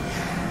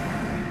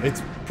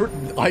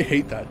 I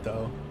hate that,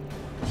 though.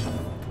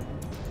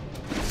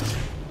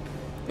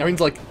 That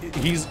means, like,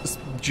 he's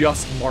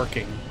just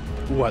marking.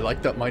 Ooh, I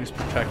like that minus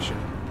protection.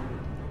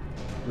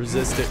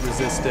 Resist it,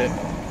 resist it,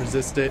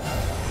 resist it.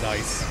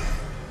 Nice.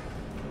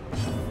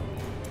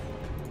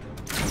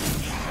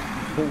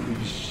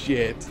 Holy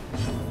shit.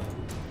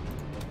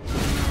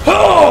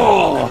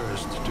 Oh!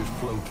 Cursed to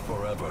float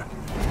forever,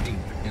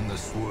 deep in the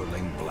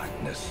swirling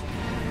blackness,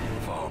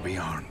 far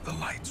beyond the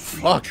light's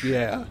reach. Fuck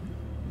yeah.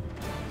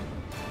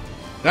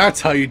 That's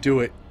how you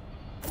do it.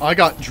 I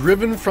got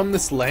driven from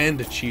this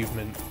land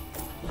achievement.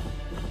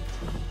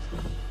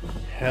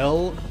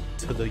 Hell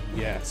to the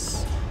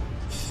yes.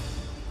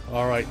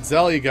 Alright,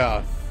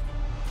 Zaliagoth.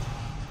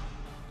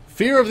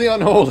 Fear of the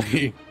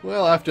unholy.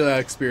 Well, after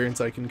that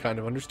experience, I can kind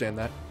of understand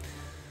that.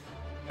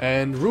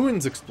 And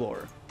Ruins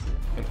Explorer.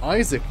 And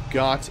Isaac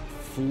got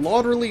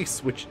Flawed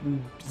Release, which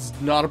is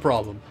not a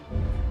problem.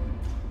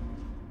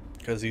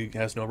 Because he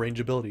has no range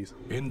abilities.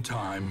 In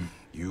time,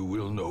 you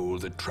will know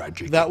the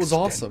tragic That was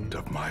extent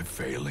awesome. of my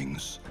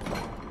failings.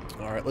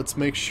 Alright, let's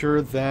make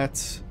sure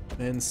that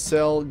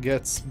Ansel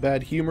gets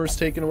bad humors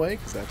taken away,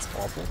 because that's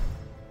awful.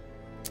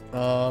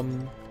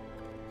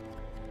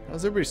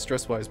 How's everybody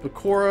stress-wise?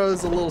 Bakura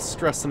is a little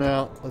stressing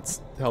out.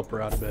 Let's help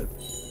her out a bit.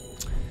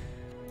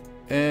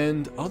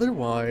 And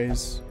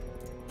otherwise,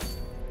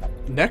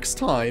 next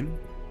time,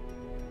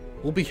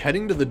 we'll be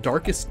heading to the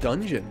Darkest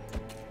Dungeon.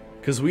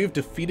 Because we have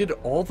defeated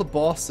all the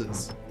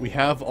bosses. We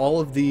have all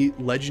of the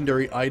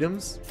legendary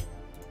items.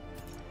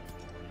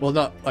 Well,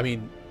 not, I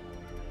mean,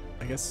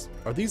 I guess,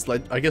 are these,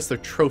 I guess they're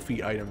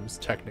trophy items,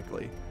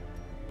 technically.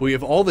 But we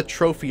have all the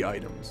trophy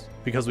items,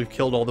 because we've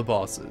killed all the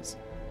bosses.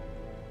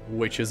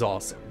 Which is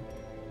awesome.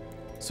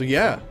 So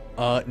yeah,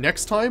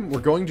 next time, we're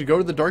going to go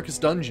to the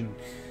Darkest Dungeon.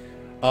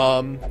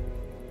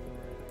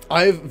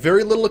 I have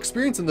very little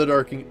experience in the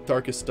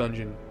Darkest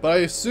Dungeon, but I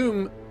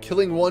assume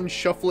killing one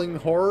shuffling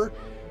horror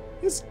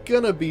is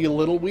gonna be a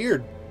little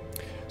weird.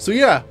 So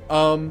yeah,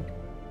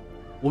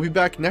 we'll be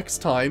back next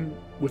time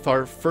with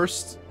our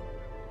first,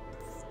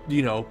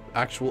 you know,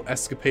 actual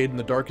escapade in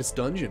the Darkest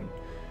Dungeon.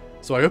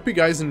 So I hope you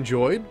guys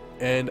enjoyed,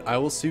 and I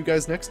will see you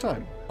guys next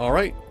time.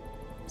 Alright,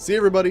 see you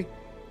everybody!